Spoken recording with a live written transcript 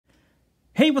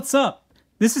Hey, what's up?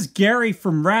 This is Gary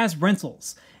from Raz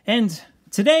Rentals, and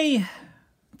today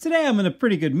I'm in a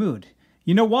pretty good mood.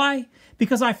 You know why?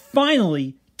 Because I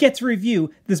finally get to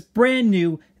review this brand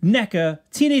new NECA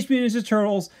Teenage Mutant Ninja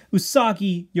Turtles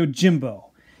Usagi Yojimbo.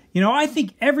 You know, I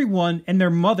think everyone and their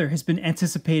mother has been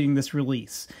anticipating this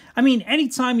release. I mean,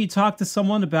 anytime you talk to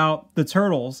someone about the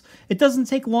Turtles, it doesn't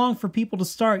take long for people to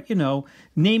start,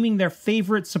 naming their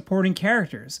favorite supporting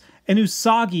characters. And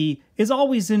Usagi is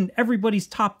always in everybody's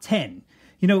top 10.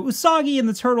 You know, Usagi and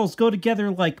the Turtles go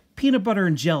together like peanut butter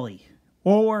and jelly.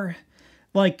 Or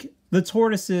like the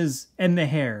tortoises and the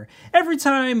hare. Every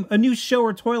time a new show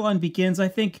or toy line begins, I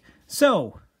think,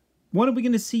 so, when are we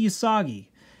going to see Usagi?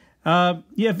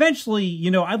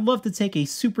 Eventually, I'd love to take a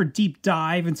super deep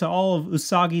dive into all of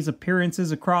Usagi's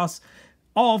appearances across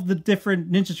all of the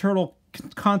different Ninja Turtle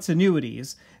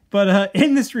continuities. But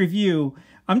in this review,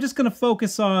 I'm just going to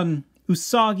focus on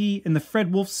Usagi in the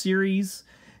Fred Wolf series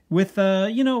with, a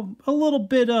little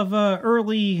bit of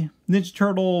early Ninja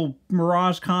Turtle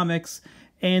Mirage comics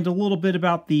and a little bit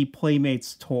about the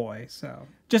Playmates toy, so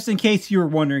just in case you were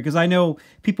wondering, because I know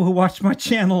people who watch my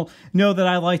channel know that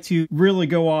I like to really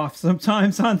go off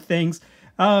sometimes on things.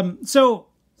 So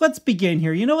let's begin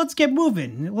here. Let's get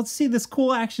moving. Let's see this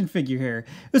cool action figure here.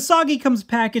 Usagi comes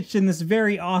packaged in this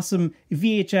very awesome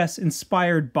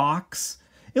VHS-inspired box.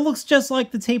 It looks just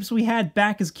like the tapes we had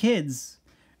back as kids.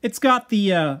 It's got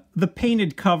the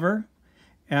painted cover,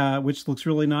 which looks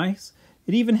really nice.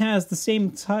 It even has the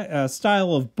same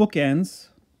style of bookends,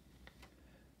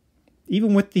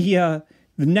 even with the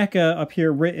NECA up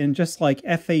here written just like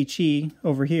FHE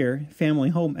over here, Family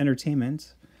Home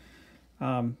Entertainment.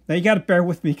 Now you got to bear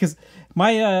with me because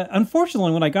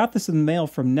unfortunately, when I got this in the mail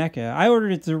from NECA, I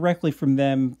ordered it directly from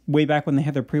them way back when they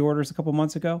had their pre-orders a couple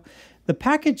months ago. The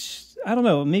package, I don't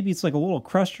know, maybe it's like a little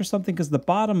crushed or something because the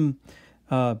bottom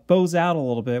bows out a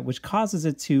little bit, which causes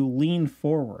it to lean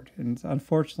forward. And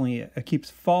unfortunately, it keeps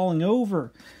falling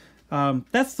over.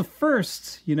 That's the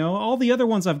first, all the other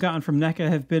ones I've gotten from NECA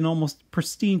have been almost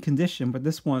pristine condition, but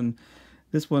this one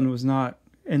was not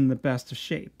in the best of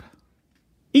shape.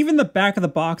 Even the back of the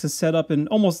box is set up in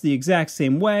almost the exact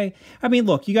same way. I mean,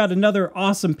 look, you got another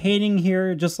awesome painting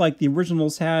here, just like the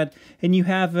originals had, and you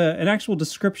have an actual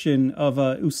description of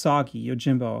Usagi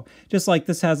Yojimbo, just like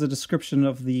this has a description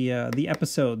of the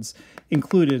episodes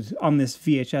included on this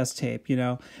VHS tape,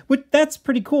 Which, that's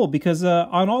pretty cool, because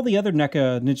on all the other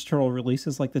NECA Ninja Turtle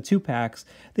releases, like the 2-packs,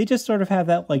 they just sort of have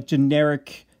that, like,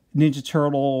 generic Ninja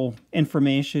Turtle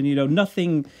information,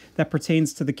 nothing that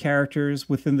pertains to the characters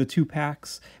within the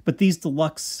 2-packs, but these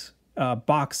deluxe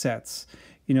box sets,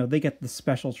 they get the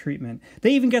special treatment.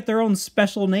 They even get their own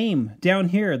special name down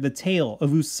here, the Tale of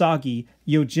Usagi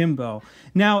Yojimbo.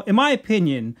 Now, in my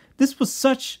opinion, this was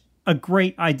such a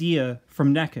great idea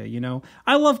from NECA,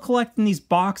 I love collecting these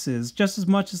boxes just as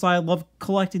much as I love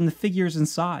collecting the figures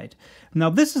inside. Now,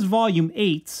 this is volume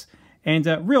 8,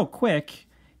 and real quick,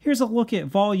 here's a look at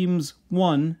volumes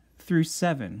 1 through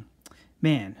 7.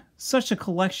 Man, such a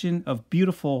collection of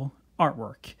beautiful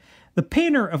artwork. The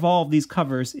painter of all of these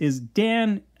covers is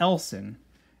Dan Elson.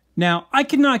 Now, I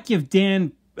cannot give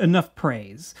Dan enough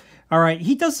praise. Alright,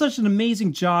 he does such an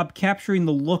amazing job capturing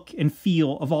the look and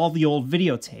feel of all the old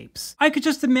videotapes. I could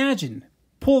just imagine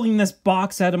pulling this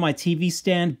box out of my TV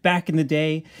stand back in the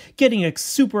day, getting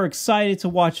super excited to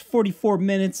watch 44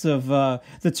 minutes of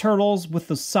the Turtles with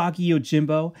Usagi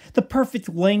Yojimbo, the perfect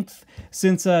length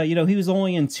since, he was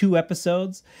only in 2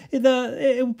 episodes.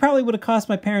 It probably would have cost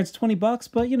my parents $20,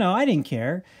 but, I didn't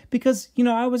care because,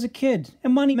 I was a kid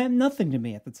and money meant nothing to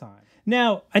me at the time.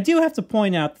 Now, I do have to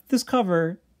point out that this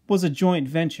cover was a joint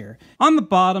venture. On the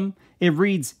bottom, it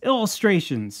reads,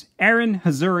 Illustrations, Aaron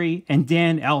Hazouri and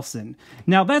Dan Elson.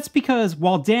 Now that's because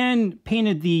while Dan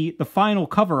painted the final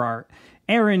cover art,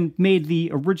 Aaron made the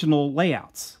original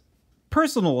layouts.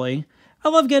 Personally, I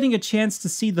love getting a chance to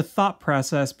see the thought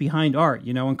process behind art,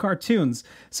 in cartoons.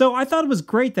 So I thought it was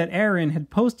great that Aaron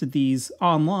had posted these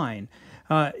online.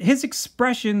 His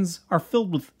expressions are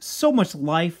filled with so much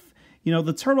life.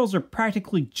 The turtles are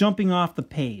practically jumping off the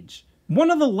page. One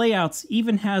of the layouts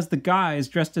even has the guys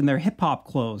dressed in their hip-hop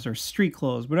clothes or street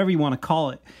clothes, whatever you want to call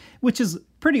it, which is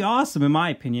pretty awesome in my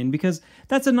opinion because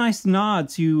that's a nice nod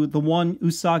to the one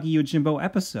Usagi Yojimbo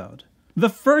episode. The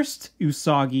first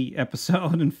Usagi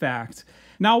episode, in fact.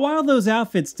 Now, while those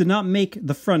outfits did not make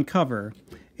the front cover,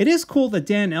 it is cool that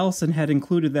Dan Elson had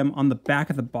included them on the back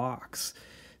of the box.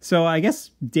 So I guess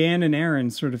Dan and Aaron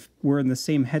sort of were in the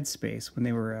same headspace when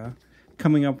they were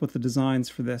coming up with the designs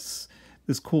for this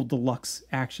cool deluxe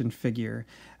action figure.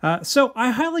 So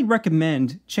I highly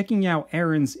recommend checking out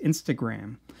Aaron's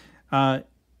Instagram.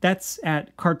 That's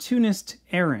at cartoonist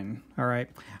Aaron. All right.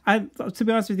 To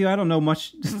be honest with you, I don't know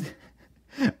much.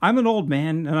 I'm an old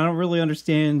man, and I don't really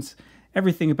understand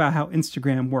everything about how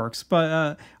Instagram works.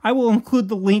 But I will include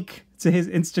the link to his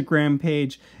Instagram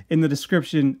page in the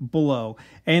description below.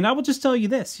 And I will just tell you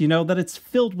this, that it's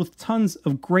filled with tons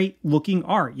of great looking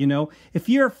art. If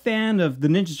you're a fan of the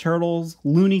Ninja Turtles,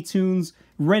 Looney Tunes,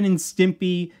 Ren and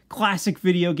Stimpy, classic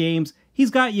video games,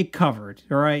 he's got you covered,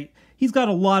 all right? He's got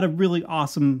a lot of really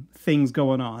awesome things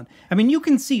going on. I mean, you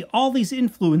can see all these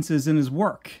influences in his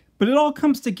work, but it all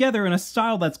comes together in a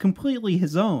style that's completely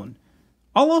his own.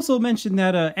 I'll also mention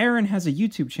that Aaron has a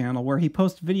YouTube channel where he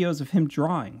posts videos of him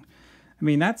drawing. I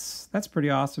mean, that's pretty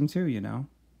awesome too,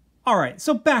 All right,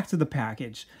 so back to the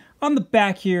package. On the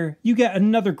back here, you get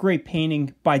another great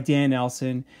painting by Dan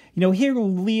Elson. Here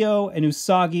Leo and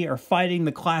Usagi are fighting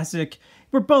the classic,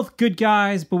 we're both good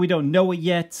guys, but we don't know it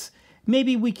yet.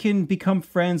 Maybe we can become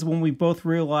friends when we both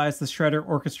realize the Shredder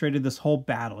orchestrated this whole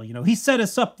battle. He set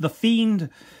us up, the Fiend.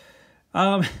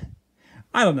 I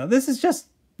don't know. This is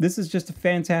just a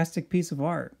fantastic piece of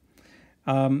art.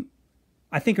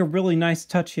 I think a really nice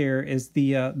touch here is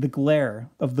the glare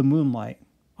of the moonlight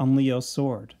on Leo's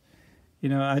sword.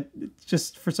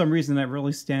 Just for some reason that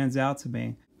really stands out to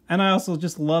me. And I also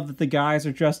just love that the guys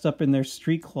are dressed up in their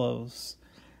street clothes,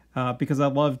 because I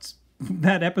loved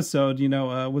that episode.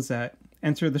 Was that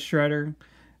Enter the Shredder,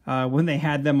 when they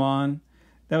had them on.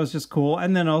 That was just cool.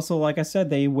 And then also, like I said,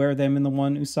 they wear them in the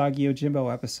one Usagi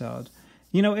Yojimbo episode.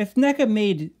 If NECA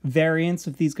made variants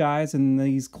of these guys in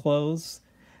these clothes,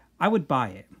 I would buy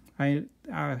it.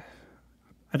 I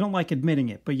don't like admitting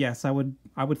it, but yes, I would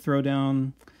throw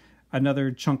down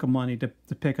another chunk of money to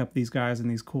pick up these guys in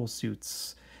these cool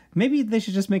suits. Maybe they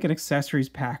should just make an accessories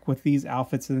pack with these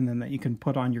outfits in them that you can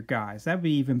put on your guys. That'd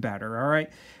be even better, all right?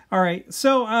 All right,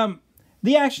 so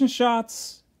the action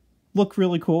shots look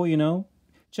really cool,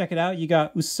 Check it out. You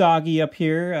got Usagi up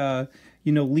here,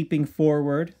 leaping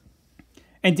forward.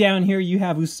 And down here you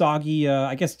have Usagi,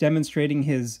 I guess, demonstrating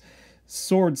his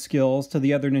sword skills to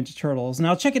the other Ninja Turtles.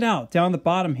 Now check it out. Down the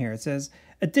bottom here it says,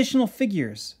 additional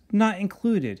figures not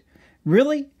included.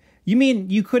 Really? You mean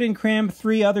you couldn't cram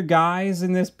 3 other guys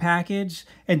in this package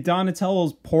and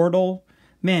Donatello's portal?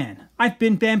 Man, I've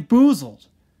been bamboozled.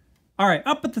 Alright,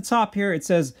 up at the top here it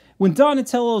says, when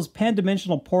Donatello's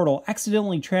pan-dimensional portal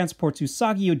accidentally transports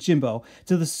Usagi Yojimbo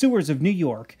to the sewers of New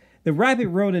York, the Rabbit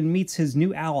Ronin meets his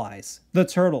new allies, the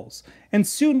Turtles, and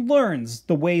soon learns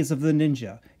the ways of the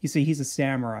ninja. You see, he's a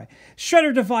samurai.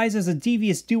 Shredder devises a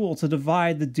devious duel to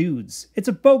divide the dudes. It's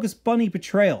a bogus bunny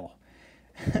betrayal.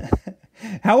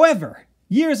 However,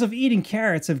 years of eating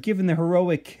carrots have given the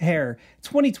heroic hare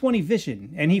 20/20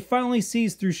 vision, and he finally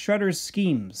sees through Shredder's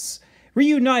schemes.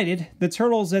 Reunited, the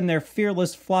Turtles and their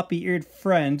fearless floppy-eared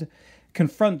friend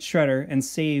confront Shredder and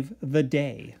save the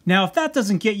day. Now, if that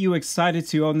doesn't get you excited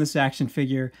to own this action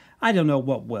figure, I don't know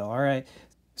what will, alright?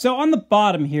 So on the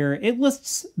bottom here, it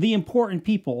lists the important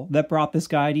people that brought this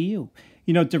guy to you.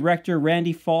 Director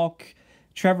Randy Falk,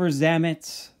 Trevor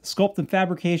Zammit, Sculpt and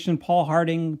Fabrication Paul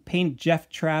Harding, Paint Jeff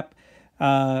Trapp,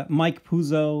 Mike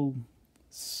Puzo.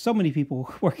 So many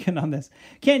people working on this.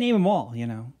 Can't name them all,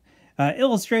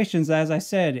 Illustrations, as I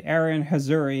said, Aaron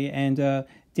Hazouri and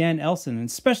Dan Elson.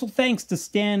 And special thanks to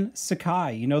Stan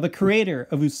Sakai, the creator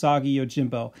of Usagi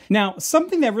Yojimbo. Now,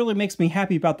 something that really makes me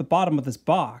happy about the bottom of this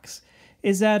box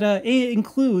is that it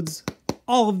includes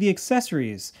all of the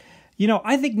accessories.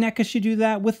 I think NECA should do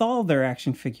that with all of their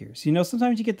action figures.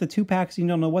 Sometimes you get the 2-packs and you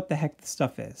don't know what the heck the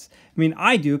stuff is. I mean,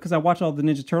 I do because I watch all the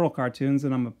Ninja Turtle cartoons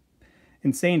and I'm an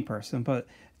insane person, but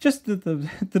just the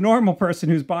normal person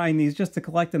who's buying these just to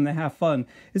collect them to have fun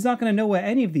is not going to know what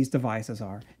any of these devices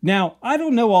are. Now, I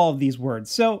don't know all of these words,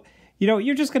 so,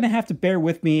 you're just going to have to bear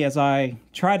with me as I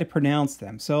try to pronounce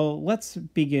them. So let's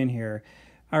begin here.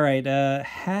 All right,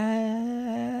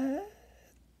 hat,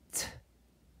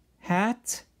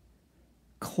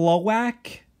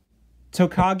 cloac,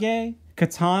 tokage,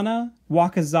 katana,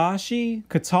 wakizashi,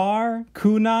 katar,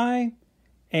 kunai,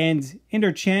 and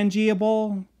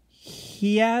interchangeable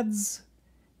Hiads,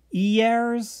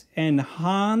 Ears, and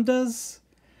Hondas.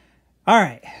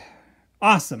 Alright,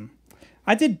 awesome.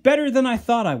 I did better than I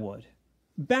thought I would.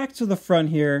 Back to the front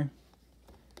here.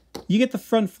 You get the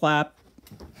front flap.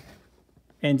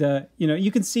 And,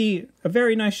 you can see a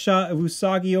very nice shot of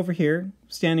Usagi over here,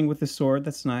 standing with the sword.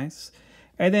 That's nice.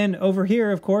 And then over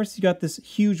here, of course, you got this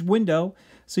huge window,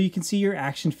 so you can see your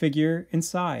action figure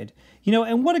inside.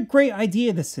 And what a great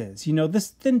idea this is. This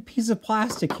thin piece of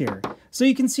plastic here, so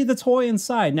you can see the toy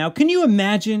inside. Now, can you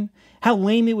imagine how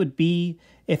lame it would be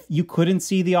if you couldn't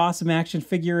see the awesome action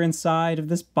figure inside of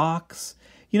this box?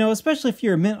 You know, especially if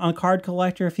you're a mint on card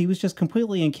collector, if he was just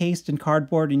completely encased in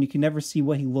cardboard and you can never see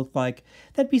what he looked like,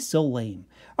 that'd be so lame.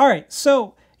 All right,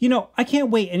 so, you know, I can't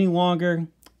wait any longer.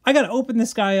 I gotta open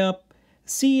this guy up,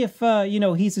 see if, you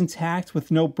know, he's intact with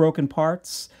no broken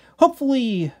parts.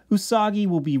 Hopefully, Usagi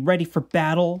will be ready for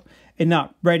battle and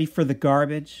not ready for the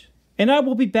garbage. And I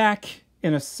will be back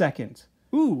in a second.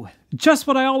 Ooh, just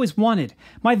what I always wanted.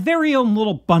 My very own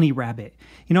little bunny rabbit.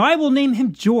 You know, I will name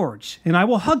him George, and I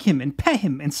will hug him and pet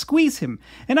him and squeeze him,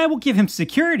 and I will give him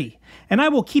security, and I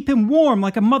will keep him warm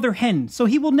like a mother hen so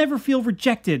he will never feel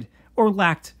rejected or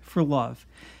lacked for love.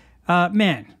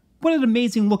 Man, what an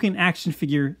amazing looking action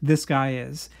figure this guy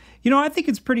is. You know, I think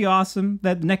it's pretty awesome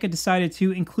that NECA decided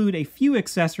to include a few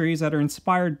accessories that are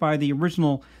inspired by the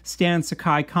original Stan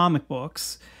Sakai comic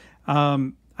books.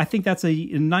 I think that's a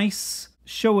nice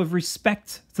show of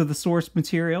respect to the source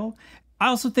material. I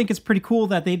also think it's pretty cool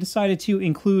that they decided to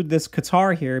include this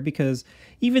guitar here, because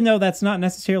even though that's not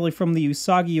necessarily from the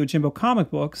Usagi Yojimbo comic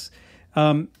books,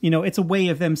 you know, it's a way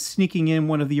of them sneaking in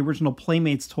one of the original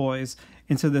Playmates toys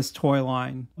into this toy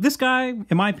line. This guy,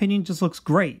 in my opinion, just looks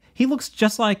great. He looks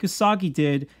just like Usagi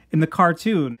did in the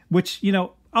cartoon, which, you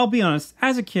know, I'll be honest,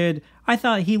 as a kid, I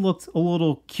thought he looked a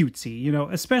little cutesy, you know,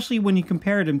 especially when you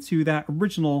compared him to that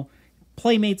original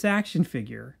Playmates action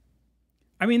figure.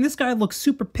 I mean, this guy looked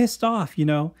super pissed off, you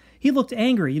know. He looked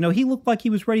angry, you know, he looked like he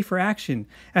was ready for action,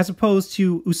 as opposed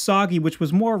to Usagi, which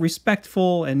was more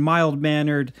respectful and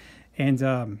mild-mannered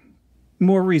and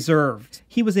more reserved.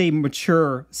 He was a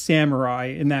mature samurai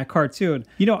in that cartoon.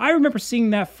 You know, I remember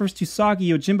seeing that first Usagi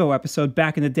Yojimbo episode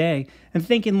back in the day and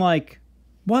thinking, like,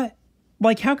 what?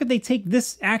 Like, how could they take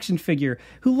this action figure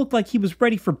who looked like he was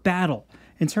ready for battle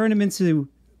and turn him into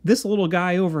this little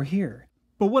guy over here?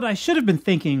 But what I should have been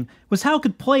thinking was, how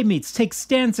could Playmates take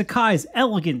Stan Sakai's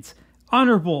elegant,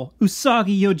 honorable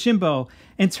Usagi Yojimbo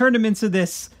and turn him into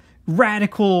this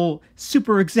radical,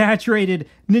 super exaggerated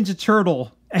Ninja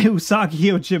Turtle Usagi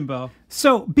Yojimbo?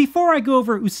 So before I go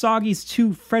over Usagi's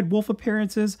 2 Fred Wolf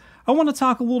appearances, I want to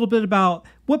talk a little bit about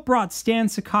what brought Stan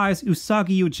Sakai's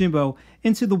Usagi Yojimbo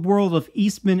into the world of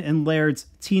Eastman and Laird's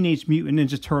Teenage Mutant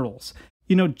Ninja Turtles.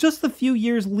 You know, just the few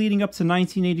years leading up to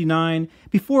 1989,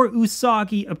 before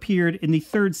Usagi appeared in the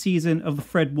 3rd season of the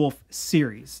Fred Wolf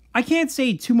series. I can't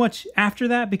say too much after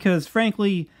that because,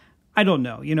 frankly, I don't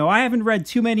know. You know, I haven't read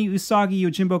too many Usagi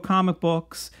Yojimbo comic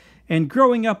books, and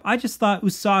growing up, I just thought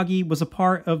Usagi was a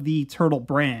part of the Turtle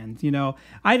brand, you know.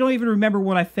 I don't even remember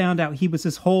when I found out he was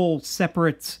this whole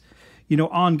separate, you know,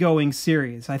 ongoing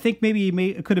series. I think maybe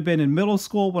it could have been in middle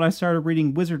school when I started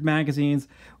reading Wizard magazines,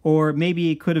 or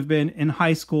maybe it could have been in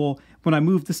high school when I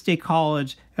moved to State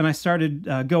College and I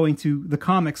started going to the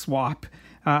comic swap.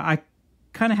 I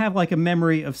kind of have like a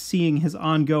memory of seeing his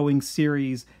ongoing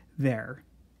series there.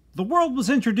 The world was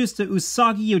introduced to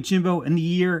Usagi Yojimbo in the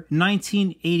year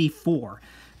 1984,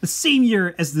 the same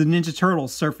year as the Ninja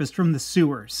Turtles surfaced from the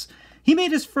sewers. He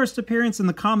made his first appearance in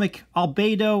the comic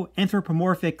Albedo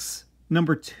Anthropomorphics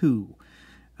 #2.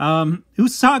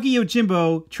 Usagi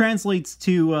Yojimbo translates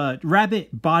to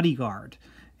Rabbit Bodyguard.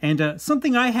 And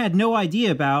something I had no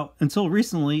idea about until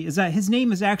recently is that his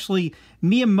name is actually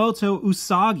Miyamoto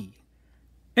Usagi.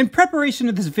 In preparation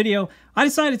of this video, I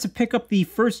decided to pick up the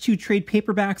first 2 trade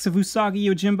paperbacks of Usagi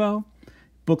Yojimbo,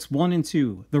 books 1 and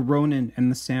 2, The Ronin and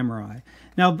the Samurai.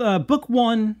 Now, book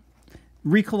 1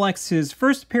 recollects his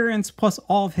first appearance plus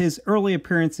all of his early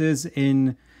appearances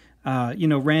in, you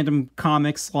know, random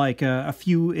comics like a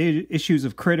few issues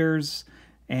of Critters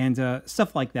and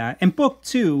stuff like that. And book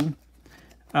 2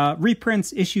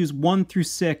 reprints issues 1 through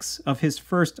 6 of his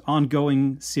first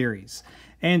ongoing series.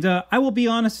 And I will be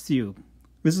honest with you,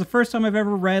 this is the first time I've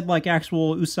ever read like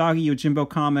actual Usagi Yojimbo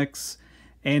comics,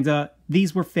 and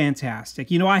these were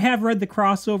fantastic. You know, I have read the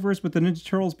crossovers with the Ninja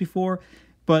Turtles before,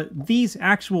 but these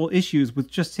actual issues with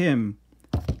just him,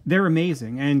 they're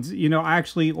amazing. And, you know, I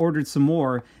actually ordered some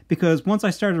more because once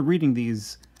I started reading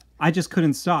these, I just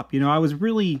couldn't stop. You know, I was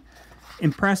really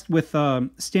impressed with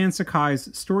Stan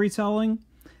Sakai's storytelling,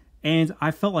 and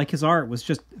I felt like his art was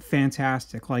just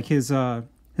fantastic. Like his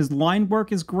line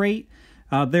work is great.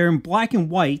 They're in black and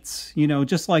white, you know,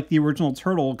 just like the original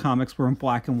Turtle comics were in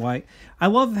black and white. I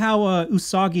love how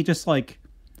Usagi just like,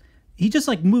 he just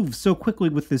like moves so quickly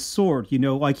with his sword, you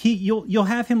know, like you'll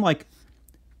have him like,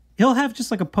 he'll have just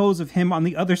like a pose of him on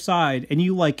the other side, and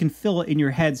you like can feel it in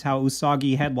your heads how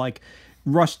Usagi had like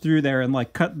rushed through there and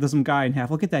like cut some guy in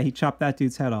half. Look at that, he chopped that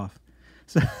dude's head off.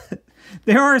 So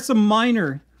there are some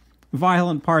minor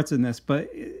violent parts in this,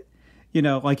 but you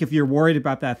know, like if you're worried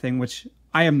about that thing, which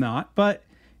I am not, but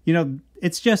you know,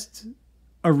 it's just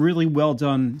a really well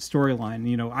done storyline.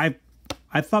 You know,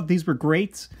 I thought these were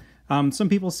great. Some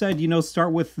people said, you know,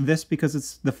 start with this because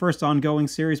it's the first ongoing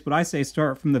series, but I say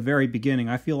start from the very beginning.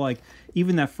 I feel like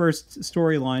even that first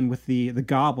storyline with the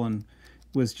Goblin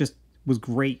was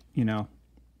great, you know.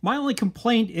 My only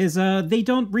complaint is they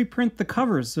don't reprint the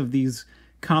covers of these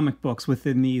comic books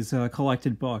within these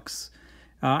collected books.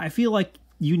 I feel like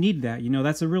you need that, you know.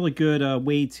 That's a really good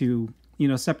way to, you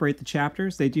know, separate the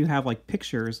chapters. They do have like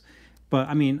pictures, but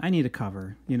I mean, I need a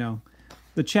cover, you know.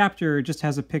 The chapter just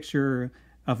has a picture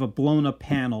of a blown up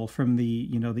panel from the,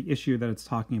 you know, the issue that it's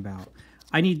talking about.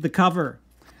 I need the cover.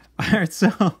 All right,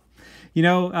 so, you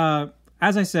know,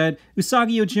 as I said,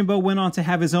 Usagi Yojimbo went on to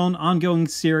have his own ongoing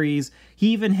series. He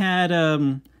even had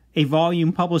a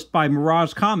volume published by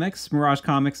Mirage Comics. Mirage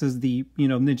Comics is the, you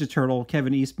know, Ninja Turtle,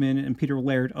 Kevin Eastman and Peter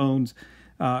Laird owned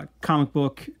comic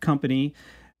book company.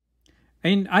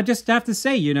 And I just have to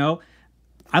say, you know,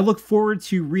 I look forward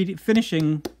to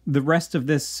finishing the rest of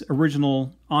this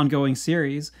original ongoing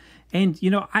series. And, you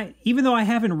know, even though I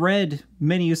haven't read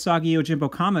many Usagi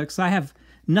Yojimbo comics, I have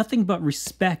nothing but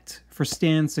respect for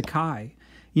Stan Sakai.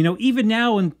 You know, even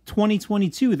now in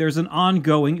 2022, there's an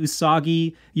ongoing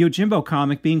Usagi Yojimbo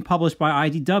comic being published by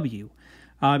IDW.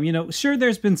 You know, sure,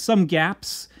 there's been some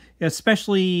gaps,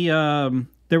 especially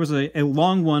there was a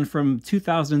long one from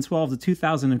 2012 to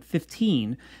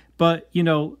 2015. But, you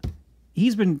know,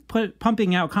 he's been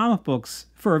pumping out comic books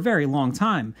for a very long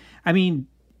time. I mean,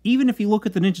 even if you look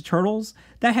at the Ninja Turtles,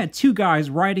 that had 2 guys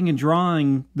writing and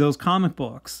drawing those comic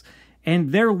books.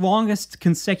 And their longest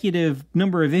consecutive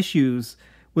number of issues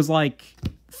was like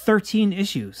 13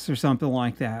 issues or something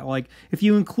like that. Like, if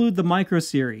you include the micro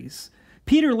series.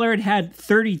 Peter Laird had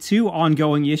 32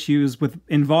 ongoing issues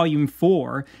in Volume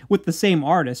 4 with the same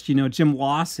artist, you know, Jim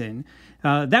Lawson.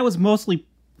 That was mostly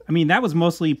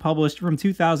published from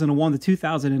 2001 to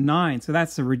 2009, so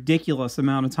that's a ridiculous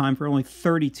amount of time for only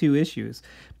 32 issues.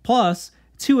 Plus,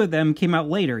 2 of them came out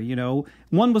later, you know.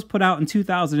 One was put out in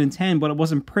 2010, but it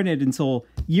wasn't printed until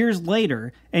years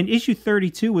later, and issue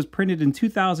 32 was printed in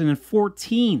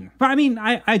 2014. But I mean,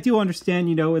 I do understand,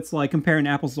 you know, it's like comparing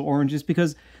apples to oranges,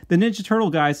 because the Ninja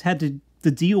Turtle guys had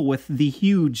to deal with the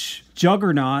huge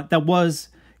juggernaut that was,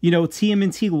 you know,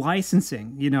 TMNT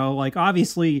licensing. You know, like,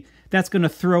 obviously that's going to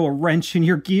throw a wrench in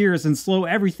your gears and slow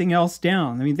everything else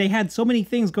down. I mean, they had so many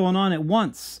things going on at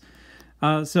once.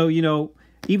 So, you know,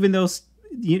 even though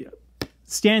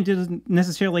Stan didn't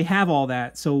necessarily have all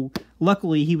that, so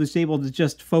luckily he was able to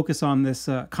just focus on this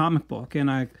comic book. And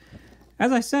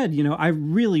as I said, you know, I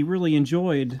really, really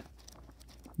enjoyed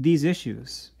these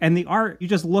issues. And the art, you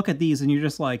just look at these and you're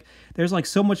just like, there's like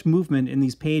so much movement in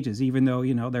these pages, even though,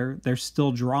 you know, they're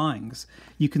still drawings.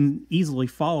 You can easily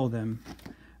follow them.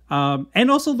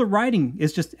 And also the writing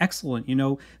is just excellent. You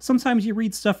know, sometimes you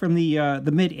read stuff from the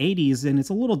mid 80s and it's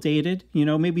a little dated, you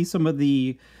know, maybe some of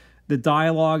the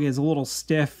dialogue is a little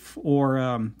stiff,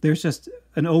 or there's just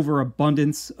an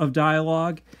overabundance of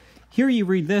dialogue. Here you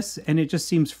read this and it just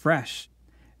seems fresh.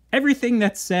 Everything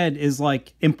that's said is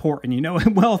like important, you know,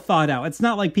 and well thought out. It's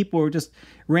not like people are just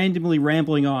randomly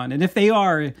rambling on. And if they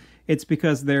are, it's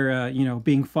because they're, you know,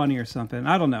 being funny or something.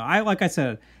 I don't know. Like I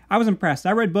said, I was impressed.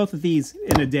 I read both of these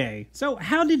in a day. So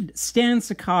how did Stan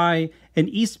Sakai and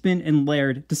Eastman and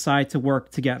Laird decide to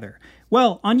work together?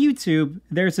 Well, on YouTube,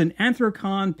 there's an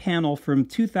Anthrocon panel from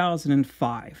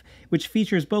 2005, which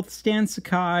features both Stan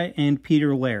Sakai and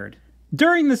Peter Laird.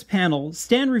 During this panel,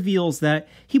 Stan reveals that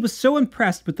he was so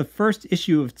impressed with the first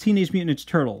issue of Teenage Mutant Ninja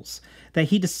Turtles that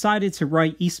he decided to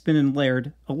write Eastman and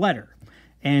Laird a letter.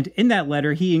 And in that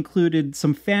letter, he included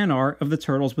some fan art of the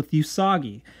Turtles with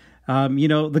Usagi. You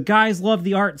know, the guys loved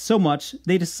the art so much,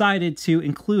 they decided to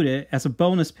include it as a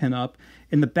bonus pinup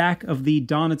in the back of the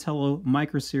Donatello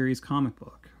microseries comic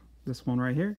book. This one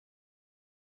right here.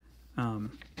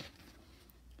 And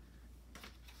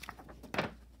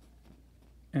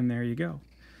there you go.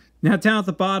 Now down at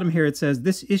the bottom here it says,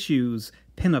 this issue's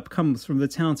pinup comes from the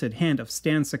talented hand of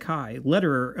Stan Sakai,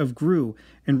 letterer of Gru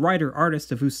and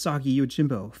writer-artist of Usagi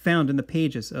Yojimbo, found in the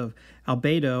pages of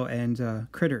Albedo and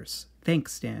Critters.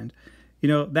 Thanks, Stan. You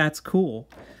know, that's cool.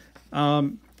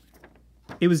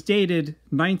 It was dated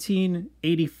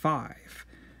 1985.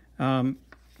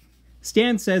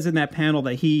 Stan says in that panel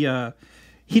that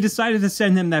he decided to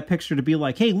send him that picture to be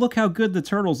like, hey, look how good the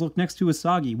Turtles look next to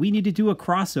Usagi. We need to do a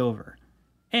crossover.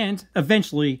 And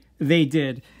eventually they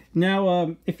did.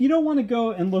 Now, if you don't want to go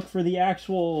and look for the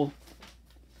actual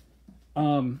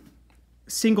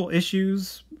single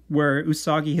issues where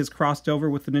Usagi has crossed over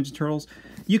with the Ninja Turtles,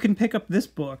 you can pick up this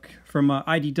book from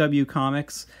IDW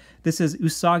Comics. This is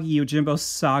Usagi Yojimbo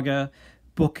Saga,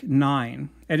 Book 9.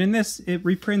 And in this, it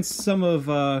reprints some of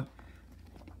the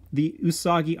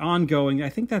Usagi ongoing. I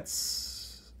think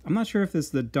that's I'm not sure if this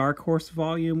is the Dark Horse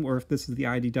volume or if this is the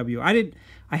IDW.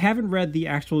 I haven't read the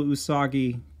actual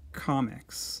Usagi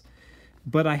comics,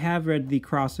 but I have read the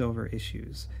crossover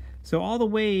issues. So all the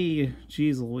way,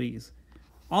 geez Louise,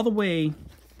 all the way,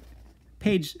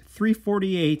 page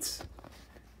 348,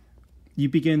 you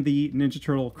begin the Ninja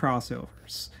Turtle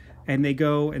crossovers. And they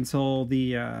go until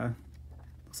the,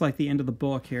 looks like the end of the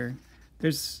book here.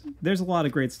 There's a lot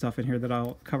of great stuff in here that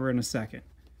I'll cover in a second.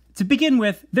 To begin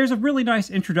with, there's a really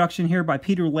nice introduction here by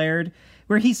Peter Laird,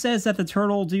 where he says that the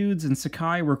Turtle Dudes and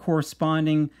Saki were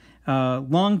corresponding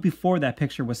long before that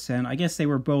picture was sent. I guess they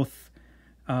were both,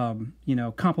 you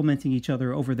know, complimenting each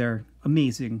other over their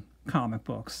amazing comic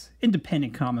books,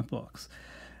 independent comic books.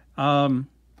 You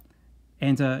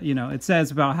know, it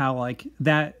says about how, like,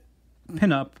 that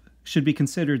pinup should be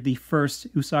considered the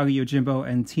first Usagi Yojimbo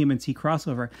and TMNT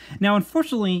crossover. Now,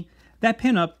 unfortunately, that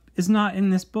pinup is not in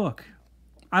this book.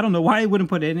 I don't know why I wouldn't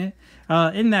put it in it.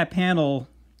 In that panel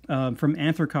from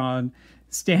Anthrocon,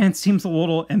 Stan seems a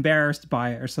little embarrassed by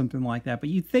it or something like that. But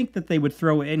you'd think that they would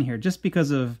throw it in here just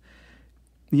because of,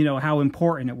 you know, how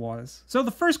important it was. So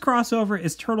the first crossover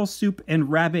is Turtle Soup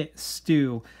and Rabbit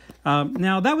Stew.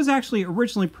 Now, that was actually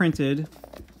originally printed.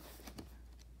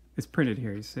 It's printed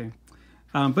here, you see.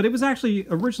 But it was actually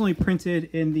originally printed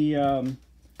in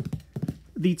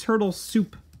the Turtle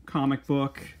Soup comic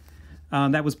book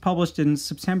that was published in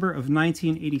September of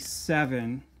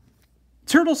 1987.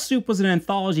 Turtle Soup was an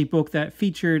anthology book that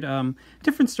featured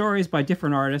different stories by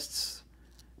different artists.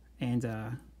 And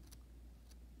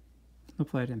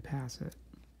hopefully I didn't pass it.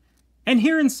 And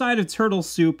here inside of Turtle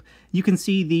Soup, you can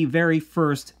see the very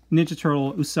first Ninja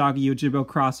Turtle Usagi Yojimbo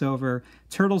crossover,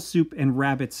 Turtle Soup and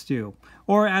Rabbit Stew.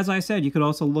 Or, as I said, you could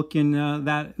also look in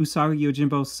that Usagi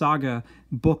Yojimbo Saga,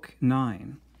 Book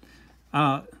 9.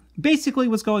 Basically,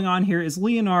 what's going on here is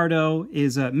Leonardo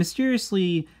is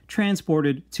mysteriously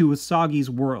transported to Usagi's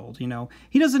world, you know.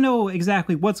 He doesn't know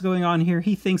exactly what's going on here.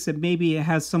 He thinks that maybe it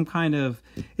has some kind of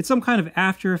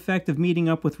after effect of meeting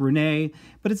up with Renee,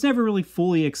 but it's never really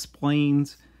fully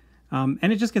explained. And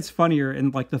it just gets funnier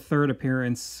in, like, the third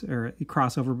appearance or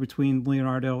crossover between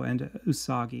Leonardo and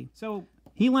Usagi. So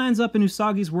he lands up in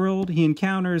Usagi's world. He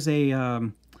encounters a,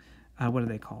 what are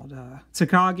they called?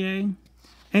 Takage.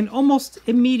 And almost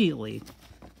immediately,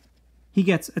 he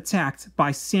gets attacked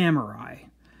by samurai.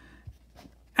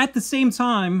 At the same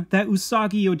time that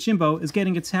Usagi Yojimbo is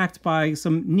getting attacked by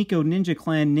some NECA Ninja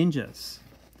Clan ninjas.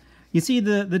 You see,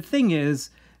 the thing is,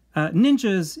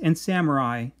 ninjas and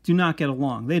samurai do not get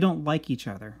along. They don't like each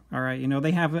other, all right? You know,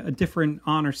 they have a different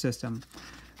honor system.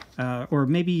 Or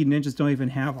maybe ninjas don't even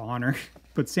have honor,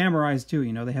 but samurais do,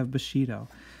 you know, they have Bushido.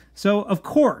 So, of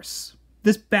course,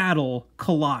 this battle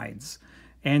collides.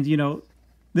 And, you know,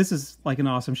 this is like an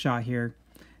awesome shot here.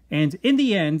 And in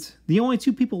the end, the only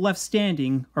two people left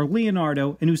standing are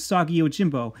Leonardo and Usagi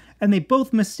Yojimbo. And they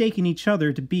both mistaken each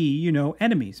other to be, you know,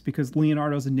 enemies. Because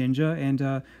Leonardo's a ninja and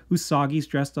Usagi's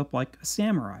dressed up like a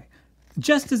samurai.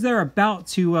 Just as they're about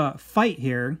to fight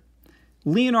here,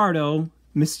 Leonardo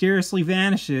mysteriously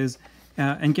vanishes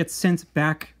and gets sent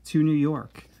back to New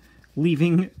York.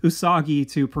 Leaving Usagi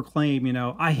to proclaim, you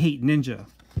know, I hate ninja.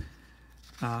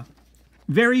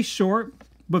 Very short,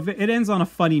 but it ends on a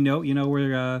funny note, you know,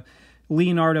 where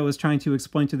Leonardo is trying to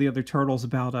explain to the other turtles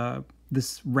about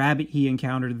this rabbit he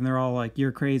encountered, and they're all like,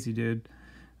 you're crazy, dude.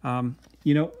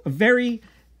 You know, a very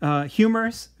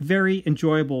humorous, very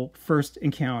enjoyable first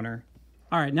encounter.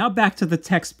 All right, now back to the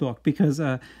textbook, because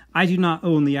I do not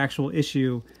own the actual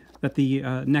issue that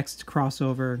the next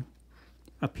crossover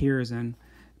appears in.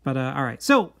 But, all right,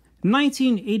 so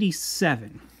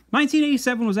 1987.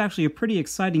 1987 was actually a pretty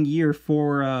exciting year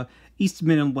for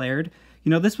Eastman and Laird. You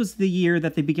know, this was the year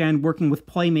that they began working with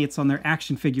Playmates on their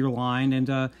action figure line,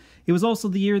 and it was also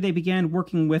the year they began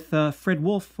working with Fred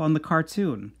Wolf on the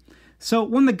cartoon. So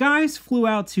when the guys flew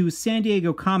out to San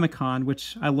Diego Comic-Con,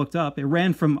 which I looked up, it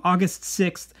ran from August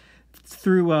 6th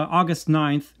through August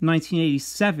 9th,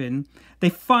 1987, they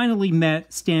finally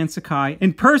met Stan Sakai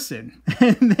in person.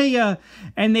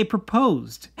 and they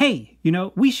proposed, hey, you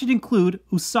know, we should include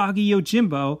Usagi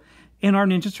Yojimbo in our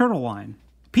Ninja Turtle line.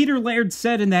 Peter Laird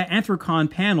said in that Anthrocon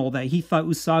panel that he thought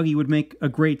Usagi would make a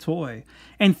great toy.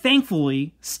 And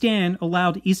thankfully, Stan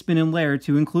allowed Eastman and Laird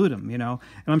to include him, you know.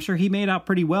 And I'm sure he made out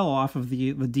pretty well off of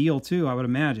the deal, too, I would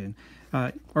imagine.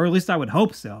 Or at least I would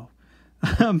hope so.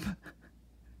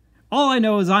 All I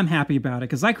know is I'm happy about it,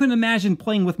 because I couldn't imagine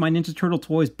playing with my Ninja Turtle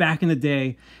toys back in the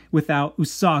day without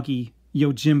Usagi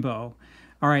Yojimbo.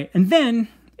 All right, and then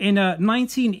in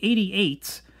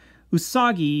 1988,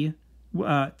 Usagi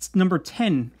number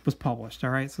 10 was published. All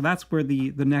right, so that's where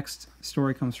the next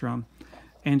story comes from.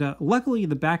 And luckily,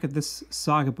 the back of this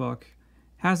saga book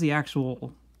has the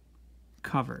actual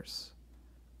covers.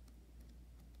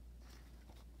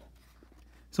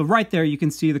 So right there, you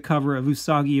can see the cover of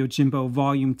Usagi Yojimbo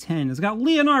Volume 10. It's got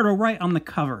Leonardo right on the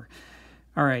cover.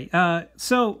 All right,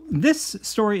 so this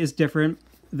story is different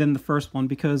than the first one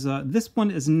because this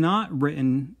one is not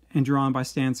written and drawn by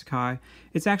Stan Sakai.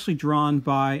 It's actually drawn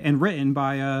by and written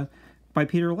by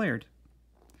Peter Laird.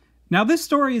 Now, this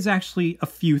story is actually a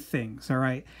few things, all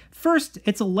right? First,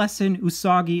 it's a lesson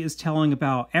Usagi is telling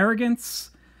about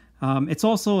arrogance. It's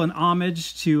also an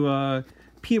homage to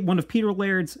one of Peter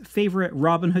Laird's favorite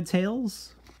Robin Hood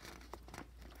tales.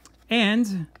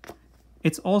 And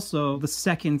it's also the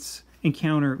second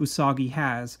encounter Usagi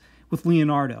has with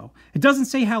Leonardo. It doesn't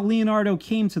say how Leonardo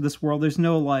came to this world. There's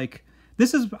no, like...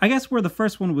 This is, I guess, where the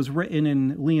first one was written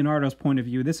in Leonardo's point of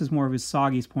view. This is more of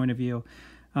Usagi's point of view.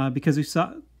 Because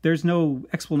there's no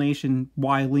explanation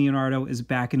why Leonardo is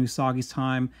back in Usagi's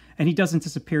time, and he doesn't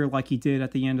disappear like he did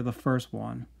at the end of the first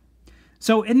one.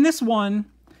 So in this one,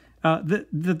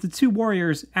 the two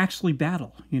warriors actually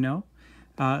battle, you know?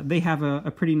 They have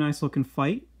a pretty nice looking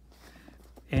fight.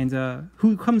 And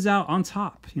who comes out on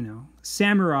top, you know?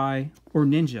 Samurai or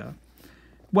ninja?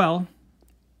 Well,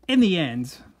 in the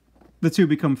end, the two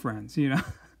become friends, you know?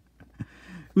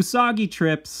 Usagi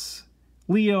trips.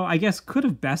 Leo, I guess, could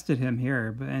have bested him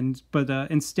here,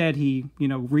 but instead he, you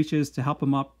know, reaches to help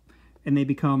him up, and they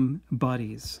become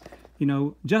buddies. You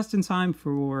know, just in time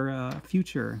for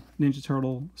future Ninja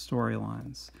Turtle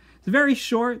storylines. It's a very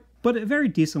short, but a very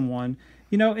decent one.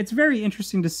 You know, it's very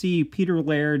interesting to see Peter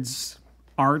Laird's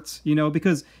art, you know,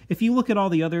 because if you look at all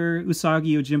the other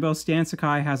Usagi Yojimbo, Stan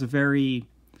Sakai has a very,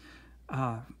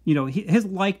 you know, his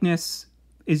likeness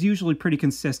is usually pretty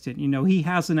consistent. You know, he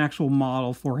has an actual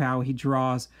model for how he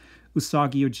draws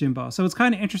Usagi Yojimbo. So it's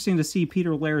kind of interesting to see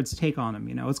Peter Laird's take on him,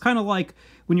 you know. It's kind of like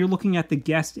when you're looking at the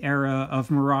guest era of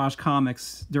Mirage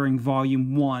Comics during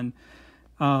Volume 1.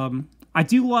 I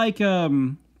do like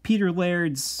Peter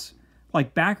Laird's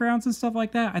like backgrounds and stuff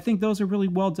like that. I think those are really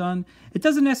well done. It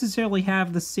doesn't necessarily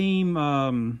have the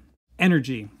same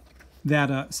energy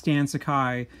that Stan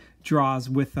Sakai draws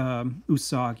with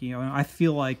Usagi. You know, I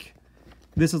feel like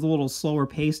this is a little slower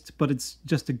paced, but it's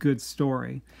just a good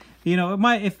story. You know,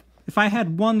 if I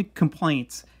had one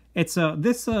complaint, it's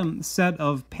this set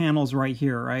of panels right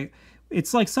here, right?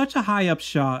 It's like such a high up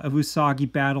shot of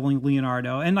Usagi battling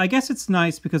Leonardo, and I guess it's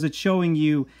nice because it's showing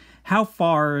you how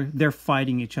far they're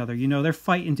fighting each other. You know, they're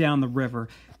fighting down the river,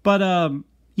 but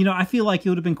you know, I feel like it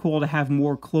would have been cool to have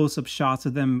more close-up shots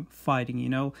of them fighting. You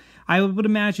know, I would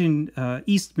imagine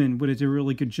Eastman would have done a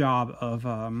really good job of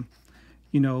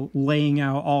you know, laying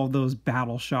out all those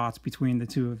battle shots between the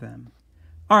two of them.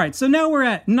 All right, so now we're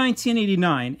at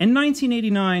 1989, and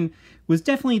 1989 was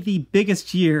definitely the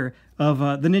biggest year of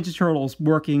the Ninja Turtles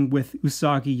working with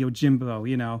Usagi Yojimbo,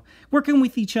 you know, working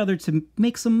with each other to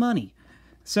make some money.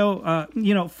 So,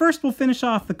 you know, first we'll finish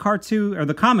off the cartoon, or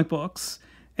the comic books,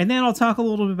 and then I'll talk a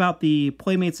little bit about the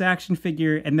Playmates action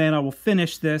figure, and then I will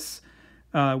finish this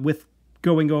with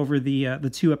going over the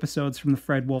 2 episodes from the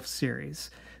Fred Wolf series.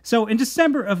 So in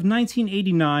December of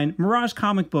 1989, Mirage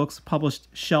Comic Books published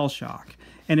Shell Shock,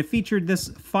 and it featured this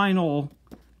final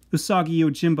Usagi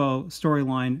Yojimbo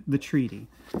storyline, The Treaty.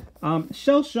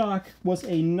 Shell Shock was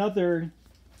another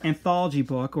anthology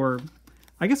book, or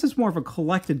I guess it's more of a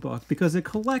collected book, because it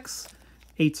collects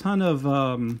a ton of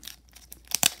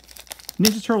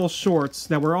Ninja Turtle shorts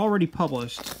that were already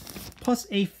published, plus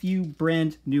a few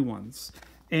brand new ones.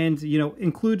 And, you know,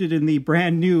 included in the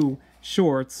brand new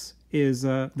shorts is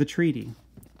The Treaty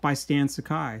by Stan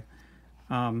Sakai.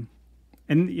 And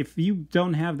if you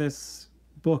don't have this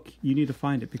book, you need to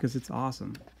find it because it's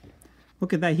awesome.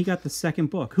 Look at that, he got the second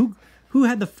book. Who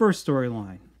had the first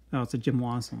storyline? Oh, it's a Jim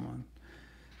Lawson one.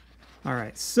 All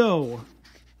right, so,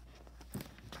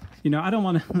 you know, I don't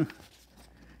want to...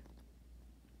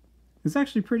 It's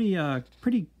actually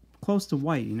pretty close to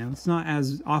white, you know. It's not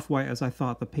as off-white as I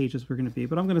thought the pages were going to be,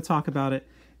 but I'm going to talk about it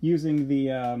using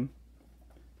the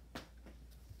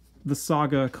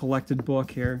Saga collected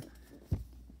book here.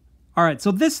 All right,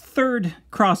 so this third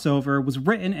crossover was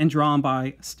written and drawn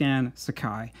by Stan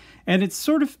Sakai, and it's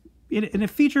sort of it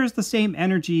features the same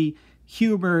energy,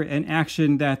 humor, and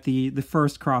action that the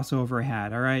first crossover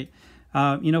had. All right,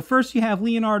 you know, first you have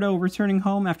Leonardo returning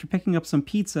home after picking up some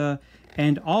pizza,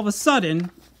 and all of a sudden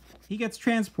he gets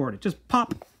transported. Just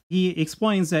pop. He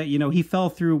explains that, you know, he fell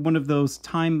through one of those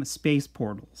time-space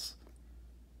portals.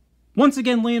 Once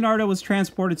again, Leonardo was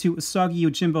transported to Usagi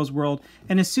Yojimbo's world,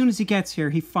 and as soon as he gets here,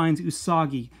 he finds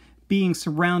Usagi being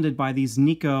surrounded by these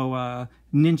NECA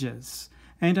ninjas.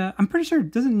 And I'm pretty sure,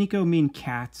 doesn't NECA mean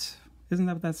cat? Isn't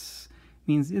that what that's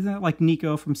means? Isn't that like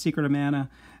Nico from Secret of Mana?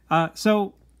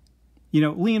 So, you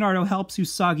know, Leonardo helps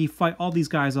Usagi fight all these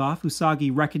guys off.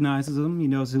 Usagi recognizes him. He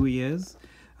knows who he is.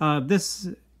 This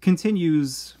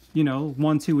continues, you know,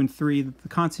 1, 2, and 3. The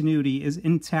continuity is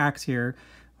intact here.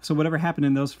 So whatever happened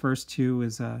in those first two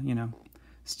is, you know,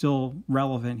 still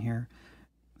relevant here.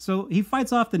 So he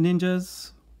fights off the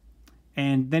ninjas,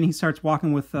 and then he starts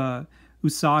walking with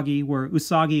Usagi, where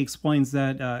Usagi explains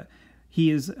that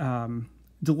he is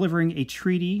delivering a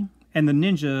treaty, and the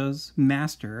ninja's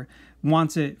master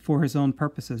wants it for his own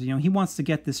purposes. You know, he wants to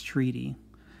get this treaty.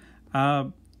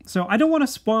 So I don't want to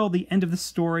spoil the end of the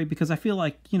story because I feel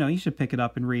like, you know, you should pick it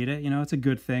up and read it. You know, it's a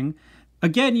good thing.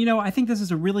 Again, you know, I think this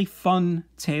is a really fun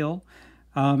tale.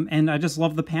 And I just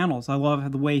love the panels. I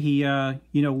love the way he,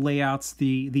 you know, layouts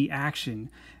the action.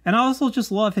 And I also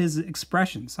just love his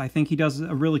expressions. I think he does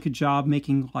a really good job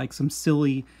making like some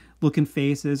silly looking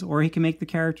faces, or he can make the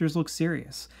characters look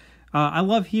serious. I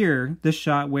love here this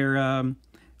shot where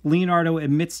Leonardo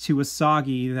admits to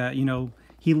Usagi that, you know,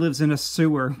 he lives in a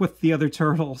sewer with the other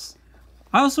turtles.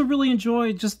 I also really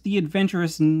enjoy just the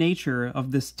adventurous nature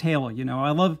of this tale. You know, I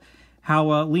love how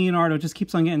Leonardo just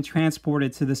keeps on getting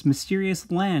transported to this mysterious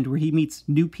land where he meets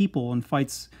new people and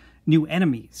fights new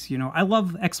enemies. You know, I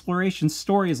love exploration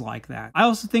stories like that. I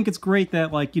also think it's great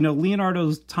that, like, you know,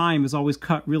 Leonardo's time is always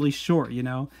cut really short, you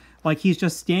know? Like, he's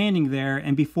just standing there,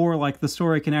 and before, like, the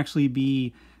story can actually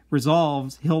be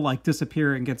resolved, he'll, like,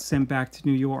 disappear and get sent back to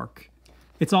New York.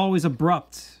 It's always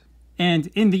abrupt. And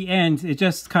in the end, it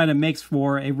just kind of makes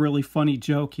for a really funny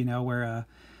joke, you know, where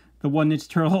the one Ninja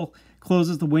Turtle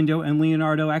closes the window and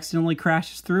Leonardo accidentally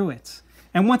crashes through it.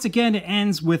 And once again, it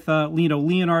ends with you know,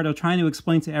 Leonardo trying to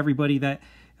explain to everybody that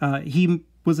he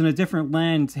was in a different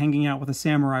land hanging out with a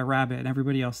samurai rabbit, and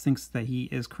everybody else thinks that he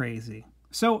is crazy.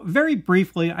 So very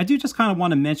briefly, I do just kind of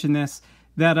want to mention this,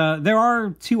 that there are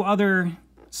 2 other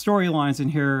storylines in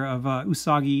here of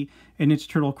Usagi and Ninja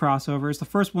Turtle crossovers. The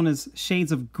first one is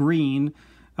Shades of Green.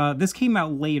 This came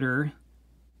out later.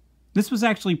 This was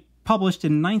actually published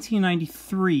in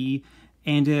 1993,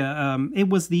 and it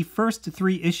was the first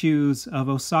 3 issues of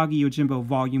Usagi Yojimbo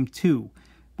Volume 2,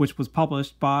 which was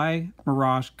published by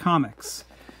Mirage Comics.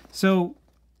 So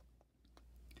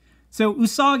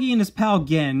Usagi and his pal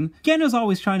Gen is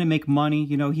always trying to make money.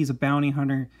 You know, he's a bounty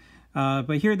hunter.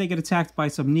 But here they get attacked by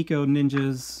some NECA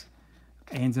ninjas,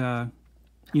 and,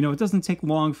 you know, it doesn't take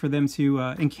long for them to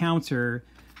encounter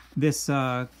this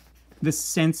this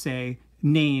sensei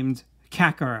named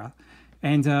Kakara.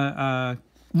 And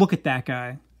look at that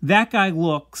guy. That guy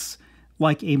looks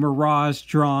like a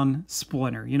Mirage-drawn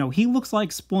Splinter. You know, he looks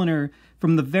like Splinter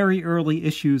from the very early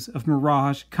issues of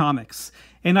Mirage Comics.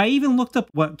 And I even looked up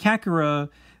what Kakara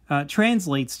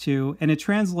translates to, and it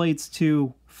translates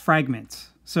to fragment.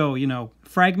 So, you know,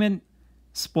 fragment,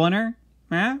 Splinter,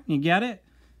 you get it?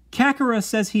 Kakara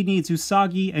says he needs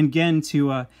Usagi and Gen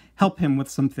to help him with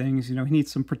some things. You know, he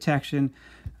needs some protection.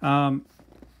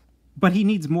 But he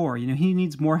needs more, you know, he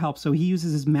needs more help. So he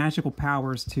uses his magical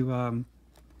powers to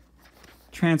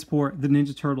transport the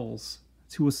Ninja Turtles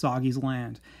to Usagi's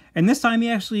land. And this time he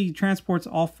actually transports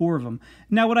all 4 of them.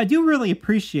 Now, what I do really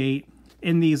appreciate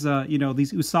in these, you know,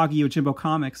 these Usagi Yojimbo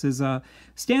comics is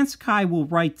Stan Sakai will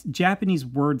write Japanese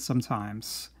words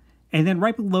sometimes. And then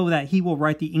right below that, he will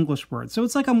write the English words. So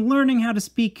it's like I'm learning how to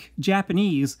speak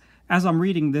Japanese as I'm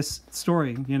reading this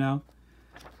story, you know?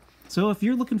 So if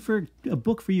you're looking for a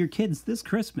book for your kids this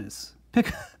Christmas, pick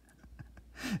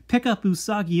up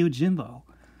Usagi Yojimbo.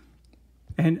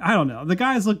 And I don't know, the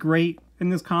guys look great in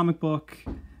this comic book.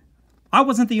 I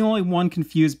wasn't the only one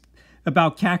confused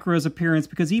about Kakara's appearance,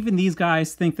 because even these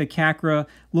guys think that Kakara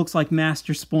looks like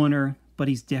Master Splinter, but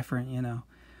he's different, you know.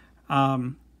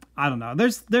 I don't know.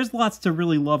 There's lots to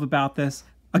really love about this.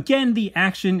 Again, the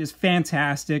action is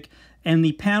fantastic, and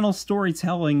the panel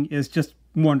storytelling is just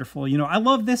wonderful. You know, I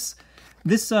love this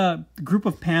group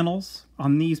of panels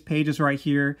on these pages right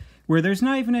here where there's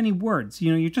not even any words.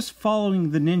 You know, you're just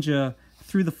following the ninja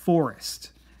through the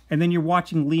forest, and then you're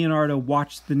watching Leonardo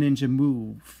watch the ninja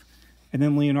move, and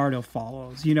then Leonardo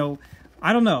follows. You know,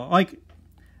 I don't know. Like,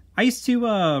 I used to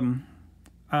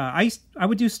I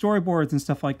would do storyboards and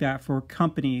stuff like that for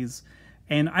companies,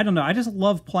 and I don't know, I just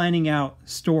love planning out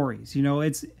stories. You know,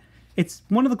 it's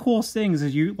one of the coolest things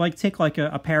is you like take like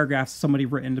a paragraph somebody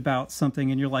written about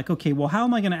something, and you're like, okay, well, how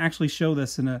am I going to actually show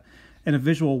this in a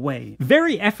visual way?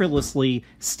 Very effortlessly,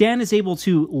 Stan is able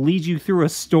to lead you through a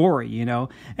story, you know,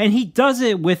 and he does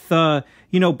it with,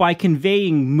 you know, by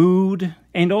conveying mood,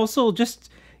 and also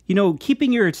just, you know,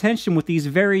 keeping your attention with these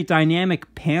very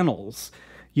dynamic panels.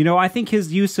 You know, I think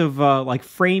his use of, like,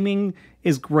 framing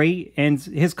is great, and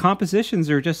his compositions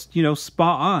are just, you know,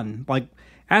 spot on. Like,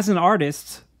 as an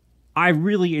artist, I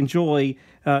really enjoy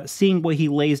seeing what he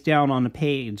lays down on the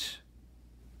page.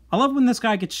 I love when this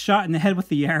guy gets shot in the head with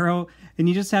the arrow, and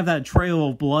you just have that trail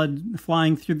of blood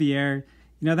flying through the air.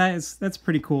 You know, that's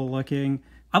pretty cool looking.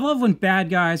 I love when bad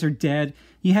guys are dead.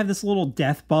 You have this little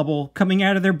death bubble coming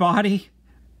out of their body.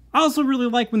 I also really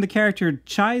like when the character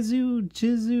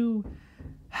Chizu,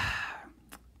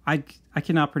 I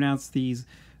cannot pronounce these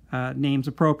names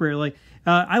appropriately.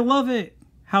 I love it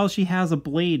how she has a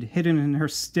blade hidden in her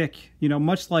stick, you know,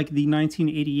 much like the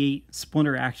 1988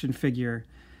 Splinter action figure.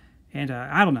 And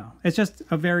I don't know, it's just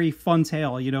a very fun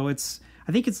tale. You know,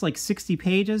 I think it's like 60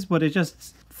 pages, but it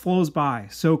just flows by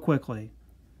so quickly.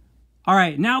 All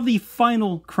right, now the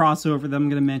final crossover that I'm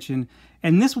going to mention,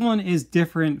 and this one is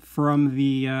different from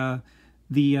the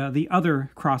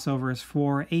other crossovers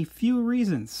for a few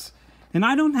reasons. And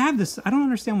I don't have this. I don't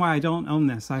understand why I don't own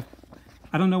this. I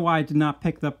don't know why I did not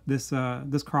pick up this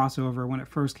this crossover when it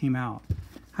first came out.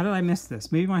 How did I miss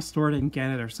this? Maybe my store didn't get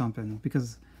it or something,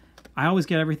 because I always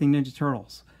get everything Ninja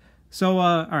Turtles. So,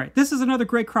 all right, this is another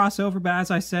great crossover, but as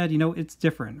I said, you know, it's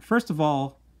different. First of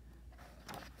all,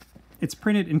 it's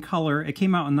printed in color. It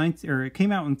came out in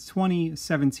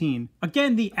 2017.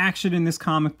 Again, the action in this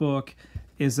comic book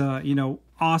is you know,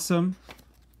 awesome.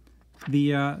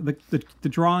 The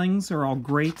drawings are all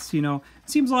great. You know, it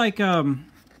seems like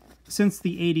since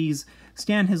the 80s,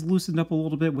 Stan has loosened up a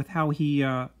little bit with how he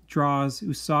draws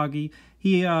Usagi.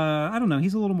 He I don't know,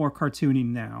 he's a little more cartoony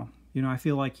now. You know, I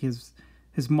feel like his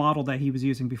model that he was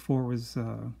using before was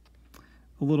a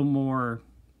little more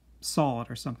solid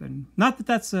or something. Not that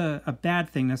that's a bad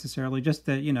thing necessarily, just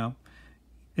that, you know,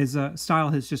 his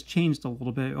style has just changed a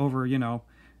little bit over, you know,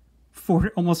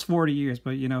 almost 40 years,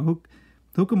 but, you know,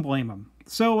 who can blame him?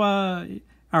 So, all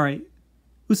right,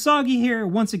 Usagi here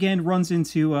once again runs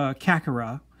into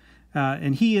Kakura,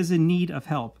 and he is in need of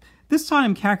help. This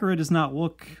time, Kakura does not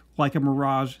look like a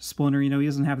Mirage Splinter. You know, he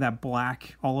doesn't have that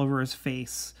black all over his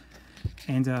face.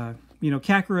 And, you know,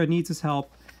 Kakura needs his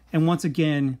help, and once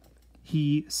again,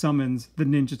 he summons the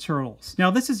Ninja Turtles.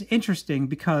 Now, this is interesting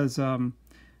because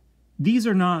these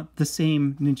are not the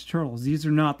same Ninja Turtles. These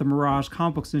are not the Mirage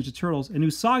comic books Ninja Turtles. And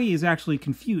Usagi is actually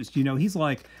confused. You know, he's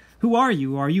like, who are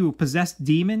you? Are you a possessed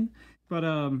demon?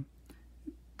 But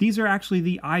these are actually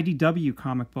the IDW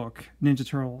comic book Ninja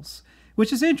Turtles,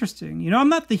 which is interesting. You know, I'm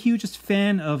not the hugest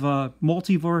fan of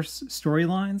multiverse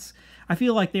storylines. I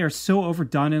feel like they are so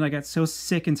overdone, and I get so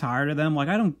sick and tired of them. Like,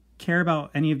 I don't care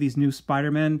about any of these new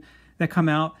Spider-Men that come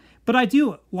out, but I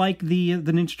do like the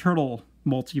Ninja Turtle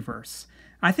multiverse.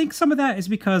 I think some of that is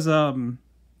because you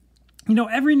know,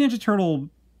 every Ninja Turtle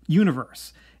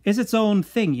universe is its own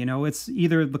thing. You know, it's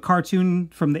either the cartoon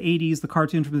from the 80s, the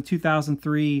cartoon from the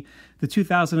 2003, the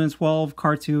 2012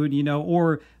 cartoon, you know,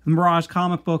 or the Mirage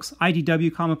comic books,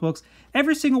 IDW comic books.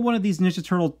 Every single one of these Ninja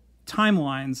Turtle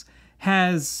timelines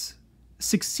has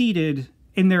succeeded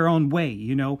in their own way.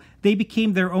 You know, they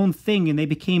became their own thing, and they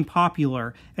became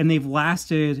popular, and they've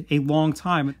lasted a long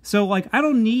time. So, like, I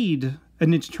don't need a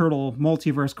Ninja Turtle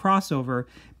multiverse crossover,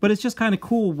 but it's just kind of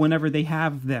cool whenever they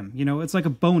have them. You know, it's like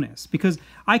a bonus, because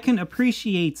I can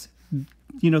appreciate,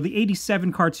 you know, the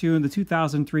 87 cartoon, the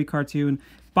 2003 cartoon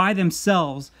by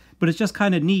themselves, but it's just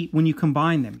kind of neat when you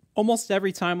combine them. Almost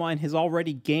every timeline has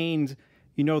already gained,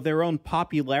 you know, their own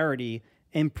popularity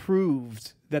and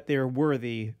proved that they're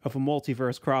worthy of a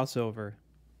multiverse crossover.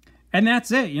 And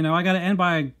that's it. You know, I got to end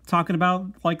by talking about,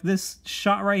 like, this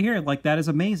shot right here. Like, that is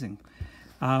amazing.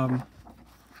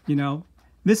 You know,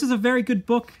 this is a very good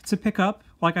book to pick up.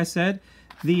 Like I said,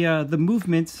 the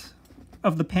movement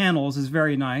of the panels is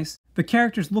very nice. The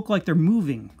characters look like they're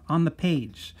moving on the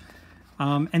page.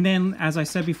 And then, as I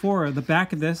said before, the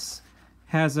back of this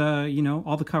has, you know,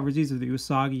 all the covers. These are the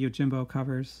Usagi Yojimbo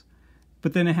covers.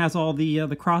 But then it has all the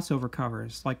crossover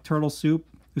covers, like Turtle Soup,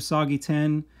 Usagi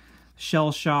 10,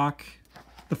 Shell Shock,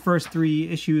 the first 3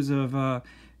 issues of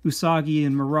Usagi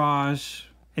and Mirage,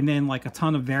 and then like a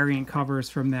ton of variant covers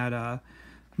from that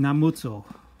Namutsu.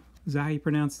 Is that how you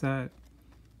pronounce that?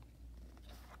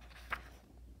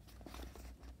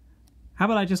 How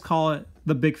about I just call it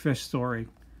the Big Fish story?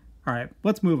 All right,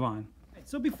 let's move on.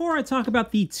 So before I talk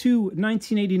about the 2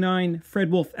 1989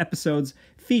 Fred Wolf episodes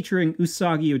featuring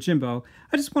Usagi Yojimbo,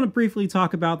 I just want to briefly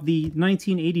talk about the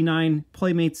 1989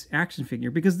 Playmates action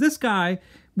figure, because this guy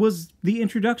was the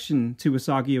introduction to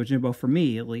Usagi Yojimbo for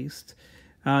me, at least.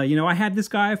 You know, I had this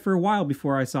guy for a while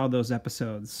before I saw those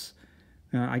episodes.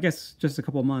 I guess just a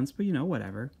couple of months, but, you know,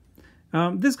 whatever.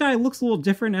 This guy looks a little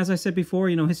different, as I said before.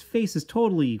 You know, his face is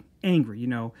totally angry, you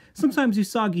know. Sometimes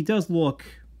Usagi does look,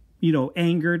 you know,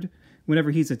 angered,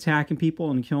 whenever he's attacking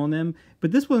people and killing them.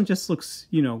 But this one just looks,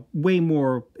 you know, way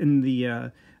more in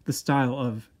the style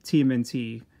of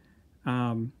TMNT.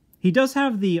 He does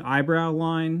have the eyebrow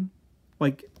line,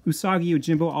 like Usagi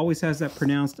Yojimbo always has that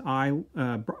pronounced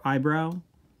eyebrow.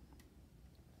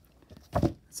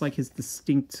 It's like his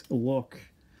distinct look.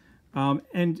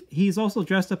 And he's also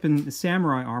dressed up in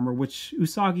samurai armor, which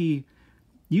Usagi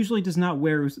usually does not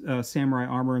wear samurai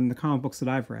armor in the comic books that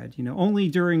I've read. You know, only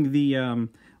during the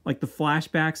like the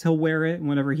flashbacks he'll wear it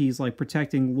whenever he's like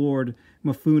protecting Lord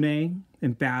Mifune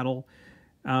in battle.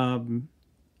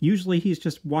 Usually he's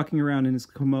just walking around in his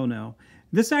kimono.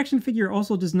 This action figure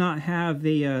also does not have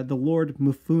the Lord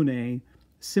Mifune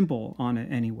symbol on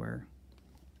it anywhere.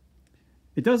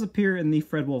 It does appear in the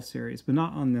Fred Wolf series, but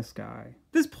not on this guy.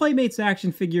 This Playmates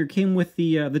action figure came with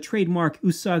the trademark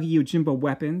Usagi Yojimbo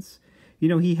weapons. You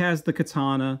know, he has the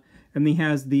katana, and he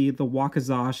has the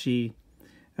wakizashi.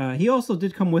 He also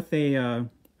did come with a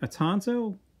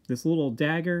tanto, this little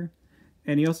dagger.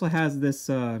 And he also has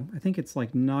this, I think it's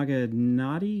like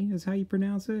Naginati is how you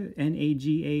pronounce it.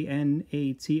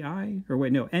 Naganati. Or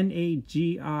wait, no,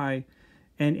 Naginata.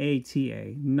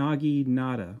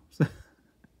 Naginata.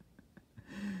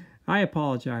 I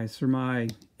apologize for my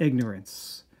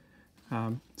ignorance.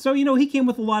 So, you know, he came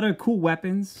with a lot of cool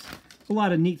weapons, a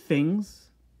lot of neat things.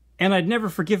 And I'd never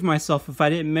forgive myself if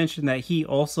I didn't mention that he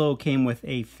also came with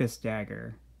a fist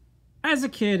dagger. As a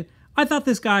kid, I thought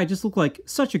this guy just looked like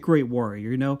such a great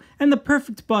warrior, you know, and the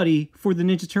perfect buddy for the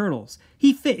Ninja Turtles.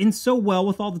 He fit in so well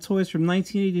with all the toys from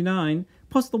 1989,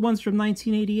 plus the ones from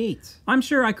 1988. I'm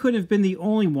sure I couldn't have been the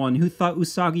only one who thought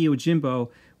Usagi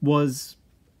Yojimbo was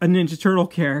a Ninja Turtle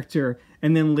character,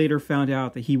 and then later found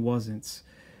out that he wasn't.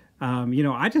 You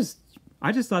know, I just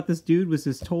thought this dude was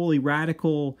this totally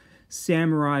radical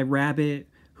samurai rabbit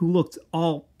who looked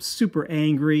all super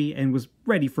angry and was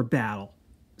ready for battle.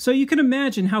 So you can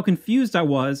imagine how confused I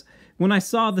was when I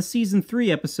saw the Season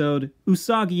 3 episode,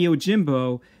 Usagi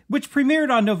Yojimbo, which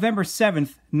premiered on November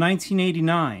 7th,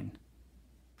 1989.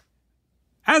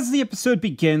 As the episode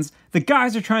begins, the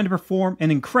guys are trying to perform an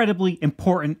incredibly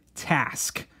important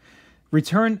task.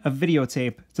 Return a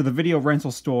videotape to the video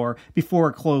rental store before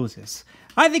it closes.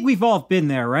 I think we've all been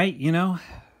there, right? You know?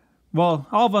 Well,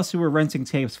 all of us who were renting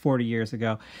tapes 40 years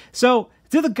ago. So,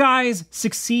 do the guys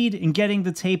succeed in getting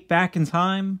the tape back in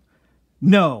time?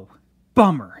 No.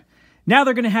 Bummer. Now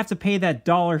they're going to have to pay that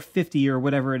 $1.50 or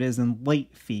whatever it is in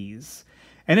late fees.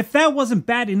 And if that wasn't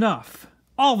bad enough,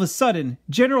 all of a sudden,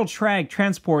 General Trag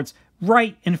transports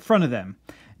right in front of them.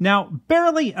 Now,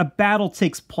 barely a battle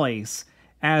takes place,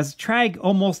 as Trag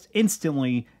almost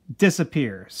instantly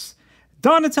disappears.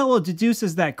 Donatello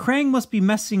deduces that Krang must be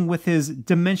messing with his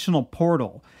dimensional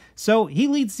portal, so he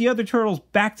leads the other turtles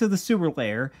back to the sewer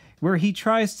lair, where he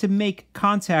tries to make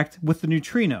contact with the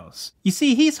neutrinos. You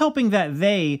see, he's hoping that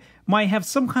they might have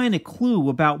some kind of clue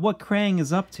about what Krang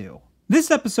is up to. This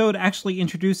episode actually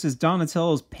introduces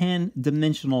Donatello's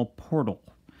pan-dimensional portal.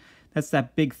 That's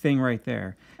that big thing right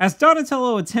there. As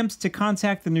Donatello attempts to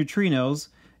contact the neutrinos,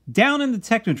 down in the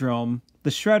Technodrome, the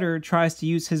Shredder tries to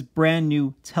use his brand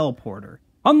new teleporter.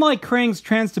 Unlike Krang's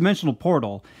transdimensional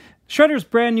portal, Shredder's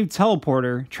brand new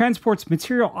teleporter transports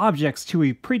material objects to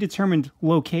a predetermined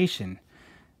location.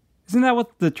 Isn't that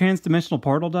what the transdimensional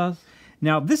portal does?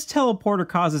 Now, this teleporter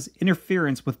causes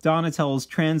interference with Donatello's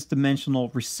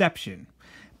transdimensional reception.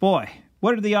 Boy,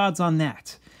 what are the odds on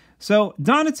that? So,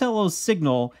 Donatello's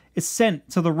signal is sent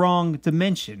to the wrong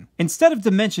dimension. Instead of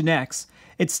Dimension X,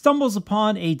 it stumbles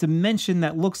upon a dimension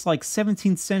that looks like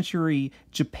 17th century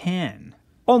Japan.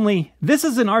 Only, this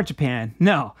isn't our Japan.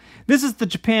 No, this is the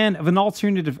Japan of an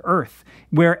alternative Earth,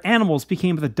 where animals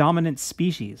became the dominant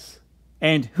species.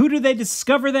 And who do they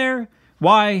discover there?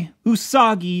 Why,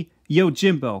 Usagi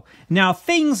Yojimbo. Now,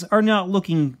 things are not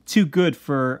looking too good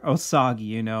for Usagi,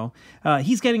 you know.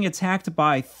 He's getting attacked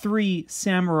by 3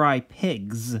 samurai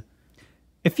pigs.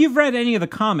 If you've read any of the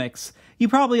comics, you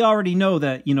probably already know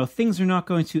that, you know, things are not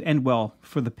going to end well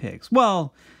for the pigs.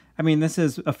 Well, I mean, this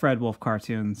is a Fred Wolf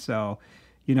cartoon, so,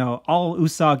 you know, all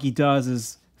Usagi does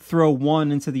is throw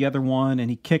one into the other one, and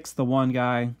he kicks the one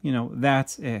guy. You know,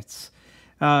 that's it.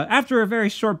 After a very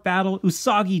short battle,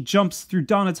 Usagi jumps through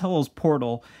Donatello's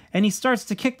portal, and he starts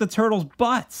to kick the turtles'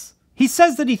 butts. He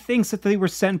says that he thinks that they were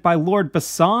sent by Lord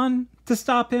Basan to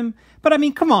stop him, but I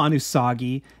mean, come on,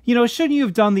 Usagi. You know, shouldn't you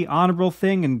have done the honorable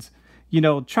thing and, you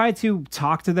know, try to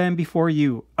talk to them before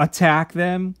you attack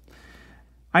them?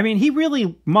 I mean, he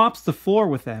really mops the floor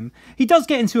with them. He does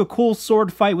get into a cool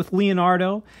sword fight with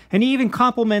Leonardo, and he even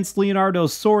compliments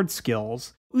Leonardo's sword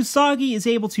skills. Usagi is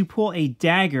able to pull a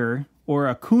dagger, or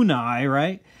a kunai,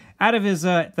 right, out of his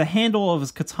the handle of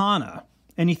his katana.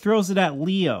 and he throws it at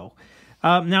Leo.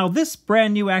 Now, this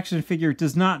brand new action figure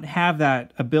does not have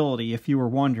that ability, if you were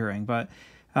wondering, but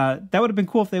that would have been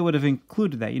cool if they would have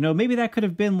included that. You know, maybe that could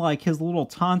have been like his little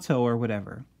Tonto or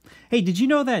whatever. Hey, did you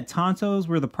know that Tontos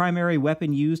were the primary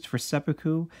weapon used for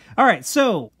seppuku? All right,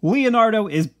 so Leonardo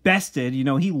is bested. You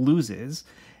know, he loses.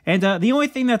 And the only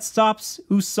thing that stops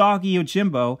Usagi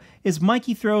Yojimbo is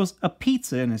Mikey throws a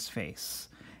pizza in his face.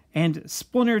 And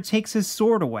Splinter takes his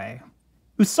sword away.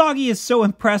 Usagi is so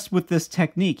impressed with this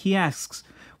technique, he asks,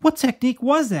 "What technique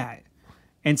was that?"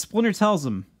 And Splinter tells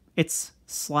him, it's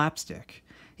slapstick.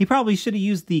 He probably should have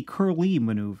used the curly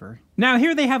maneuver. Now,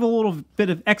 here they have a little bit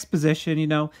of exposition, you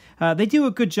know. They do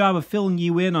a good job of filling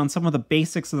you in on some of the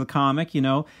basics of the comic, you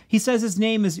know. He says his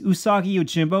name is Usagi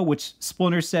Yojimbo, which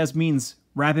Splinter says means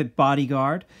rabbit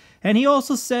bodyguard. And he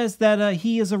also says that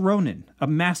he is a Ronin, a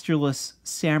masterless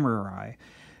samurai.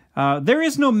 There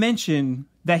is no mention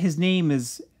that his name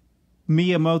is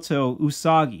Miyamoto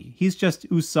Usagi. He's just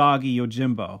Usagi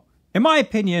Yojimbo. In my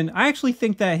opinion, I actually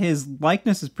think that his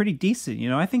likeness is pretty decent. You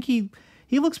know, I think he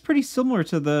looks pretty similar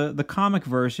to the comic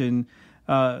version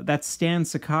that Stan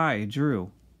Sakai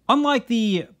drew. Unlike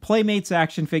the Playmates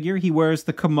action figure, he wears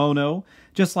the kimono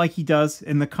just like he does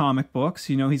in the comic books.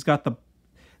 You know, he's got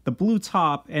the blue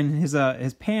top, and his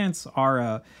pants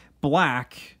are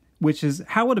black, which is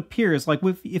how it appears. Like,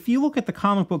 if you look at the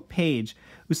comic book page,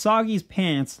 Usagi's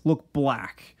pants look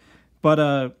black.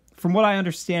 But from what I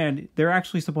understand, they're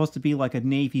actually supposed to be like a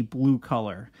navy blue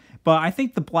color. But I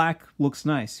think the black looks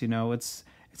nice, you know? It's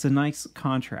a nice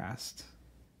contrast.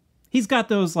 He's got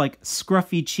those, like,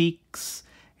 scruffy cheeks.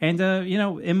 And, you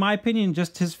know, in my opinion,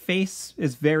 just his face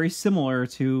is very similar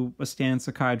to a Stan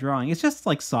Sakai drawing. It's just,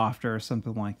 like, softer or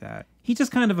something like that. He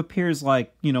just kind of appears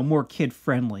like, you know, more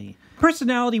kid-friendly.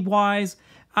 Personality-wise,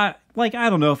 I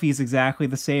don't know if he's exactly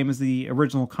the same as the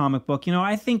original comic book. You know,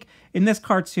 I think in this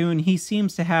cartoon, he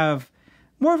seems to have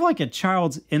more of like a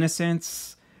child's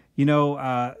innocence. You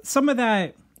know, some of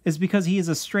that is because he is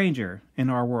a stranger in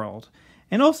our world.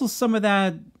 And also some of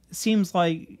that seems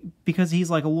like because he's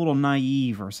like a little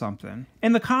naive or something.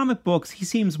 In the comic books, he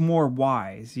seems more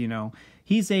wise, you know.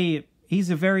 He's a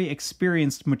very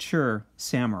experienced, mature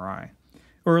samurai.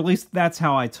 Or at least that's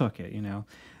how I took it, you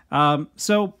know.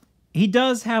 So he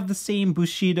does have the same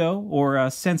Bushido, or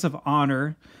sense of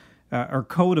honor, or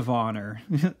code of honor,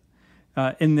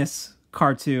 in this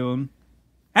cartoon.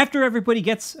 After everybody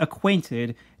gets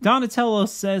acquainted, Donatello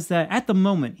says that at the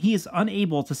moment he is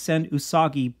unable to send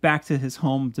Usagi back to his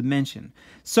home dimension.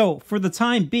 So, for the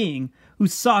time being,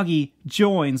 Usagi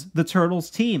joins the Turtles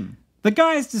team. The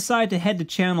guys decide to head to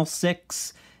Channel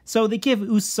 6, so they give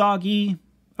Usagi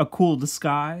a cool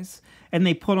disguise, and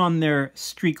they put on their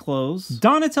street clothes.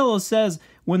 Donatello says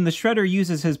when the Shredder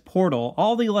uses his portal,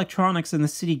 all the electronics in the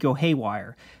city go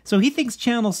haywire. So he thinks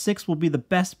Channel 6 will be the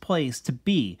best place to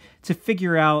be to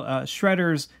figure out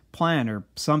Shredder's plan or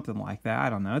something like that. I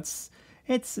don't know.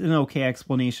 It's an okay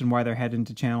explanation why they're heading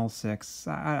to Channel 6.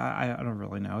 I don't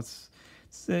really know.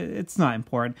 It's not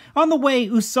important. On the way,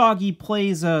 Usagi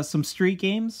plays some street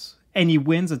games, and he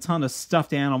wins a ton of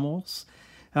stuffed animals.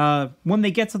 When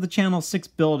they get to the Channel 6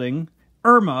 building,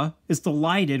 Irma is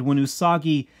delighted when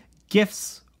Usagi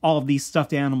gifts all of these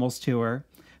stuffed animals to her.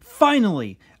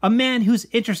 Finally, a man who's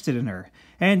interested in her.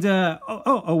 And,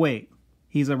 oh wait,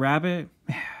 he's a rabbit?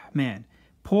 Man,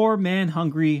 poor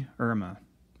man-hungry Irma.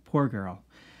 Poor girl.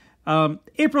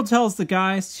 April tells the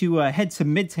guys to head to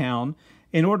Midtown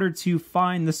in order to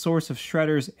find the source of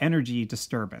Shredder's energy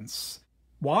disturbance.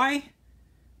 Why?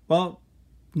 Well,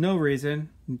 no reason.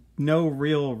 No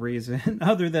real reason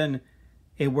other than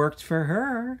it worked for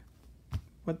her.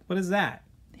 What is that?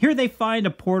 Here they find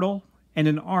a portal and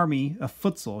an army of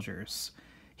foot soldiers.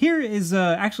 Here is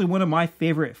actually one of my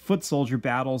favorite foot soldier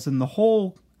battles in the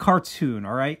whole cartoon,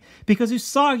 all right? Because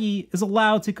Usagi is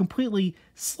allowed to completely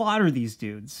slaughter these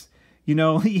dudes. You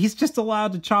know, he's just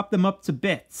allowed to chop them up to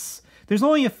bits. There's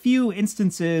only a few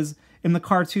instances in the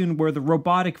cartoon where the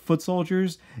robotic foot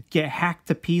soldiers get hacked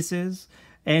to pieces.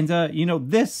 And, you know,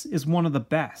 this is one of the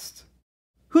best.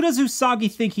 Who does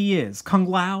Usagi think he is? Kung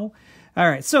Lao?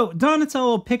 Alright, so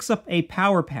Donatello picks up a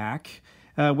power pack,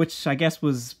 which I guess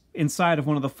was inside of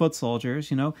one of the foot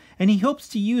soldiers, you know, and he hopes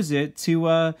to use it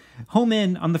to home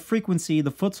in on the frequency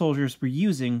the foot soldiers were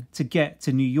using to get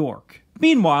to New York.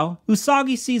 Meanwhile,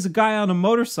 Usagi sees a guy on a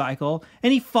motorcycle,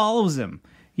 and he follows him.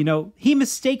 You know, he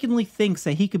mistakenly thinks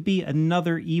that he could be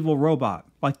another evil robot,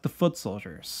 like the foot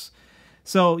soldiers.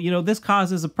 So, you know, this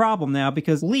causes a problem now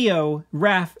because Leo,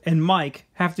 Raph, and Mike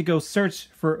have to go search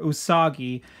for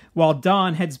Usagi while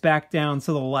Don heads back down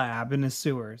to the lab in the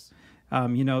sewers.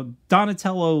 You know,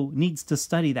 Donatello needs to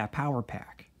study that power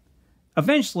pack.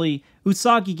 Eventually,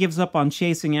 Usagi gives up on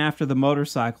chasing after the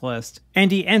motorcyclist,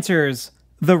 and he enters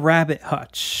the rabbit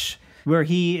hutch, where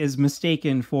he is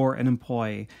mistaken for an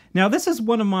employee. Now, this is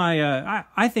one of my,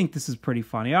 I think this is pretty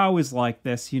funny. I always like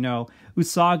this, you know,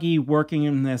 Usagi working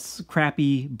in this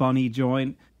crappy bunny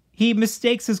joint. He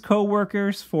mistakes his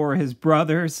co-workers for his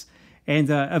brothers, and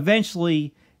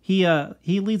eventually he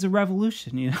leads a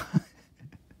revolution, you know.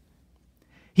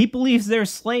 He believes they're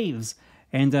slaves,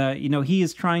 and, you know, he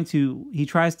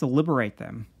tries to liberate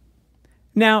them.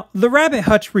 Now, the Rabbit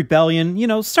Hutch Rebellion, you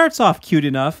know, starts off cute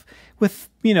enough with,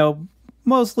 you know,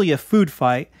 mostly a food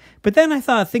fight, but then I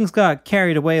thought things got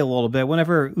carried away a little bit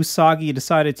whenever Usagi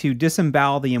decided to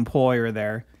disembowel the employer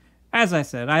there. As I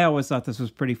said, I always thought this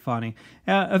was pretty funny.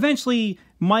 Eventually,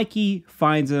 Mikey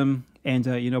finds him and,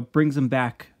 you know, brings him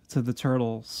back to the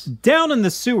turtles. Down in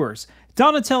the sewers,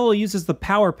 Donatello uses the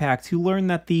power pack to learn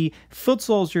that the foot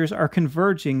soldiers are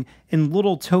converging in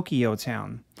Little Tokyo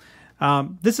Town.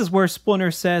 This is where Splinter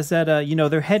says that, you know,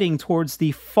 they're heading towards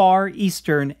the Far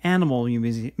Eastern Animal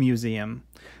Museum.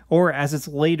 Or, as it's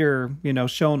later, you know,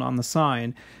 shown on the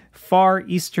sign, Far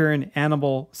Eastern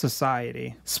Animal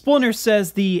Society. Splinter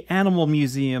says the Animal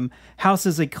Museum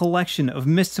houses a collection of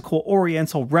mystical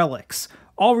Oriental relics,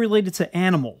 all related to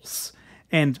animals.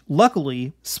 And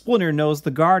luckily, Splinter knows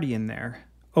the Guardian there,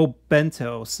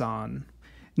 Obento-san.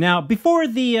 Now, before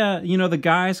the, you know, the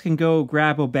guys can go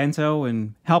grab Obento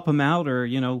and help him out or,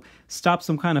 you know, stop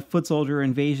some kind of foot soldier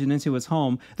invasion into his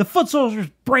home, the foot soldiers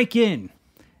break in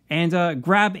and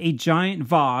grab a giant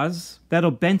vase that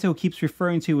Obento keeps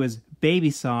referring to as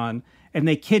Baby-san, and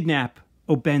they kidnap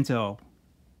Obento.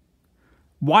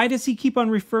 Why does he keep on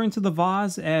referring to the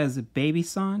vase as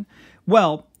Baby-san?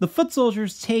 Well, the foot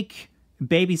soldiers take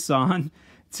Baby-san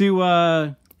to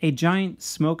a giant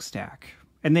smokestack.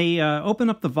 And they open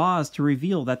up the vase to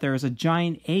reveal that there is a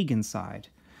giant egg inside.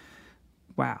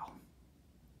 Wow.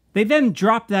 They then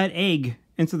drop that egg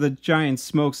into the giant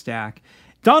smokestack.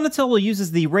 Donatello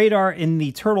uses the radar in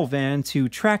the turtle van to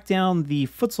track down the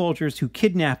foot soldiers who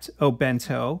kidnapped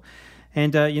Obento.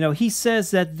 And, you know, he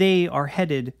says that they are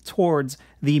headed towards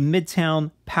the Midtown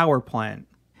power plant.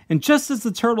 And just as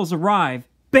the turtles arrive,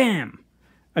 bam!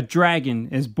 A dragon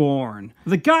is born.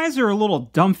 The guys are a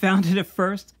little dumbfounded at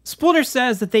first. Splinter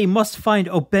says that they must find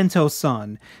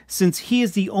Obento-san, since he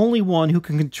is the only one who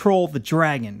can control the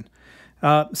dragon.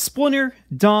 Splinter,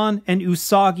 Don, and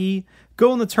Usagi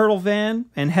go in the turtle van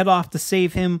and head off to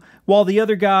save him, while the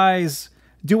other guys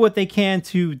do what they can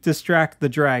to distract the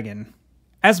dragon.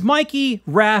 As Mikey,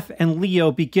 Raph, and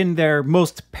Leo begin their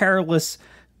most perilous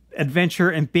adventure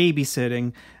and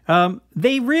babysitting,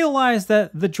 they realize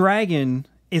that the dragon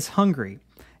is hungry.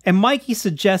 And Mikey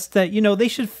suggests that, you know, they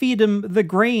should feed him the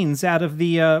grains out of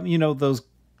the, you know,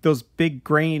 those big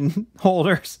grain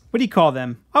holders. What do you call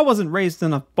them? I wasn't raised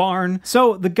in a barn.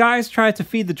 So the guys try to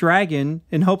feed the dragon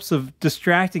in hopes of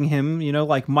distracting him, you know,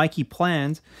 like Mikey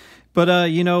planned. But,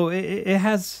 you know, it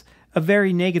has a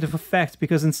very negative effect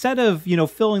because instead of, you know,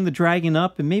 filling the dragon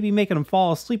up and maybe making him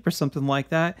fall asleep or something like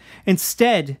that,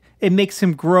 instead it makes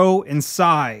him grow in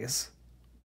size.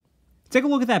 Take a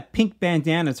look at that pink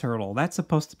bandana turtle. That's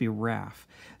supposed to be Raph.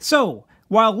 So,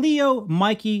 while Leo,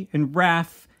 Mikey, and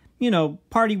Raph, you know,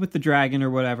 party with the dragon or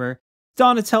whatever,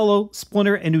 Donatello,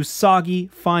 Splinter, and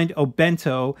Usagi find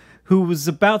Obento, who was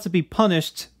about to be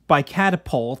punished by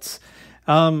catapults.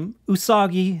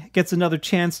 Usagi gets another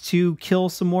chance to kill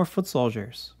some more foot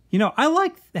soldiers. You know, I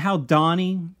like how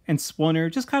Donnie and Splinter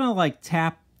just kind of like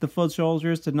tap the foot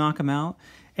soldiers to knock them out,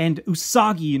 and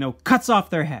Usagi, you know, cuts off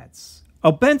their heads.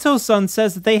 Obento-san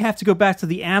says that they have to go back to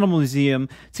the Animal Museum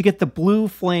to get the blue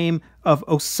flame of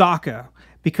Osaka,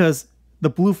 because the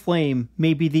blue flame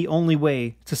may be the only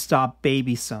way to stop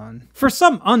Baby-san. For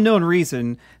some unknown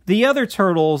reason, the other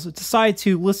turtles decide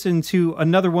to listen to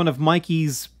another one of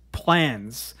Mikey's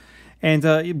plans.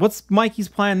 And what's Mikey's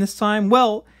plan this time?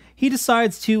 Well, he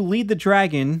decides to lead the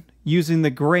dragon, using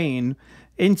the grain,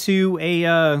 into a,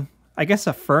 I guess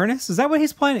a furnace? Is that what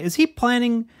he's planning? Is he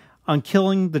planning on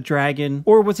killing the dragon,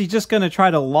 or was he just going to try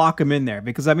to lock him in there?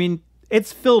 Because, I mean,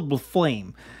 it's filled with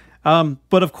flame.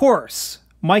 But of course,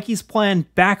 Mikey's plan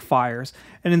backfires,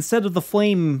 and instead of the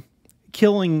flame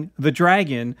killing the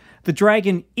dragon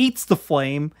eats the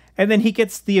flame, and then he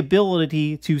gets the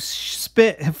ability to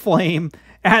spit flame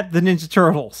at the Ninja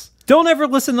Turtles. Don't ever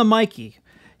listen to Mikey.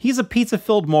 He's a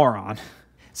pizza-filled moron.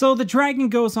 So the dragon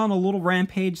goes on a little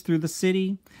rampage through the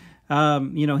city.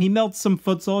 You know, he melts some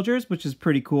foot soldiers, which is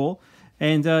pretty cool.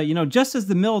 And, you know, just as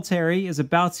the military is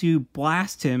about to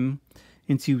blast him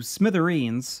into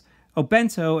smithereens,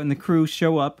 Obento and the crew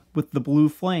show up with the blue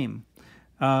flame.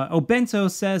 Obento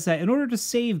says that in order to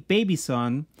save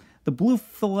Baby-san, the blue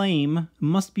flame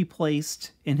must be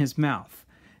placed in his mouth.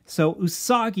 So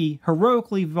Usagi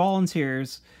heroically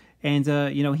volunteers, and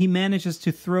he manages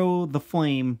to throw the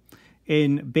flame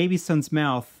in Baby Sun's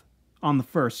mouth on the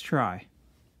first try.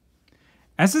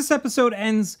 As this episode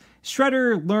ends,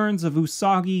 Shredder learns of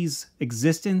Usagi's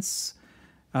existence.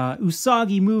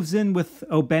 Usagi moves in with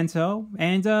Obento,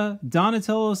 and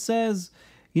Donatello says,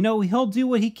 he'll do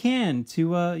what he can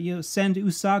to send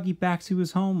Usagi back to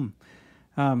his home,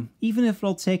 even if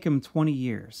it'll take him 20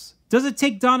 years. Does it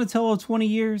take Donatello 20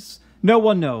 years? No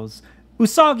one knows.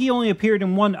 Usagi only appeared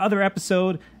in one other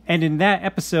episode, and in that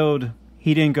episode,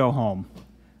 he didn't go home.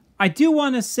 I do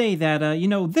want to say that,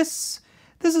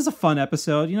 this is a fun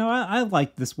episode. I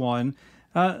like this one.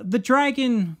 The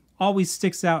dragon always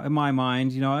sticks out in my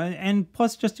mind, and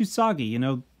plus just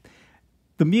Usagi,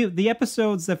 The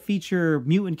episodes that feature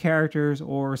mutant characters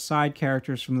or side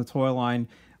characters from the toy line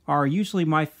are usually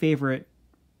my favorite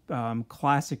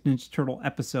classic Ninja Turtle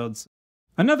episodes.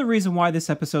 Another reason why this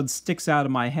episode sticks out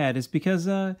in my head is because,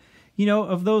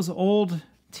 of those old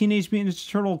Teenage Mutant Ninja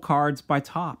Turtle cards by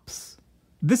Topps.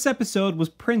 This episode was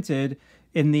printed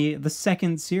in the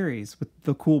second series with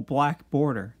the cool black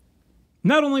border.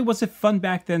 Not only was it fun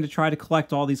back then to try to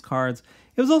collect all these cards,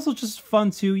 it was also just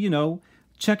fun to,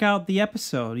 check out the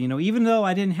episode. Even though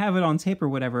I didn't have it on tape or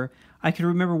whatever, I could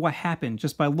remember what happened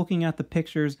just by looking at the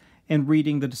pictures and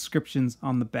reading the descriptions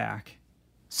on the back.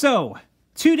 So,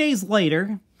 2 days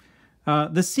later,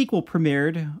 the sequel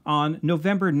premiered on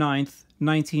November 9th,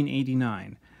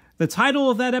 1989. The title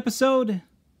of that episode,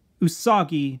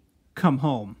 Usagi Come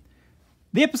Home.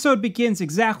 The episode begins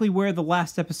exactly where the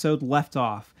last episode left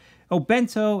off.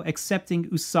 Obento accepting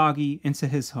Usagi into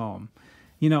his home.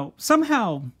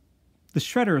 Somehow the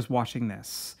Shredder is watching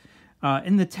this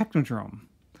in the Technodrome.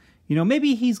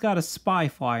 Maybe he's got a spy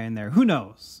fly in there. Who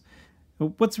knows?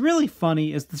 What's really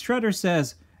funny is the Shredder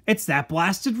says, "It's that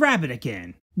blasted rabbit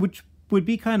again," which would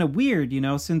be kind of weird,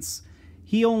 since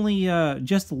he only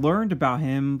just learned about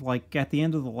him at the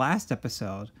end of the last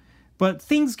episode. But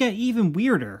things get even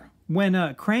weirder when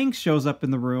Krang shows up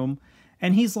in the room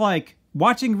and he's like,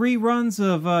 watching reruns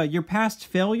of your past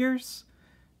failures?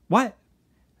 What?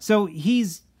 So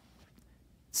he's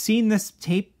seen this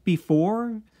tape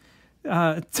before?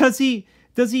 Does he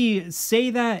say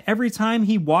that every time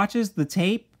he watches the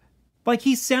tape?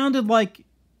 He sounded like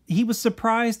he was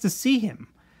surprised to see him.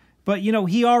 But,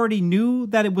 he already knew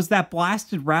that it was that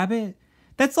blasted rabbit.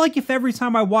 That's like if every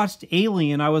time I watched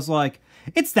Alien, I was like,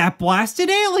 "It's that blasted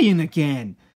alien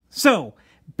again." So,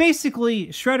 basically,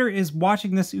 Shredder is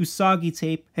watching this Usagi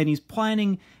tape, and he's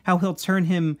planning how he'll turn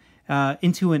him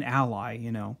into an ally,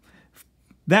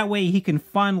 That way he can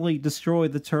finally destroy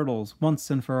the Turtles once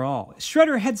and for all.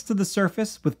 Shredder heads to the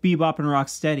surface with Bebop and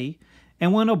Rocksteady,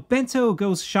 and when Obento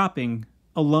goes shopping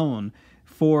alone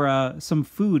for some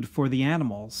food for the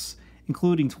animals,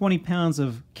 including 20 pounds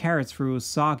of carrots for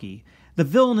Usagi, the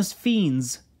villainous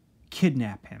fiends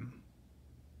kidnap him.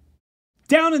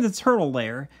 Down in the turtle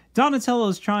lair, Donatello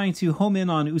is trying to home in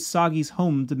on Usagi's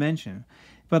home dimension,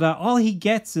 but all he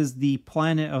gets is the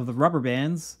planet of the rubber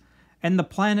bands and the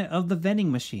planet of the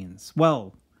vending machines.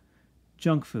 Well,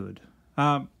 junk food.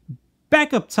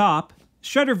 Back up top,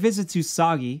 Shredder visits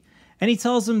Usagi, and he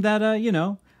tells him that,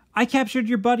 I captured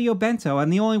your buddy Obento,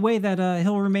 and the only way that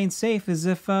he'll remain safe is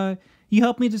if you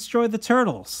help me destroy the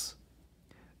turtles.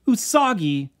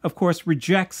 Usagi, of course,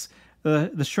 rejects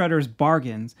the Shredder's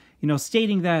bargains,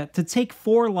 stating that to take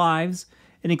 4 lives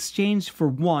in exchange for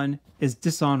 1 is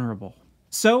dishonorable.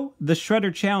 So, the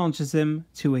Shredder challenges him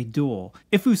to a duel.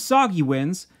 If Usagi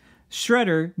wins,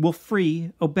 Shredder will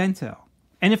free Obento.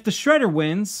 And if the Shredder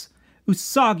wins,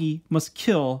 Usagi must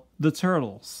kill the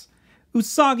turtles.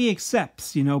 Usagi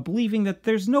accepts, believing that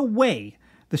there's no way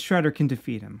the Shredder can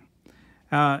defeat him.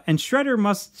 And Shredder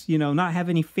must, not have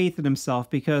any faith in himself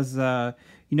because,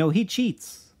 he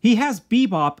cheats. He has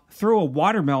Bebop throw a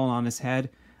watermelon on his head.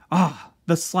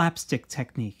 The slapstick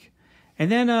technique.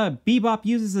 And then Bebop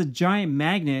uses a giant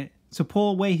magnet to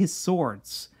pull away his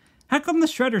swords. How come the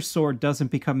Shredder sword doesn't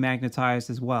become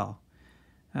magnetized as well?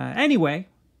 Anyway,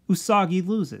 Usagi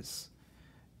loses.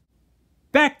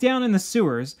 Back down in the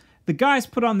sewers, the guys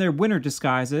put on their winter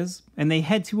disguises, and they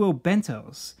head to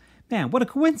Obento's. Man, what a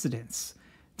coincidence.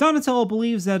 Donatello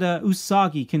believes that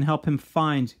Usagi can help him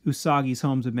find Usagi's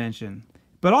home dimension.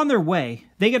 But on their way,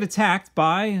 they get attacked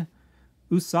by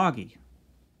Usagi.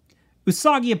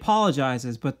 Usagi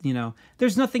apologizes, but,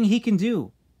 there's nothing he can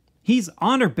do. He's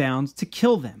honor-bound to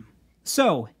kill them.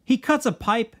 So, he cuts a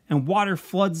pipe and water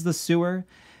floods the sewer.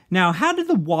 Now, how did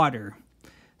the water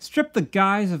strip the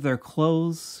guys of their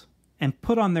clothes and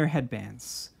put on their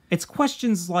headbands? It's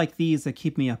questions like these that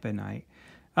keep me up at night.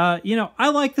 I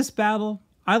like this battle.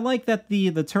 I like that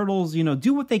the turtles,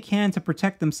 do what they can to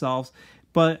protect themselves,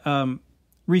 but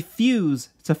refuse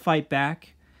to fight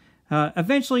back.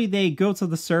 Eventually, they go to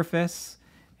the surface,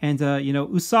 and,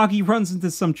 Usagi runs into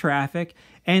some traffic,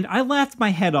 and I laughed my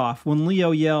head off when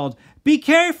Leo yelled, "Be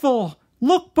careful!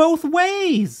 Look both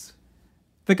ways!"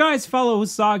 The guys follow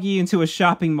Usagi into a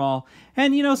shopping mall,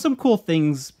 and, some cool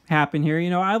things happen here.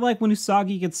 I like when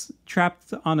Usagi gets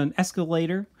trapped on an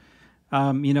escalator.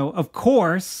 Of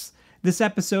course, this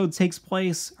episode takes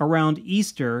place around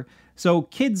Easter, so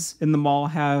kids in the mall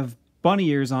have bunny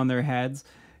ears on their heads,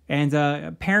 and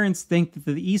parents think that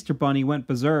the Easter bunny went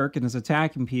berserk and is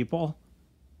attacking people.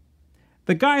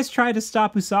 The guys try to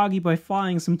stop Usagi by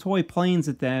flying some toy planes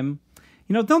at them.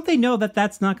 Don't they know that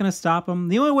that's not going to stop him?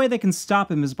 The only way they can stop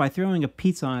him is by throwing a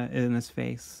pizza in his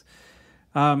face.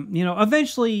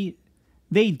 Eventually,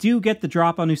 they do get the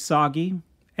drop on Usagi,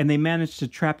 and they manage to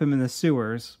trap him in the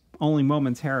sewers, only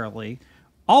momentarily.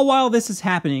 All while this is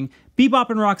happening, Bebop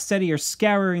and Rocksteady are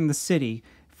scouring the city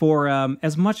for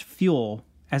as much fuel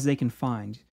as they can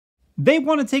find. They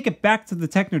want to take it back to the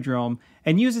Technodrome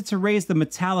and use it to raise the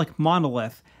metallic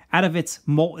monolith out of its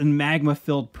molten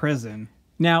magma-filled prison.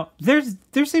 Now, there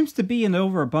seems to be an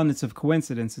overabundance of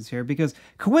coincidences here, because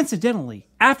coincidentally,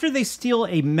 after they steal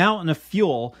a mountain of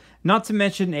fuel, not to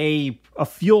mention a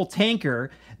fuel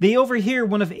tanker, they overhear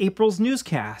one of April's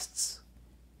newscasts.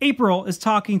 April is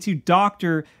talking to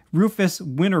Dr. Rufus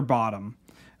Winterbottom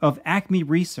of Acme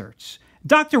Research.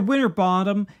 Dr.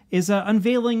 Winterbottom is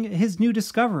unveiling his new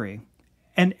discovery,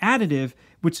 an additive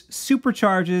which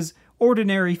supercharges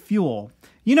ordinary fuel.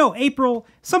 April,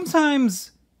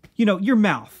 sometimes, your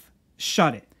mouth,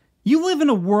 shut it. You live in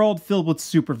a world filled with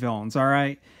supervillains, all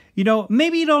right?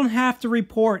 Maybe you don't have to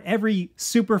report every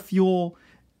super fuel,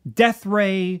 death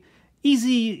ray,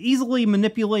 easily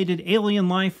manipulated alien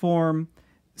life form,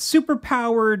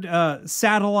 super-powered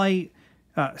satellite,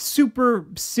 super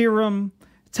serum,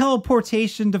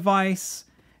 teleportation device,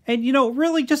 and,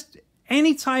 really just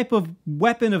any type of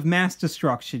weapon of mass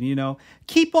destruction,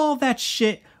 Keep all that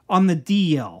shit on the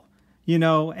DL,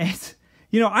 and,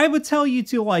 I would tell you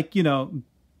to,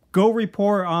 go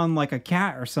report on, a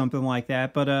cat or something like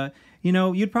that, but,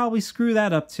 you'd probably screw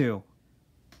that up, too.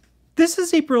 This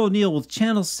is April O'Neil with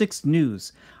Channel 6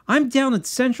 News. I'm down at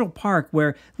Central Park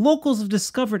where locals have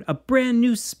discovered a brand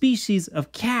new species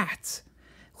of cat.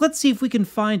 Let's see if we can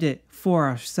find it for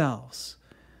ourselves.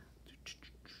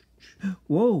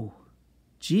 Whoa,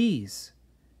 geez,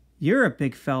 you're a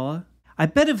big fella. I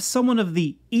bet if someone of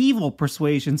the evil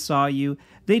persuasion saw you,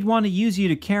 they'd want to use you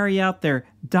to carry out their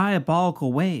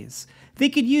diabolical ways. They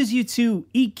could use you to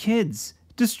eat kids,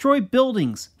 destroy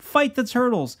buildings, fight the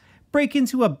turtles, break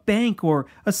into a bank or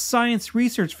a science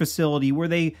research facility where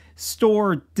they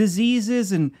store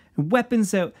diseases and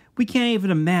weapons that we can't even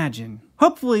imagine.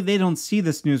 Hopefully they don't see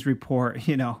this news report,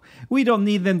 We don't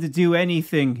need them to do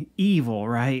anything evil,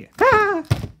 right?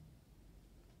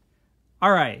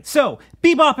 Alright, so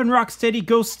Bebop and Rocksteady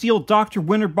go steal Dr.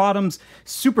 Winterbottom's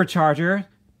supercharger,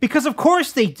 because of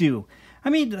course they do. I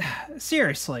mean,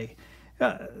 seriously.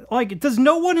 Does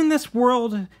no one in this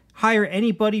world hire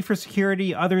anybody for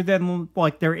security other than,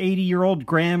 their 80-year-old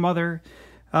grandmother?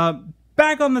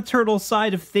 Back on the turtle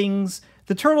side of things,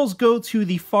 the turtles go to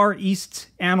the Far East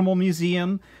Animal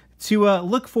Museum to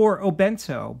look for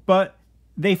Obento, but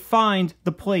they find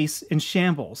the place in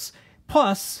shambles.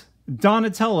 Plus,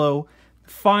 Donatello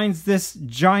finds this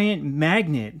giant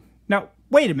magnet. Now,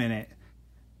 wait a minute.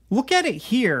 Look at it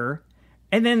here,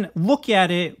 and then look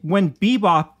at it when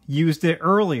Bebop used it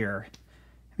earlier.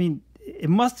 I mean, it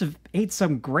must have ate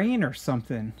some grain or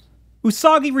something.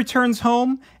 Usagi returns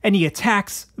home, and he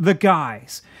attacks the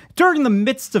guys. During the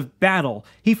midst of battle,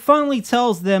 he finally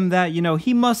tells them that,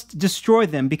 he must destroy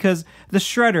them because the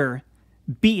Shredder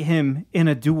beat him in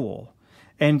a duel.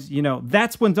 And,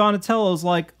 that's when Donatello's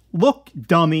like, "Look,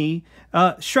 dummy,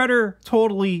 Shredder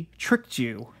totally tricked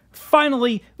you."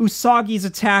 Finally, Usagi's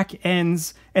attack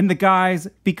ends, and the guys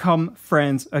become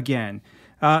friends again.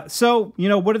 So,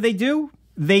 what do?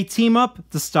 They team up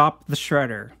to stop the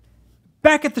Shredder.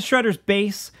 Back at the Shredder's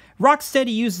base,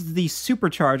 Rocksteady uses the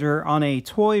supercharger on a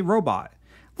toy robot.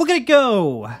 Look at it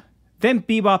go! Then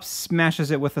Bebop smashes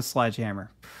it with a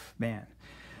sledgehammer. Man.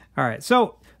 Alright,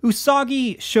 so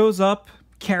Usagi shows up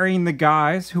carrying the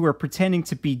guys who are pretending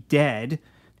to be dead,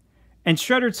 and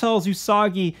Shredder tells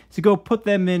Usagi to go put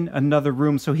them in another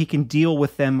room so he can deal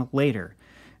with them later.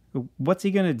 What's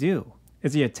he gonna do?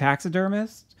 Is he a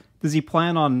taxidermist? Does he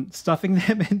plan on stuffing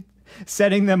them and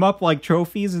setting them up like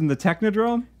trophies in the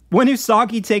Technodrome? When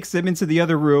Usagi takes him into the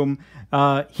other room,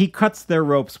 he cuts their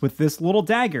ropes with this little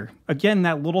dagger. Again,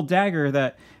 that little dagger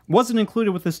that wasn't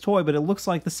included with this toy, but it looks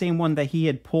like the same one that he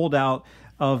had pulled out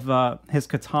of his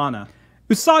katana.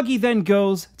 Usagi then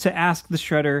goes to ask the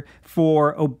Shredder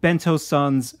for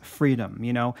Obento-san's freedom,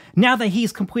 you know, now that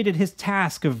he's completed his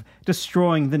task of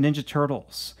destroying the Ninja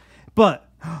Turtles. But,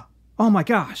 oh my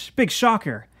gosh, big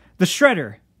shocker, the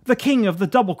Shredder, the king of the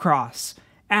double cross,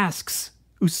 asks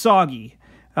Usagi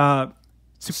to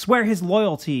swear his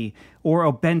loyalty or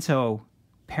Obento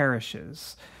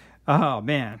perishes. Oh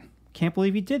man, can't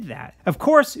believe he did that. Of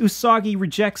course, Usagi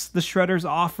rejects the Shredder's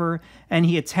offer and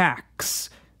he attacks.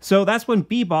 So that's when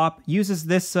Bebop uses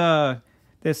this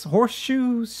this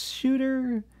horseshoe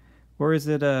shooter, or is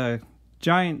it a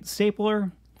giant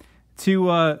stapler,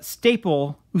 to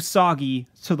staple Usagi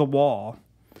to the wall.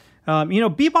 You know,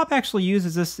 Bebop actually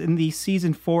uses this in the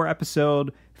Season 4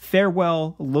 episode,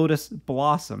 Farewell Lotus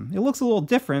Blossom. It looks a little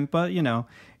different, but, you know,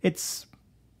 it's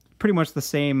pretty much the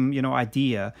same, you know,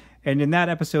 idea. And in that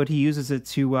episode, he uses it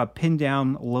to pin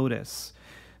down Lotus.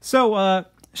 So,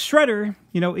 Shredder,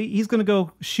 you know, he's going to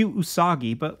go shoot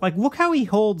Usagi, but, like, look how he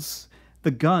holds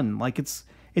the gun. Like,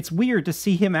 it's weird to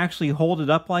see him actually hold it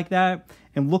up like that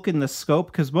and look in the scope,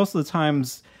 because most of the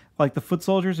times, like, the foot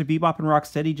soldiers of Bebop and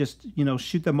Rocksteady just, you know,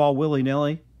 shoot them all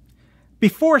willy-nilly.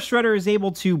 Before Shredder is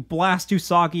able to blast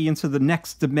Usagi into the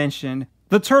next dimension,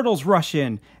 the Turtles rush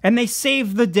in, and they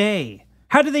save the day.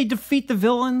 How do they defeat the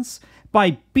villains?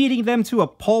 By beating them to a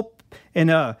pulp in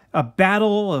a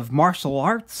battle of martial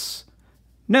arts?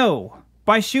 No,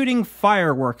 by shooting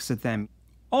fireworks at them.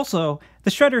 Also,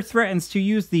 the Shredder threatens to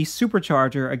use the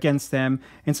supercharger against them,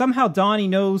 and somehow Donnie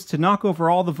knows to knock over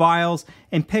all the vials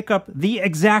and pick up the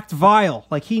exact vial.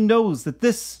 Like, he knows that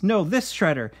this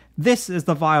Shredder, this is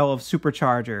the vial of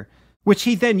supercharger, which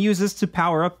he then uses to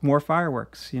power up more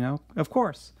fireworks, you know, of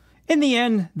course. In the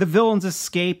end, the villains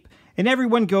escape, and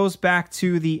everyone goes back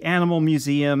to the Animal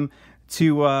Museum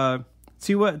to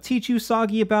teach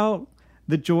Usagi about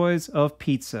the joys of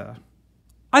pizza.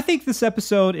 I think this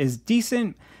episode is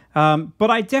decent,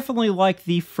 but I definitely like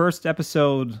the first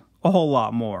episode a whole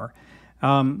lot more.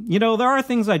 You know, there are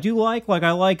things I do like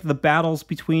I like the battles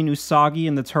between Usagi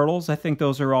and the Turtles. I think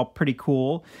those are all pretty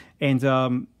cool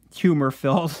and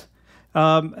humor-filled.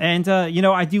 You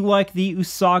know, I do like the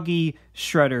Usagi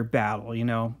Shredder battle, you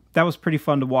know. That was pretty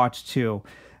fun to watch, too.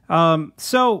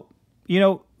 So, you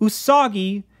know,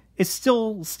 Usagi is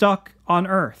still stuck on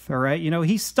Earth, all right? You know,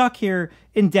 he's stuck here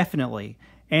indefinitely.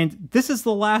 And this is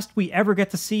the last we ever get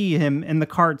to see him in the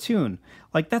cartoon.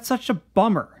 Like, that's such a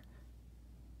bummer.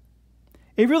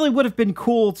 It really would have been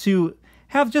cool to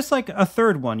have just like a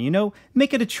third one, you know?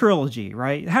 Make it a trilogy,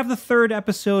 right? Have the third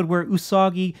episode where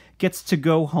Usagi gets to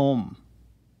go home.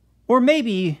 Or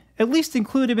maybe at least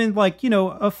include him in, like, you know,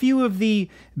 a few of the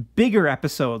bigger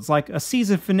episodes, like a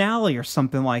season finale or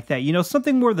something like that. You know,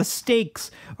 something where the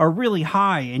stakes are really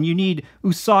high and you need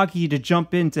Usagi to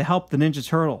jump in to help the Ninja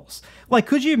Turtles. Like,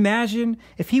 could you imagine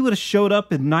if he would have showed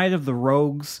up in Night of the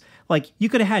Rogues? Like, you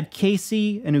could have had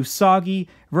Casey and Usagi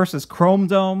versus Chrome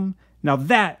Dome. Now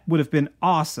that would have been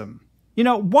awesome. You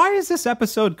know, why is this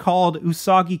episode called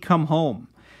Usagi Come Home?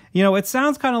 You know, it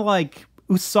sounds kind of like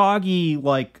Usagi,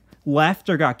 like, left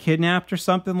or got kidnapped or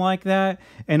something like that,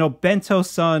 and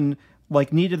Obento-san,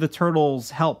 like, needed the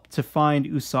Turtles' help to find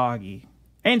Usagi.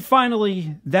 And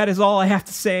finally, that is all I have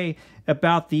to say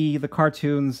about the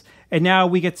cartoons, and now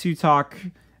we get to talk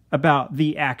about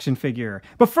the action figure.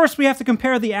 But first, we have to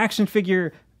compare the action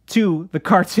figure to the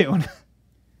cartoon.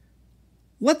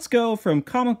 Let's go from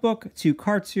comic book to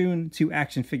cartoon to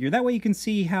action figure. That way you can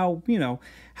see how, you know,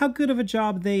 how good of a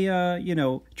job they, you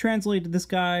know, translated this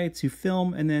guy to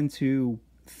film and then to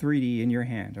 3D in your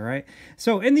hand, all right?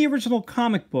 So in the original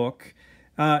comic book,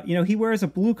 you know, he wears a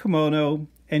blue kimono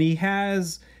and he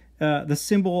has the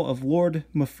symbol of Lord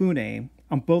Mifune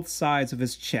on both sides of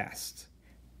his chest.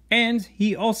 And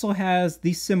he also has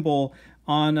the symbol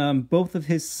on both of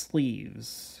his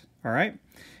sleeves, all right?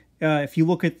 If you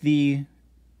look at the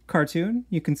cartoon,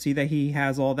 you can see that he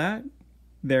has all that.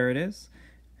 There it is.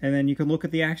 And then you can look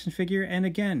at the action figure, and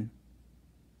again,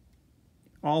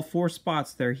 all 4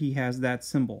 spots there, he has that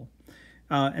symbol.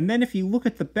 And then if you look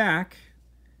at the back,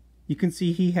 you can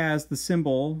see he has the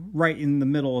symbol right in the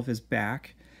middle of his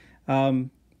back. In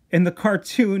the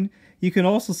cartoon, you can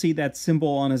also see that symbol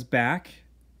on his back.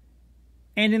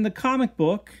 And in the comic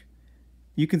book,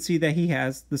 you can see that he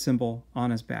has the symbol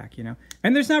on his back, you know.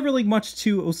 And there's not really much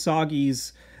to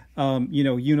Usagi's you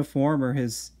know, uniform or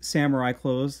his samurai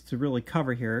clothes to really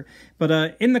cover here.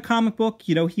 But in the comic book,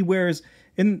 you know, he wears,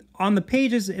 on the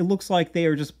pages, it looks like they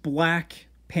are just black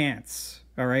pants,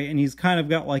 all right? And he's kind of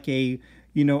got like a,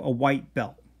 you know, a white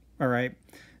belt, all right?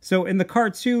 So in the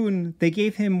cartoon, they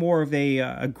gave him more of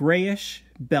a grayish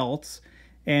belt,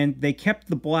 and they kept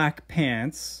the black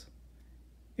pants.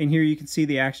 And here you can see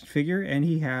the action figure, and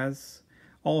he has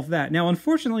all of that. Now,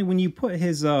 unfortunately, when you put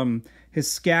his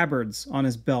scabbards on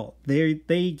his belt,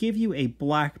 they give you a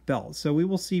black belt. So we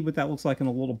will see what that looks like in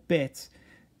a little bit.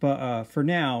 But for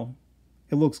now,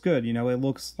 it looks good. You know, it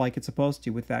looks like it's supposed to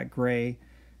with that gray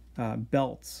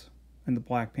belt and the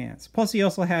black pants. Plus, he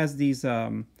also has these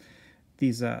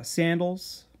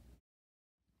sandals.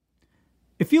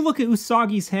 If you look at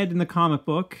Usagi's head in the comic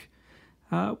book,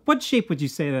 what shape would you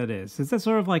say that is? Is that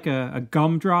sort of like a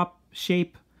gumdrop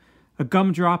shape? A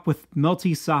gumdrop with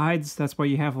melty sides? That's why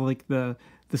you have like the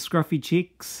scruffy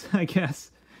cheeks, I guess.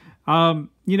 You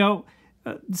know,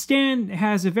 Stan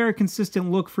has a very consistent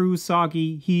look for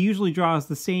Usagi. He usually draws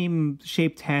the same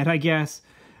shaped head, I guess.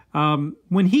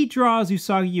 When he draws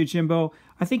Usagi Yojimbo,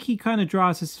 I think he kind of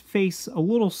draws his face a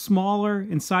little smaller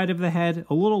inside of the head,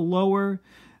 a little lower,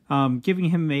 giving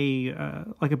him a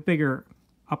like a bigger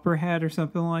upper head or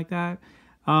something like that.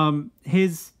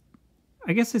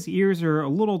 I guess his ears are a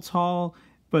little tall,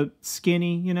 but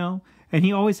skinny, you know? And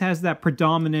he always has that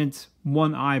predominant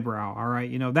one eyebrow, all right?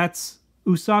 You know,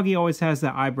 Usagi always has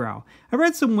that eyebrow. I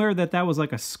read somewhere that was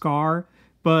like a scar,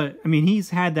 but, I mean,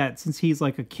 he's had that since he's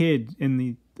like a kid in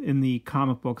the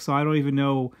comic book, so I don't even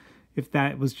know if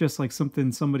that was just like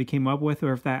something somebody came up with,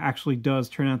 or if that actually does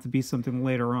turn out to be something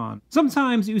later on.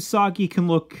 Sometimes Usagi can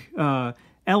look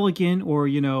elegant or,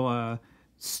 you know,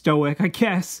 stoic, I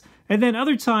guess. And then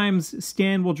other times,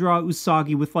 Stan will draw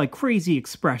Usagi with like crazy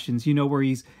expressions, you know, where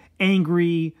he's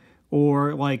angry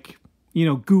or like, you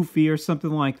know, goofy or something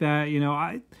like that. You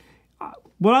know,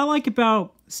 what I like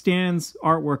about Stan's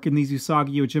artwork in these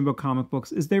Usagi Yojimbo comic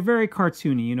books is they're very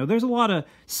cartoony. You know, there's a lot of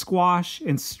squash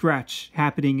and stretch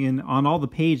happening on all the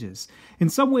pages. In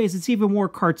some ways, it's even more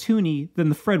cartoony than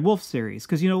the Fred Wolf series,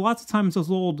 because, you know, lots of times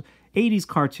those old 80s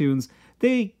cartoons,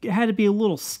 they had to be a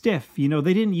little stiff. You know,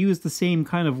 they didn't use the same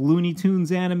kind of Looney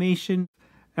Tunes animation.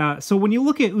 So when you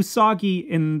look at Usagi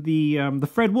in the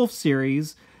Fred Wolf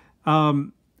series,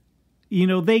 you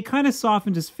know, they kind of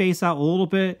softened his face out a little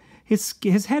bit.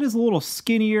 His head is a little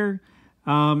skinnier.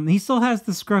 He still has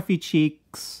the scruffy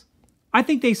cheeks. I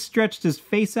think they stretched his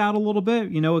face out a little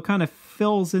bit. You know, it kind of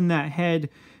fills in that head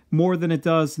more than it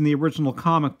does in the original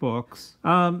comic books.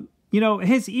 You know,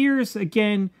 his ears,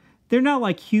 again, they're not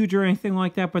like huge or anything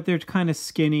like that, but they're kind of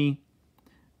skinny.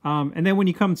 And then when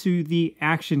you come to the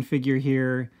action figure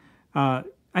here,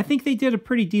 I think they did a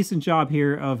pretty decent job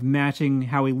here of matching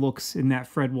how he looks in that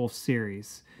Fred Wolf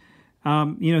series.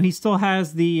 You know, he still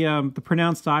has the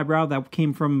pronounced eyebrow that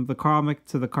came from the comic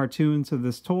to the cartoon to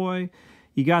this toy.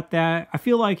 You got that. I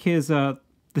feel like the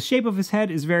shape of his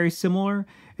head is very similar.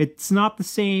 It's not the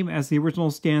same as the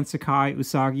original Stan Sakai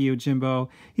Usagi Yojimbo.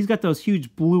 He's got those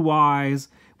huge blue eyes.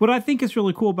 What I think is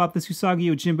really cool about this Usagi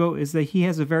Yojimbo is that he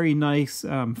has a very nice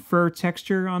fur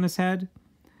texture on his head.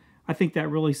 I think that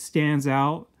really stands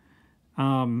out.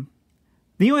 The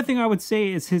only thing I would say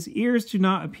is his ears do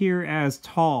not appear as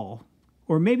tall,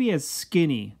 or maybe as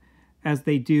skinny, as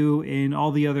they do in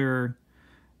all the other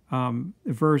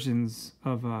versions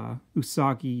of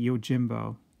Usagi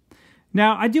Yojimbo.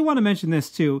 Now, I do want to mention this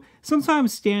too.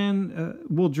 Sometimes Stan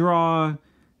will draw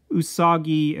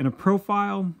Usagi in a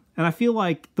profile, and I feel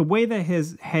like the way that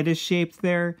his head is shaped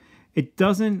there, it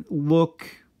doesn't look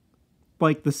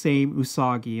like the same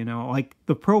Usagi, you know? Like,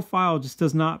 the profile just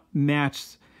does not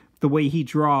match the way he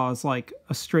draws, like,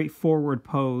 a straightforward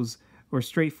pose or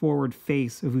straightforward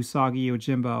face of Usagi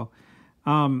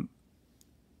Yojimbo.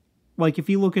 Like, if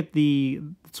you look at the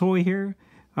toy here,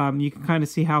 you can kind of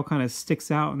see how it kind of sticks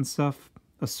out and stuff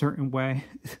a certain way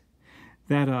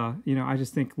that, you know, I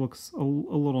just think looks a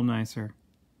little nicer.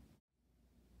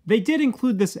 They did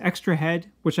include this extra head,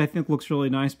 which I think looks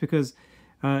really nice because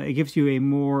it gives you a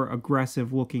more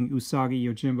aggressive looking Usagi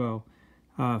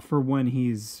Yojimbo for when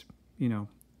he's, you know,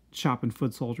 chopping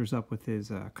foot soldiers up with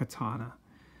his katana.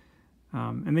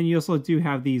 And then you also do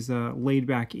have these laid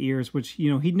back ears, which,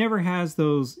 you know, he never has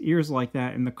those ears like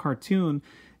that in the cartoon.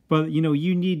 But, you know,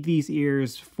 you need these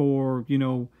ears for, you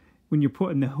know, when you're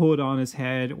putting the hood on his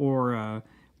head or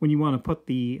when you want to put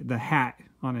the hat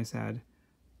on his head.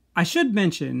 I should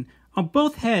mention, on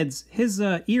both heads, his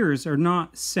ears are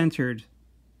not centered.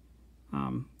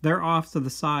 They're off to the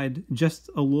side just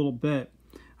a little bit.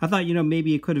 I thought, you know,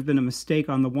 maybe it could have been a mistake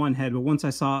on the one head, but once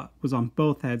I saw it was on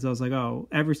both heads, I was like, oh,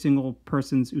 every single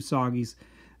person's Usagi's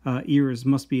ears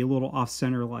must be a little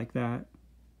off-center like that.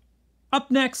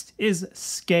 Up next is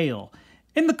scale.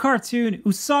 In the cartoon,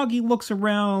 Usagi looks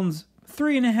around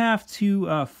 3.5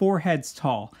 to 4 heads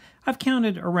tall. I've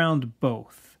counted around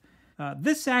both.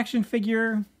 This action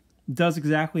figure does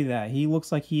exactly that. He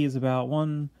looks like he is about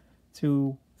 1,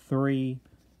 2, 3,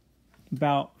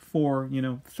 about 4, you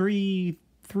know, 3,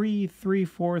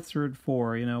 3/4 or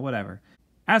 4, you know, whatever.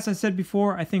 As I said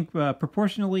before, I think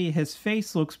proportionally his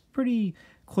face looks pretty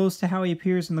close to how he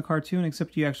appears in the cartoon,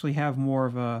 except you actually have more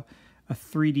of a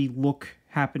 3D look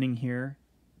happening here.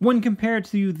 When compared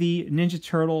to the Ninja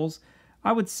Turtles,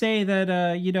 I would say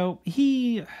that, you know,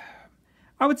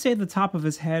 I would say the top of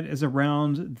his head is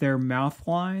around their mouth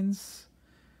lines.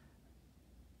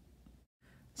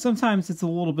 Sometimes it's a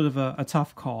little bit of a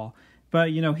tough call,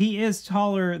 but, you know, he is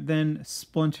taller than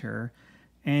Splinter,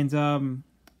 and,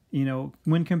 you know,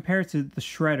 when compared to the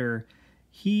Shredder,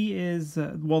 he is,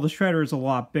 well, the Shredder is a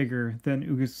lot bigger than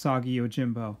Usagi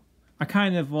Yojimbo. I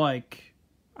kind of like,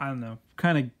 I don't know,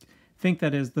 kind of think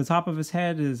that is the top of his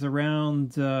head is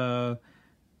around the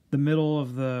middle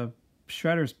of the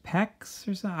Shredder's pecs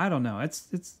or something. I don't know.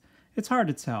 It's hard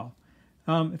to tell.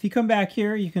 If you come back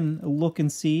here, you can look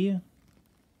and see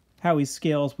how he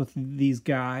scales with these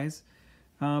guys.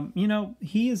 You know,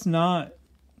 he is not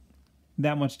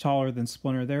that much taller than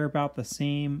Splinter. They're about the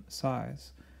same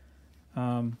size.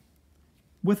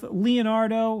 With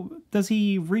Leonardo, does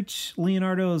he reach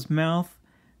Leonardo's mouth?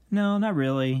 No, not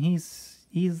really.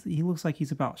 He looks like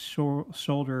he's about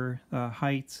shoulder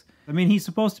height. I mean, he's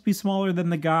supposed to be smaller than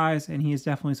the guys, and he is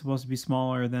definitely supposed to be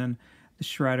smaller than the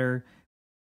Shredder.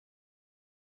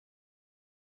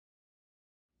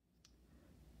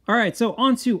 Alright, so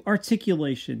on to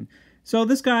articulation. So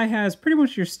this guy has pretty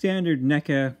much your standard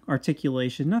NECA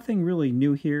articulation. Nothing really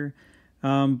new here.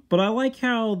 But I like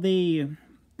how they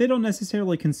don't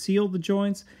necessarily conceal the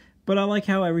joints, but I like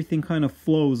how everything kind of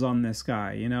flows on this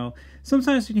guy, you know?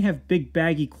 Sometimes when you have big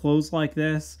baggy clothes like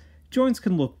this, joints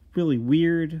can look really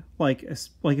weird. Like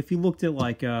if you looked at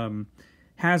like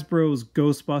Hasbro's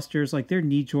Ghostbusters, like their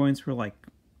knee joints were like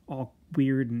all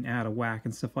weird and out of whack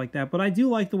and stuff like that. But I do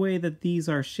like the way that these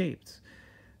are shaped.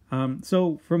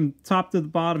 So from top to the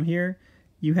bottom here,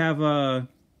 you have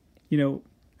you know,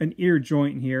 an ear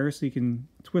joint here, so you can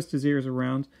twist his ears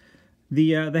around.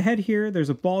 The head here, there's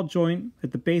a ball joint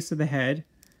at the base of the head,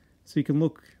 so you can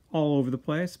look all over the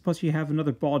place. Plus, you have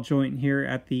another ball joint here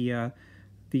at the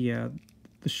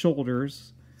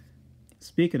shoulders.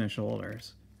 Speaking of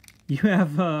shoulders, you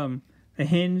have a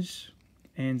hinge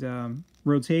and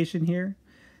rotation here.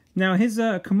 Now, his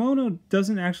kimono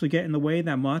doesn't actually get in the way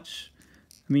that much.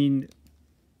 I mean,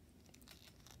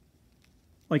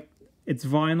 like, it's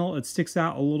vinyl, it sticks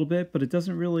out a little bit, but it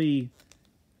doesn't really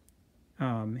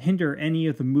hinder any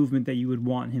of the movement that you would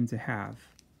want him to have.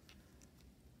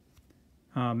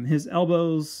 His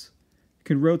elbows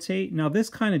can rotate. Now, this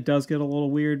kind of does get a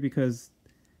little weird because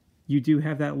you do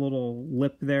have that little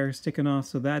lip there sticking off,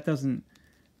 so that doesn't,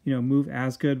 you know, move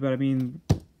as good, but I mean,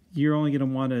 you're only going to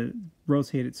want to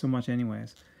rotate it so much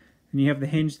anyways. And you have the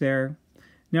hinge there.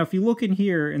 Now, if you look in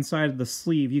here inside of the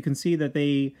sleeve, you can see that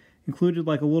they included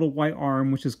like a little white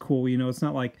arm, which is cool. You know, it's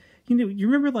not like, you know, you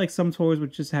remember like some toys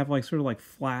would just have like sort of like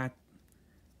flat,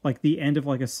 like the end of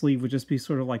like a sleeve would just be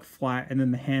sort of like flat, and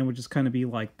then the hand would just kind of be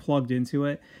like plugged into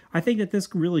it. I think that this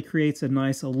really creates a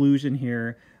nice illusion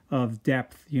here of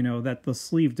depth, you know, that the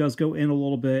sleeve does go in a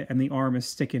little bit and the arm is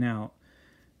sticking out.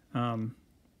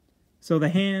 So the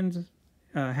hand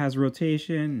has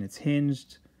rotation, it's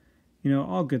hinged, you know,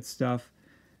 all good stuff.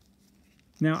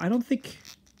 Now, I don't think,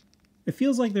 it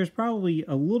feels like there's probably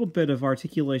a little bit of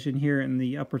articulation here in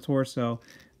the upper torso,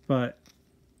 but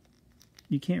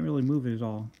you can't really move it at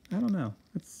all. I don't know.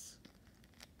 I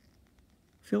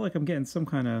feel like I'm getting some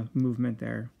kind of movement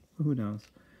there. Who knows?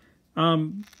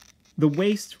 The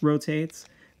waist rotates.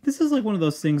 This is like one of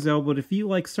those things though, but if you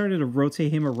like started to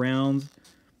rotate him around,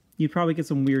 you'd probably get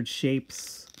some weird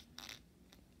shapes.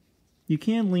 You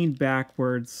can lean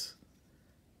backwards.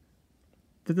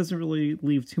 That doesn't really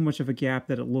leave too much of a gap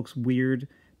that it looks weird,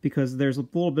 because there's a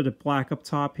little bit of black up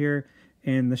top here,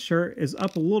 and the shirt is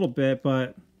up a little bit,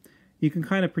 but you can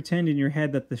kind of pretend in your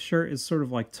head that the shirt is sort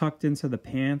of like tucked into the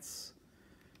pants.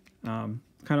 Kind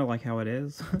of like how it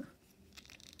is.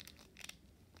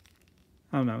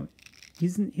 I don't know. He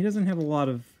doesn't have a lot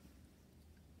of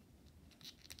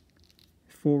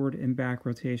forward and back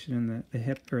rotation in the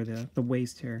hip or the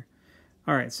waist here.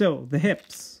 All right, so the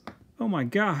hips. Oh my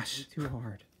gosh, too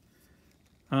hard.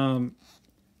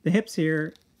 The hips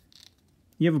here,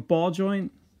 you have a ball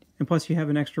joint, and plus you have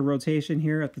an extra rotation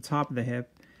here at the top of the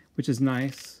hip, which is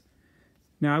nice.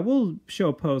 Now I will show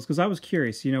a pose because I was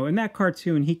curious. You know, in that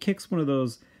cartoon, he kicks one of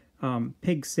those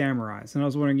pig samurais, and I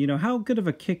was wondering, you know, how good of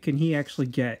a kick can he actually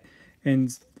get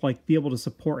and like be able to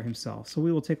support himself. So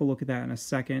we will take a look at that in a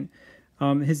second.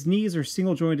 His knees are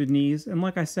single jointed knees, and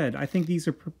like I said, I think these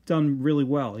are done really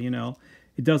well. You know,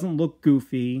 it doesn't look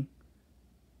goofy.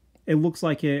 It looks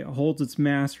like it holds its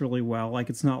mass really well, like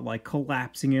it's not like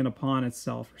collapsing in upon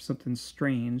itself or something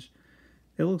strange.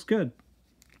 It looks good.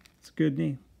 It's a good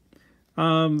knee.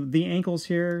 The ankles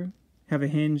here have a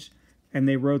hinge and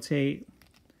they rotate.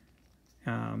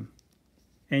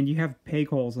 And you have peg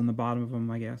holes on the bottom of them,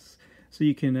 I guess. So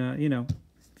you can, you know,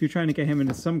 if you're trying to get him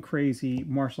into some crazy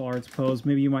martial arts pose,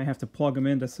 maybe you might have to plug him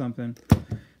into something.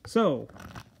 So,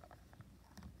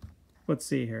 let's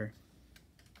see here.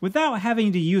 Without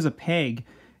having to use a peg,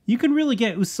 you can really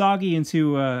get Usagi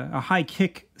into a high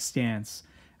kick stance.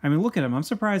 I mean, look at him. I'm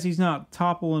surprised he's not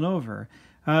toppling over.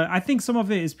 I think some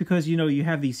of it is because, you know, you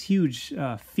have these huge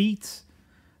feet.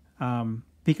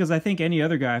 Because I think any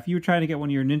other guy, if you were trying to get one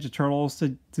of your Ninja Turtles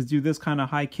to do this kind of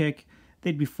high kick,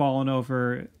 they'd be falling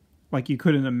over like you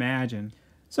couldn't imagine.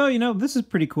 So, you know, this is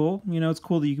pretty cool. You know, it's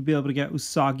cool that you could be able to get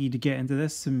Usagi to get into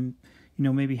this and, you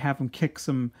know, maybe have him kick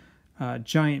some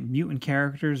giant mutant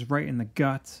characters right in the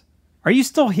gut. Are you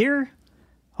still here?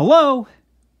 Hello?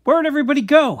 Where'd everybody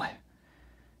go?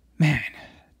 Man,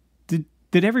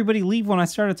 did everybody leave when I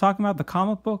started talking about the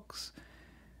comic books?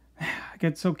 I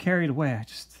get so carried away.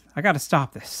 I gotta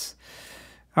stop this.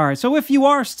 All right, so if you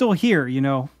are still here, you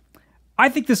know, I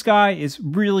think this guy is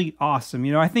really awesome.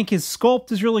 You know, I think his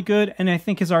sculpt is really good, and I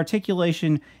think his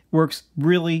articulation works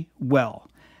really well.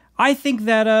 I think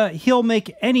that he'll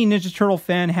make any Ninja Turtle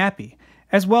fan happy,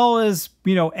 as well as,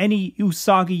 you know, any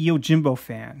Usagi Yojimbo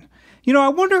fan. You know, I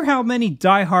wonder how many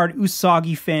diehard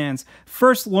Usagi fans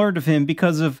first learned of him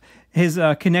because of his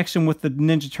connection with the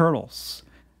Ninja Turtles.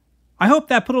 I hope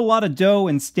that put a lot of dough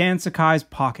in Stan Sakai's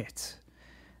pocket.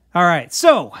 All right,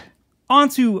 so on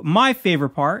to my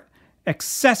favorite part,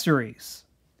 accessories.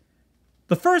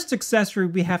 The first accessory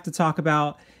we have to talk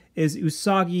about is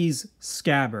Usagi's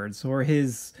scabbards, or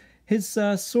his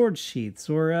sword sheaths,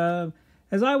 or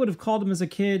as I would have called them as a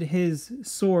kid, his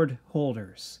sword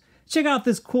holders. Check out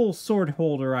this cool sword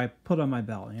holder I put on my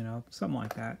belt, you know, something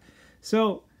like that.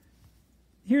 So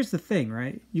here's the thing,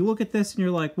 right? You look at this and you're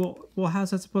like, well,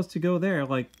 how's that supposed to go there?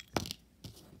 Like,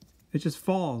 it just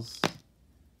falls.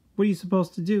 What are you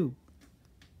supposed to do?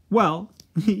 Well,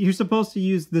 you're supposed to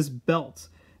use this belt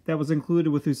that was included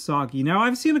with Usagi. Now,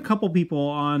 I've seen a couple people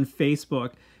on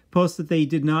Facebook post that they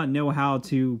did not know how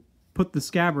to put the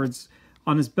scabbards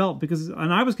on his belt,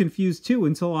 and I was confused too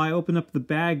until I opened up the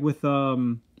bag with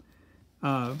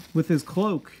his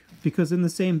cloak, because in the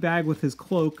same bag with his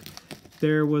cloak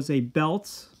there was a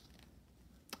belt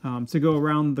to go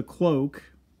around the cloak,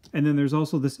 and then there's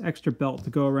also this extra belt to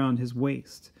go around his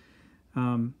waist.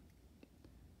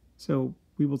 So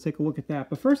we will take a look at that.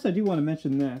 But first I do want to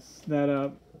mention this,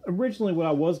 that originally what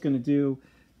I was going to do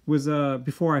was,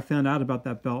 before I found out about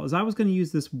that belt, is I was going to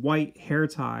use this white hair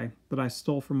tie that I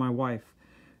stole from my wife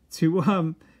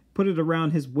to put it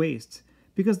around his waist,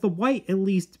 because the white at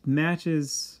least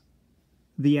matches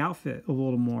the outfit a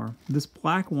little more. This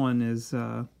black one is,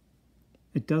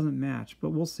 it doesn't match,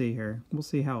 but we'll see here. We'll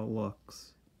see how it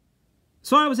looks.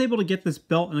 So I was able to get this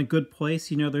belt in a good place.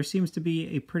 You know, there seems to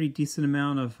be a pretty decent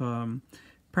amount of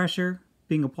pressure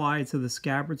being applied to the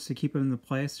scabbards to keep them in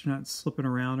place. They're not slipping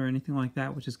around or anything like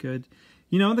that, which is good.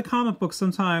 You know, in the comic book,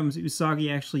 sometimes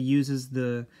Usagi actually uses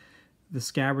the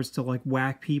scabbards to, like,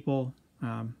 whack people,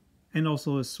 and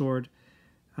also his sword.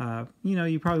 You know,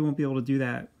 you probably won't be able to do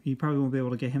that. You probably won't be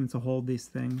able to get him to hold these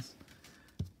things.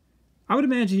 I would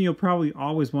imagine you'll probably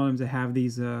always want him to have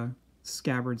these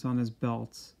scabbards on his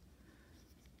belts.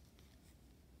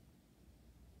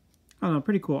 I don't know,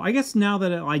 pretty cool. I guess now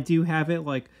that I do have it,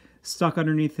 like, stuck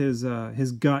underneath his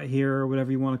gut here, or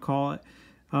whatever you want to call it,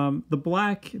 the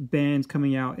black band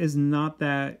coming out is not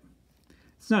that...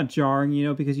 It's not jarring, you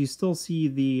know, because you still see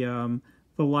the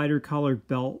lighter colored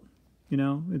belt. You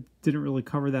know, it didn't really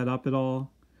cover that up at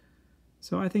all.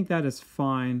 So I think that is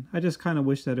fine. I just kind of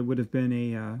wish that it would have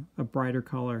been a brighter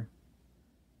color.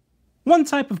 One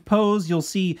type of pose you'll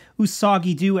see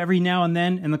Usagi do every now and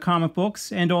then in the comic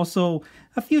books, and also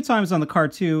a few times on the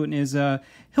cartoon, is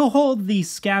he'll hold the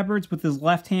scabbards with his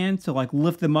left hand to, like,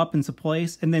 lift them up into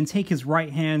place, and then take his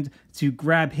right hand to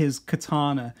grab his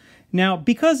katana. Now,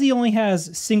 because he only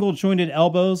has single jointed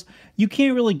elbows, you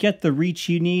can't really get the reach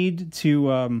you need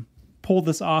to pull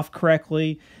this off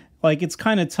correctly. Like, it's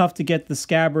kind of tough to get the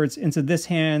scabbards into this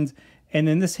hand, and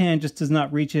then this hand just does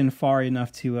not reach in far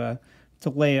enough to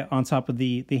lay it on top of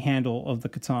the handle of the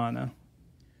katana.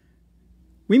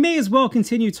 We may as well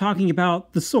continue talking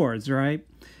about the swords, right?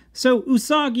 So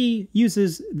Usagi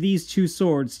uses these two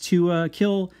swords to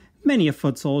kill many a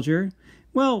foot soldier.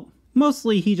 Well,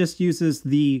 mostly he just uses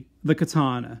the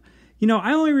katana. You know,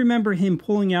 I only remember him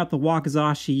pulling out the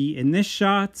wakizashi in this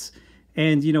shot,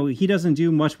 and, you know, he doesn't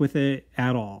do much with it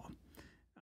at all.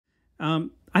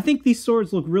 I think these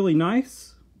swords look really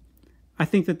nice. I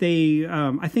think that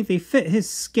they fit his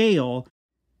scale.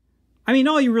 I mean,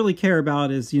 all you really care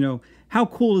about is, you know, how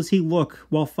cool does he look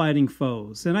while fighting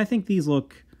foes? And I think these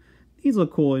look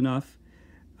cool enough.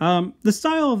 The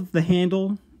style of the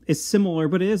handle is similar,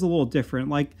 but it is a little different.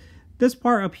 Like, this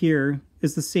part up here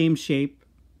is the same shape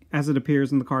as it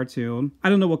appears in the cartoon. I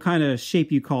don't know what kind of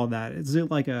shape you call that. Is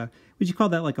it like would you call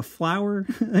that like a flower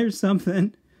or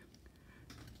something?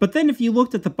 But then if you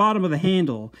looked at the bottom of the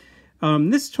handle,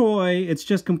 this toy, it's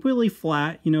just completely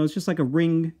flat. You know, it's just like a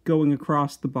ring going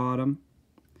across the bottom.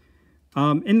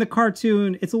 In the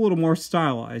cartoon, it's a little more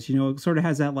stylized. You know, it sort of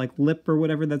has that like lip or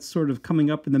whatever that's sort of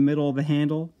coming up in the middle of the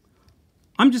handle.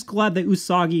 I'm just glad that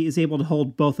Usagi is able to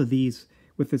hold both of these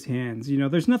with his hands. You know,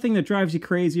 there's nothing that drives you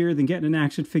crazier than getting an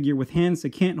action figure with hands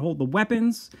that can't hold the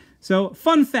weapons. So,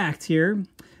 fun fact here.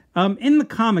 In the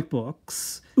comic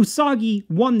books, Usagi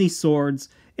won these swords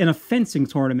in a fencing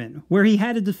tournament where he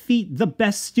had to defeat the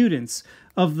best students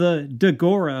of the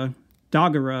Dagara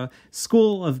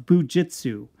School of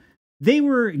Bujitsu. They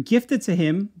were gifted to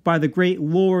him by the great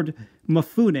Lord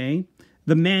Mifune,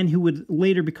 the man who would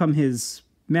later become his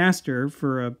master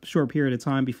for a short period of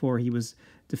time before he was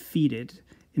defeated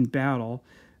in battle,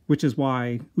 which is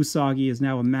why Usagi is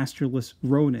now a masterless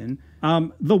Ronin.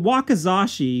 The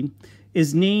wakizashi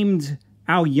is named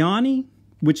Aoyani,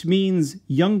 which means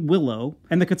young willow,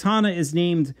 and the katana is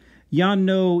named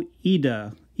Yano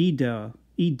Ida,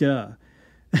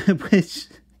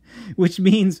 which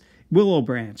means willow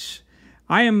branch.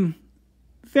 I am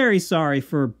very sorry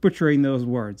for butchering those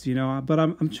words, you know, but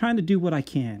I'm trying to do what I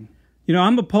can. You know,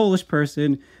 I'm a Polish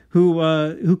person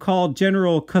who called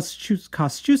General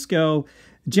Kosciuszko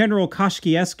General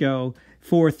Koszkiewsko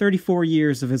for 34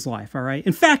 years of his life, all right?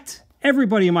 In fact,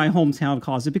 everybody in my hometown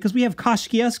calls it because we have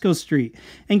Koszkiewsko Street.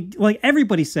 And, like,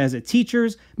 everybody says it.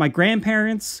 Teachers, my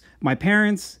grandparents, my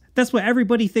parents. That's what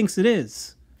everybody thinks it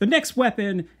is. The next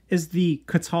weapon is the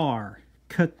Katar.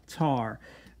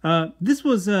 This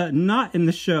was not in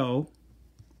the show.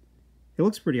 It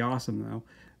looks pretty awesome,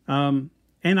 though.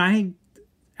 And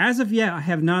as of yet, I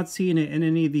have not seen it in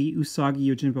any of the Usagi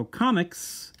Yojimbo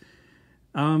comics.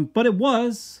 But it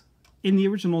was in the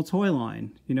original toy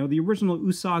line. You know, the original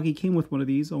Usagi came with one of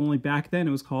these, only back then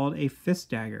it was called a fist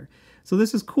dagger. So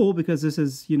this is cool because this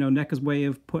is, you know, NECA's way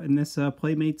of putting this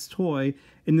Playmates toy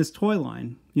in this toy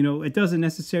line. You know, it doesn't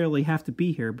necessarily have to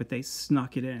be here, but they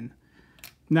snuck it in.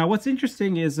 Now, what's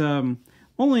interesting is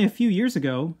only a few years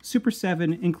ago, Super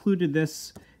 7 included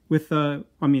this with, I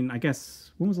mean, I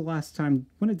guess, when was the last time,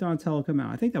 when did Donatello come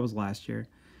out? I think that was last year.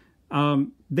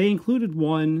 They included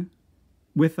one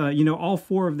with, you know, all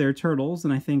four of their turtles,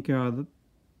 and I think the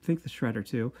Shredder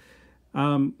too.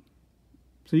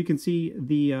 So you can see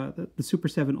the Super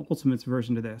 7 Ultimates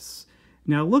version of this.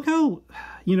 Now look how,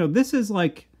 you know, this is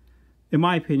like, in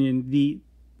my opinion, the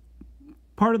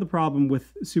part of the problem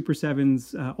with Super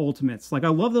 7's Ultimates. Like, I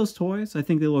love those toys. I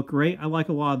think they look great. I like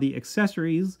a lot of the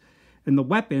accessories and the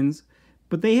weapons,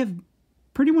 but they have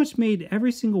pretty much made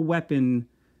every single weapon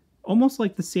almost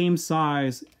like the same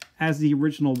size as the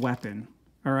original weapon.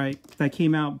 All right, that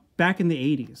came out back in the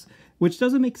 80s, which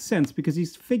doesn't make sense because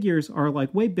these figures are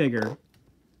like way bigger,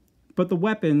 but the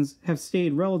weapons have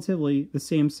stayed relatively the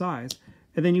same size.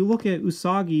 And then you look at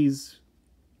Usagi's,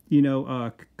 you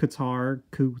know,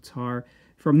 Katar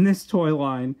from this toy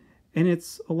line, and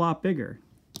it's a lot bigger.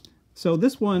 So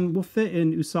this one will fit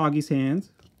in Usagi's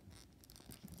hands,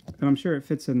 and I'm sure it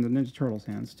fits in the Ninja Turtles'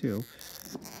 hands too.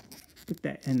 Put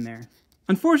that in there.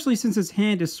 Unfortunately, since his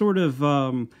hand is sort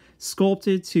of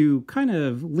sculpted to kind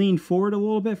of lean forward a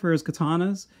little bit for his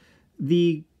katanas,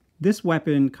 this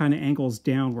weapon kind of angles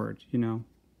downward, you know.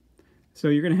 So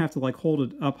you're going to have to like hold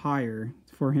it up higher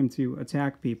for him to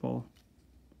attack people.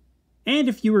 And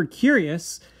if you were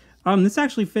curious, this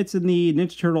actually fits in the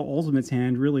Ninja Turtle Ultimates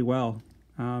hand really well.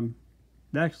 That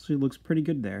actually looks pretty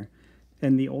good there.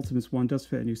 And the Ultimates one does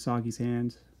fit in Usagi's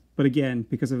hand. But again,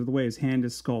 because of the way his hand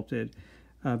is sculpted,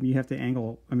 you have to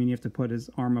you have to put his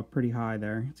arm up pretty high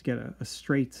there to get a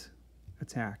straight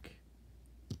attack.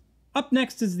 Up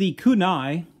next is the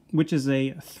kunai, which is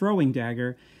a throwing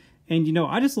dagger. And, you know,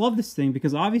 I just love this thing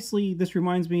because obviously this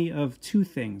reminds me of two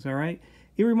things, all right?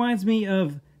 It reminds me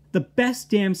of the best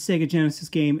damn Sega Genesis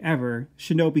game ever,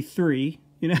 Shinobi 3.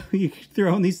 You know, you're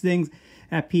throwing these things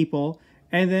at people.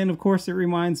 And then, of course, it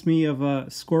reminds me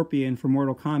of Scorpion from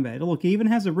Mortal Kombat. Look, it even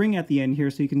has a ring at the end here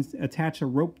so you can attach a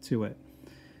rope to it.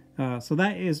 So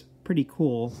that is pretty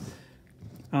cool.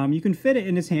 You can fit it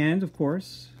in his hand, of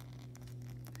course.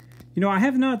 You know, I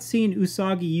have not seen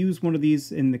Usagi use one of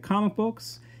these in the comic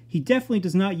books. He definitely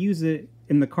does not use it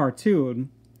in the cartoon.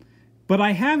 But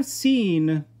I have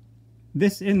seen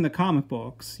this in the comic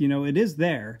books. You know, it is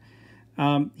there.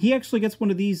 He actually gets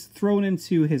one of these thrown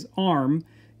into his arm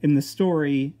in the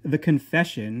story, The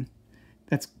Confession.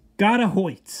 That's gotta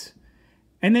hoit.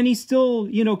 And then he still,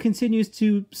 you know, continues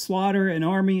to slaughter an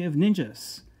army of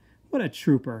ninjas. What a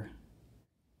trooper.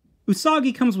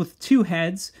 Usagi comes with two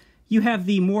heads. You have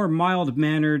the more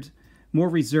mild-mannered, more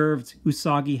reserved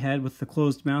Usagi head with the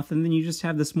closed mouth, and then you just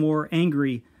have this more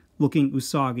angry-looking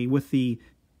Usagi with the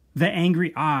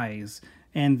angry eyes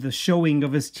and the showing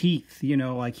of his teeth. You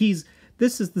know, like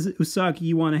this is the Usagi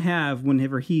you want to have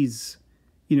whenever he's,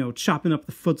 you know, chopping up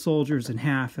the foot soldiers in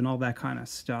half and all that kind of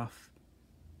stuff.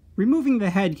 Removing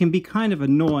the head can be kind of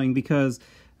annoying because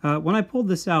when I pulled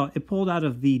this out, it pulled out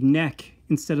of the neck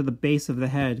instead of the base of the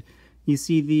head. You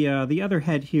see the other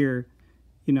head here,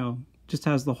 you know, just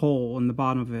has the hole in the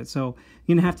bottom of it. So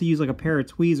you're going to have to use like a pair of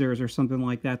tweezers or something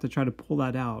like that to try to pull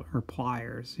that out, or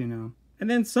pliers, you know. And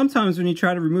then sometimes when you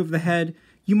try to remove the head,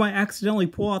 you might accidentally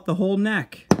pull out the whole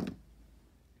neck.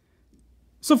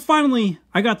 So finally,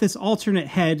 I got this alternate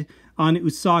head on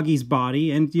Usagi's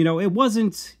body, and, you know, it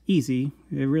wasn't easy.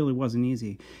 It really wasn't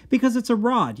easy. Because it's a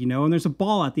rod, you know, and there's a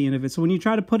ball at the end of it. So when you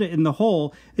try to put it in the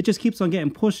hole, it just keeps on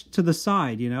getting pushed to the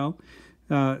side, you know.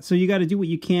 So you got to do what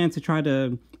you can to try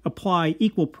to apply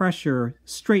equal pressure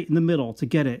straight in the middle to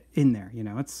get it in there, you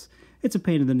know. It's a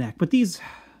pain in the neck. But these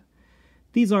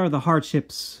are the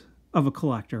hardships of a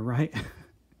collector, right?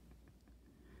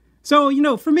 So, you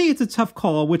know, for me, it's a tough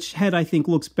call which head I think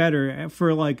looks better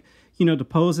for, like, you know, to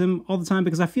pose him all the time,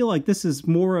 because I feel like this is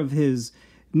more of his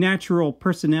natural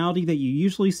personality that you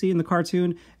usually see in the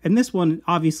cartoon, and this one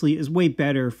obviously is way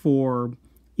better for,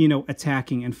 you know,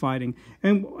 attacking and fighting.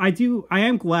 And I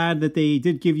am glad that they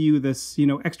did give you this, you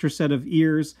know, extra set of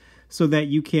ears so that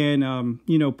you can,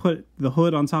 you know, put the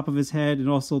hood on top of his head and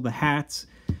also the hats.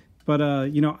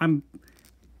 But, you know, I'm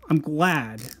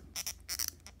glad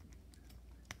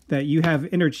that you have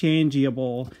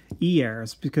interchangeable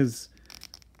ears, because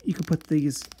you could put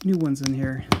these new ones in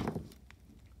here.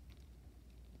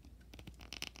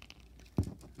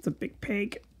 It's a big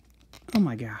pig. Oh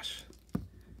my gosh.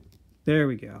 There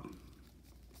we go.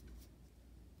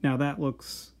 Now that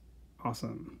looks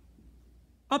awesome.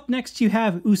 Up next you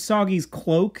have Usagi's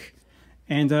cloak,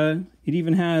 and it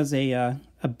even has a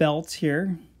belt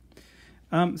here.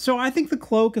 So I think the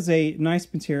cloak is a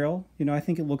nice material. You know, I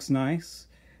think it looks nice.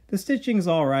 The stitching is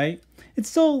all right. It's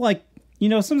still like, you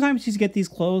know, sometimes you get these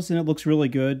clothes and it looks really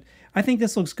good. I think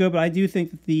this looks good, but I do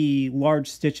think that the large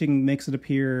stitching makes it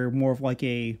appear more of like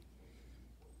a,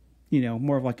 you know,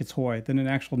 more of like a toy than an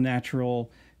actual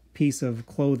natural piece of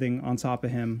clothing on top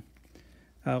of him.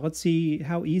 Let's see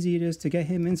how easy it is to get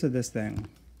him into this thing.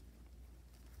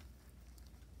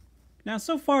 Now,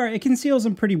 so far, it conceals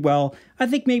him pretty well. I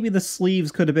think maybe the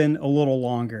sleeves could have been a little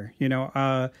longer, you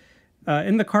know.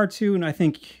 In the cartoon, I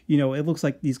think, you know, it looks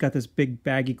like he's got this big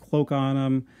baggy cloak on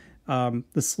him.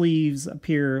 The sleeves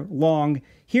appear long.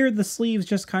 Here, the sleeves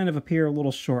just kind of appear a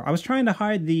little short. I was trying to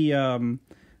hide the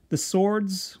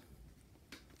swords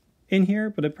in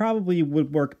here, but it probably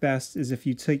would work best is if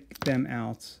you take them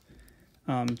out.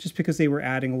 Just because they were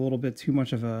adding a little bit too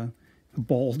much of a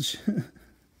bulge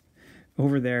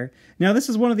over there. Now, this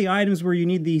is one of the items where you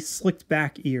need the slicked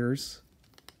back ears.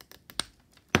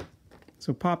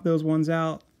 So pop those ones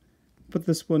out, put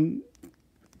this one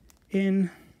in,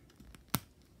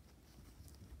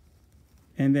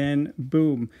 and then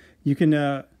boom. You can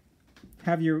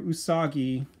have your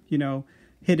Usagi, you know,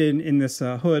 hidden in this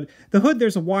hood. The hood,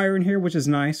 there's a wire in here, which is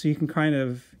nice, so you can kind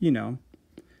of, you know,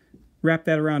 wrap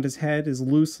that around his head as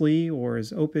loosely or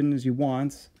as open as you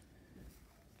want.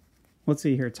 Let's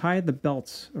see here, tie the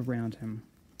belt around him.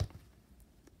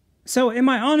 So in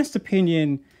my honest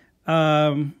opinion,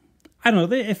 I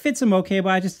don't know, it fits him okay, but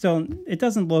I just don't, it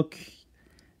doesn't look,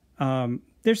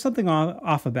 there's something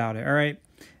off about it, all right?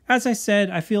 As I said,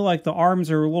 I feel like the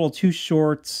arms are a little too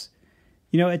short.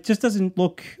 You know, it just doesn't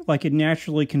look like it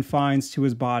naturally confines to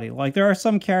his body. Like, there are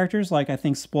some characters, like I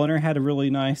think Splinter had a really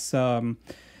nice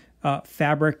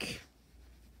fabric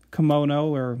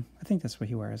kimono, or I think that's what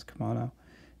he wears, kimono.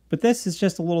 But this is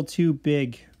just a little too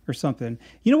big or something.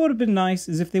 You know what would have been nice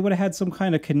is if they would have had some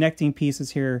kind of connecting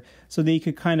pieces here so that you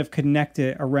could kind of connect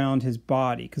it around his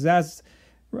body. Because as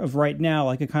of right now,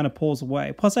 like, it kind of pulls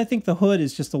away. Plus, I think the hood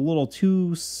is just a little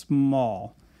too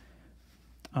small.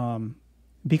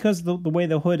 Because the way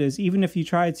the hood is, even if you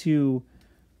try to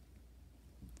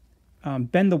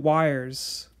bend the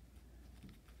wires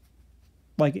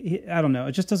like, I don't know,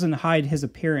 it just doesn't hide his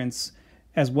appearance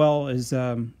as well as,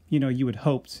 you know, you would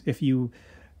hoped if you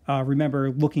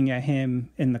remember looking at him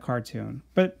in the cartoon.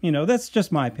 But, you know, that's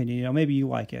just my opinion. You know, maybe you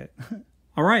like it.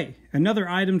 All right, another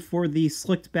item for the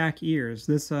slicked back ears.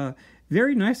 This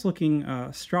very nice looking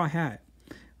straw hat.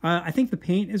 I think the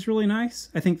paint is really nice.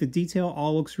 I think the detail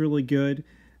all looks really good.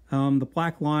 The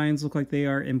black lines look like they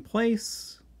are in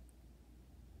place.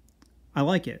 I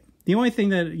like it. The only thing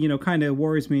that, you know, kind of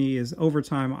worries me is over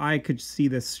time I could see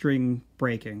this string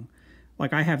breaking.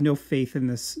 Like, I have no faith in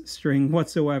this string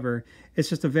whatsoever. It's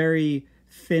just a very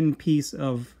thin piece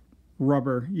of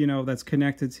rubber, you know, that's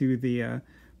connected to the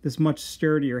this much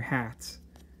sturdier hat.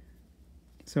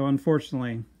 So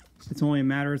unfortunately, it's only a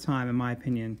matter of time, in my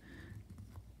opinion,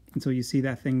 until you see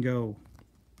that thing go.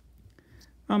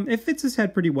 It fits his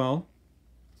head pretty well.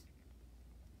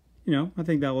 You know, I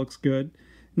think that looks good.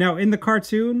 Now, in the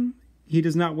cartoon, he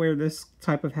does not wear this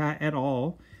type of hat at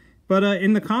all. But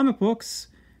in the comic books,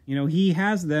 you know, he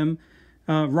has them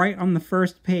right on the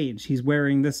first page. He's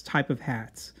wearing this type of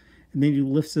hat. And then he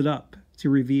lifts it up to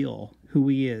reveal who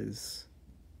he is.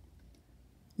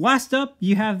 Last up,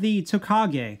 you have the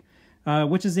Tokage,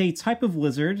 which is a type of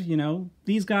lizard. You know,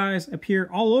 these guys appear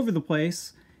all over the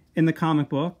place in the comic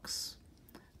books,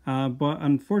 but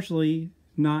unfortunately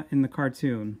not in the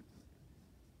cartoon.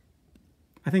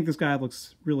 I think this guy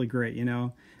looks really great, you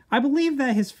know. I believe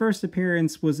that his first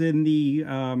appearance was in the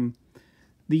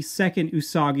second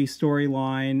Usagi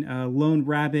storyline, Lone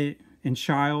Rabbit and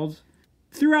Child.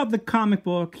 Throughout the comic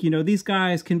book, you know, these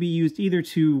guys can be used either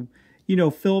to, you know,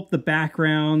 fill up the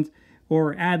background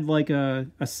or add like a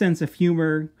sense of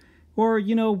humor or,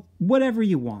 you know, whatever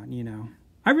you want, you know.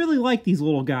 I really like these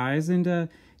little guys, and,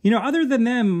 you know, other than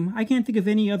them, I can't think of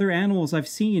any other animals I've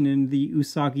seen in the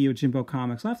Usagi Yojimbo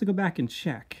comics. I'll have to go back and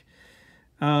check.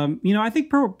 You know, I think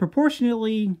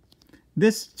proportionately,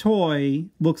 this toy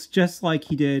looks just like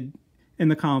he did in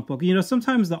the comic book. You know,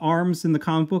 sometimes the arms in the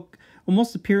comic book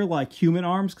almost appear like human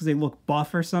arms because they look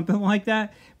buff or something like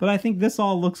that. But I think this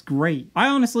all looks great. I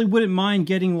honestly wouldn't mind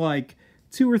getting like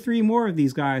 2 or 3 more of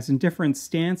these guys in different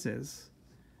stances.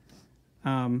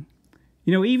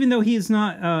 You know, even though he is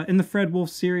not in the Fred Wolf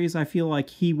series, I feel like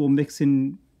he will mix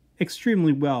in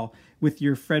extremely well with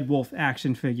your Fred Wolf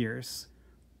action figures.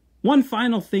 One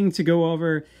final thing to go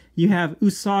over, you have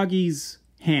Usagi's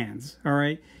hands, all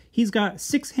right? He's got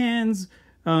 6 hands,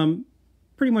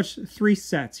 pretty much 3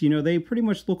 sets. You know, they pretty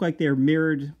much look like they're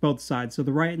mirrored both sides, so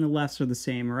the right and the left are the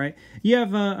same, all right? You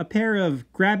have a pair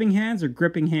of grabbing hands or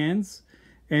gripping hands,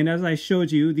 and as I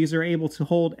showed you, these are able to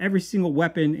hold every single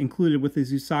weapon included with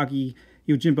his Usagi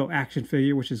Yojimbo action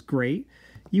figure, which is great.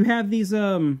 You have these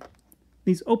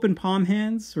open palm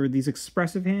hands, or these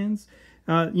expressive hands.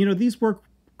 You know, these work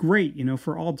great, you know,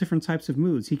 for all different types of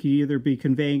moods. He could either be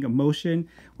conveying emotion,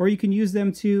 or you can use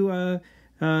them to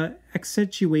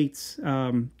accentuate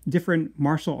different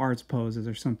martial arts poses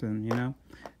or something, you know.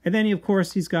 And then, of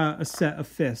course, he's got a set of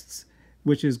fists,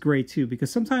 which is great too,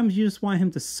 because sometimes you just want him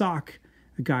to sock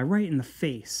a guy right in the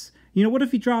face. You know, what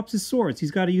if he drops his swords?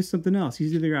 He's got to use something else.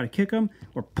 He's either got to kick him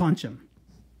or punch him.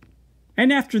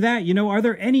 And after that, you know, are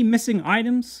there any missing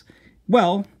items?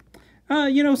 Well,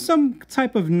 you know, some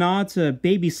type of nod to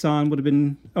Baby-san would have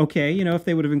been okay, you know, if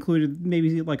they would have included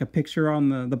maybe like a picture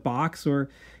on the box, or,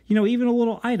 you know, even a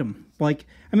little item. Like,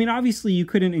 I mean, obviously you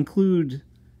couldn't include,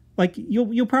 like,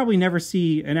 you'll probably never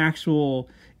see an actual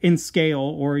in scale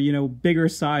or, you know, bigger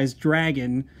size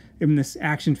dragon in this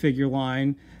action figure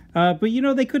line. But, you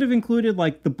know, they could have included,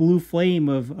 like, the blue flame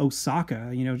of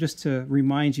Osaka, you know, just to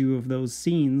remind you of those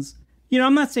scenes. You know,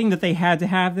 I'm not saying that they had to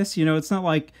have this, you know, it's not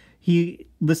like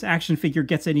this action figure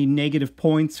gets any negative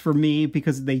points for me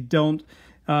because they don't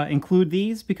include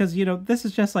these, because, you know, this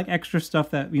is just like extra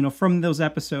stuff that, you know, from those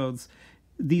episodes,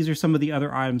 these are some of the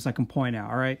other items I can point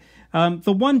out, all right?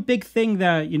 The one big thing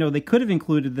that, you know, they could have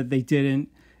included that they didn't,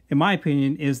 in my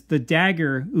opinion, is the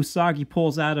dagger Usagi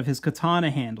pulls out of his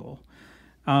katana handle.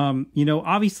 You know,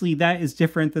 obviously that is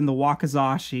different than the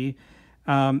wakizashi.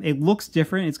 It looks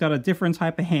different. It's got a different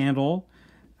type of handle.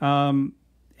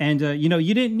 You know,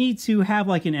 you didn't need to have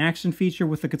like an action feature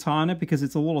with the katana because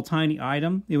it's a little tiny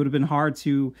item. It would have been hard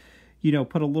to, you know,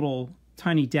 put a little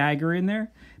tiny dagger in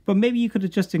there. But maybe you could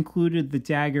have just included the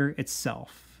dagger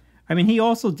itself. I mean, he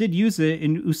also did use it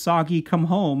in Usagi Come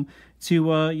Home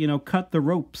to, you know, cut the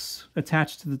ropes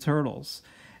attached to the turtles.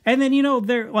 And then, you know,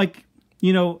 they're like,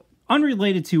 you know,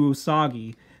 unrelated to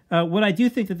Usagi, what I do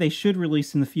think that they should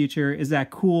release in the future is that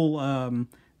cool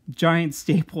giant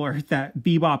stapler that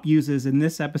Bebop uses in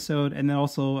this episode, and then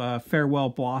also Farewell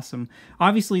Blossom.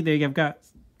 Obviously, they have got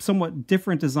somewhat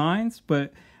different designs,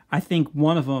 but I think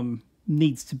one of them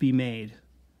needs to be made.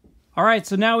 All right,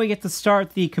 so now we get to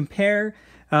start the compare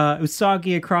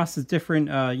Usagi across the different,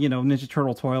 Ninja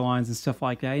Turtle toy lines and stuff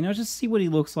like that. Just see what he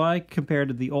looks like compared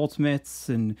to the Ultimates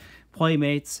and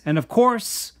Playmates. And, of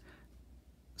course,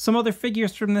 some other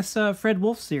figures from this Fred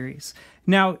Wolf series.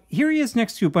 Now, here he is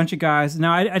next to a bunch of guys.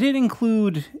 Now, I didn't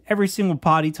include every single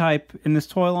body type in this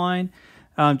toy line,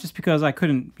 just because I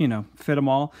couldn't, fit them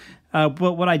all.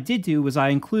 But what I did do was I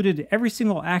included every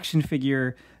single action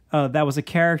figure that was a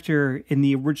character in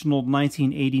the original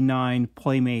 1989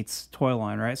 Playmates toy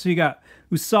line, right? So you got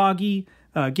Usagi,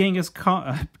 Genghis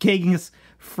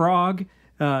Frog,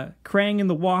 Krang and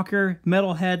the Walker,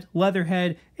 Metalhead,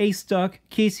 Leatherhead, Ace Duck,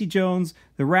 Casey Jones,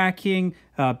 the Rat King,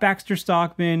 Baxter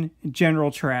Stockman, and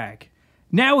General Trag.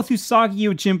 Now with Usagi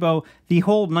Yojimbo, the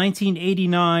whole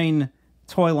 1989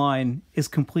 toy line is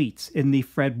complete in the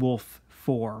Fred Wolf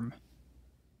form.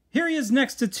 Here he is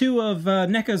next to two of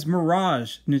NECA's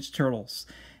Mirage Ninja Turtles.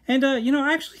 And,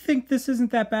 I actually think this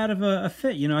isn't that bad of a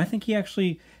fit. I think he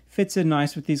actually fits in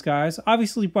nice with these guys.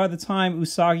 Obviously, by the time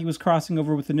Usagi was crossing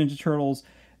over with the Ninja Turtles,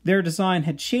 their design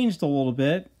had changed a little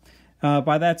bit.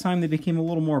 By that time, they became a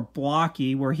little more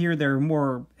blocky, where here they're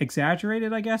more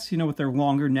exaggerated, I guess, with their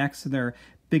longer necks and their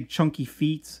big chunky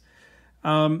feet.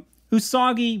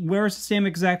 Usagi wears the same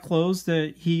exact clothes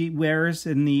that he wears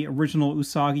in the original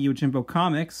Usagi Yojimbo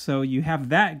comics, so you have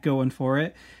that going for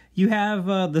it. You have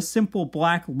the simple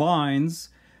black lines.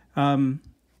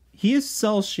 He is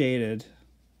cel-shaded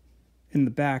in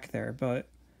the back there, but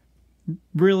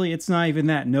really it's not even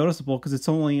that noticeable because it's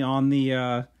only on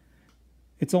the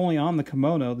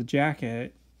kimono, the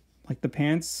jacket. Like the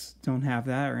pants don't have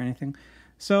that or anything.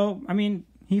 So,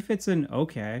 he fits in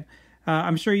okay.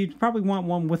 I'm sure you'd probably want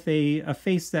one with a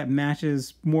face that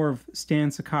matches more of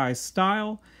Stan Sakai's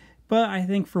style, but I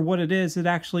think for what it is, it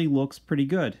actually looks pretty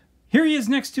good. Here he is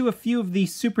next to a few of the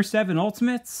Super 7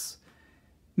 Ultimates.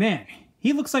 Man,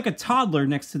 he looks like a toddler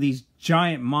next to these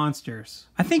giant monsters.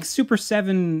 I think Super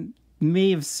 7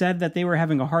 may have said that they were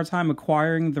having a hard time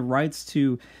acquiring the rights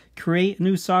to create an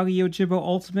Usagi Yojimbo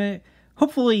Ultimate.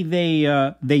 Hopefully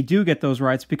they do get those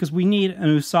rights because we need an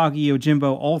Usagi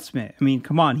Yojimbo Ultimate.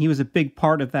 Come on, he was a big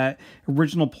part of that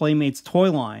original Playmates toy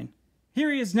line.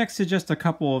 Here he is next to just a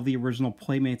couple of the original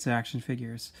Playmates action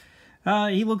figures.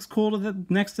 He looks cool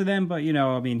next to them, but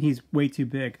he's way too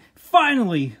big.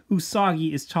 Finally,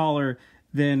 Usagi is taller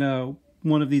than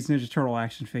one of these Ninja Turtle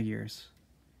action figures.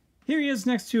 Here he is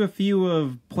next to a few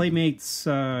of Playmates,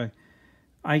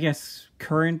 I guess,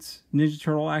 current Ninja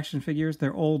Turtle action figures.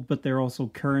 They're old, but they're also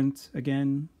current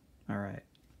again. Alright.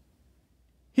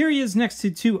 Here he is next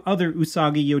to two other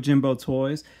Usagi Yojimbo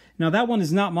toys. Now, that one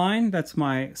is not mine. That's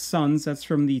my son's. That's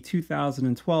from the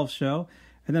 2012 show.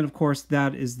 And then, of course,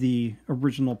 that is the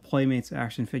original Playmates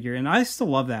action figure. And I still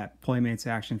love that Playmates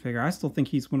action figure. I still think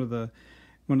he's one of the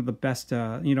best,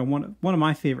 one of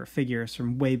my favorite figures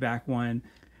from way back when.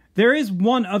 There is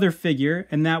one other figure,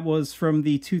 and that was from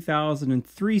the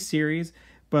 2003 series,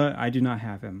 but I do not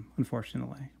have him,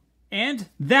 unfortunately. And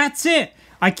that's it!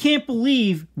 I can't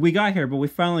believe we got here, but we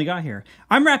finally got here.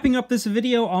 I'm wrapping up this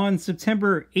video on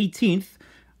September 18th.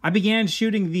 I began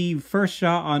shooting the first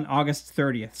shot on August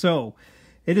 30th, so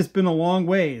it has been a long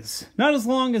ways. Not as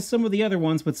long as some of the other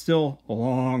ones, but still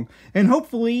long. And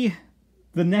hopefully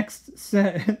the next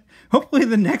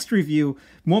review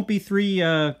won't be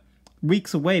 3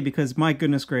 weeks away, because my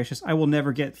goodness gracious, I will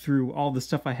never get through all the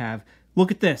stuff I have.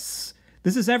 Look at this.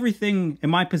 This is everything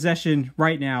in my possession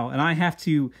right now, and I have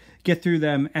to get through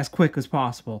them as quick as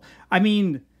possible.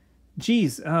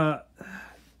 Geez,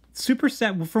 Super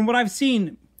 7, from what I've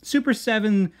seen, Super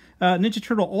 7 Ninja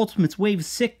Turtle Ultimates Wave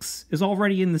 6 is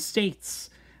already in the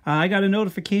States. I got a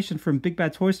notification from Big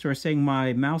Bad Toy Store saying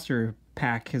my Mouser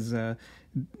pack has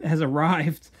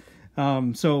arrived.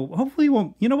 So hopefully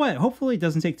hopefully it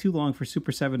doesn't take too long for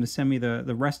Super 7 to send me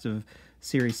the rest of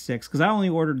Series 6, because I only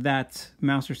ordered that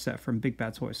Mouser set from Big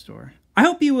Bad Toy Store. I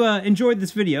hope you enjoyed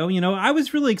this video. I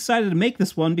was really excited to make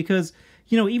this one because,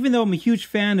 even though I'm a huge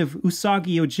fan of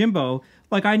Usagi Yojimbo,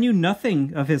 I knew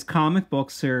nothing of his comic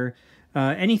books or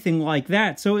anything like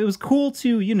that. So it was cool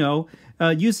to,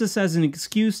 use this as an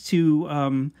excuse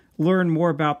to learn more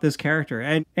about this character.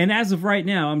 And as of right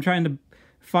now, I'm trying to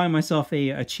find myself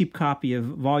a cheap copy of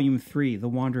Volume 3, The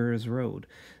Wanderer's Road.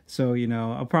 So,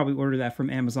 I'll probably order that from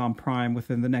Amazon Prime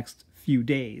within the next few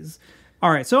days.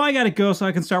 Alright, so I gotta go so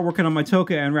I can start working on my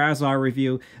Toka and Razar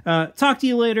review. Talk to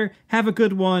you later, have a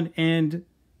good one, and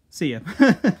see ya.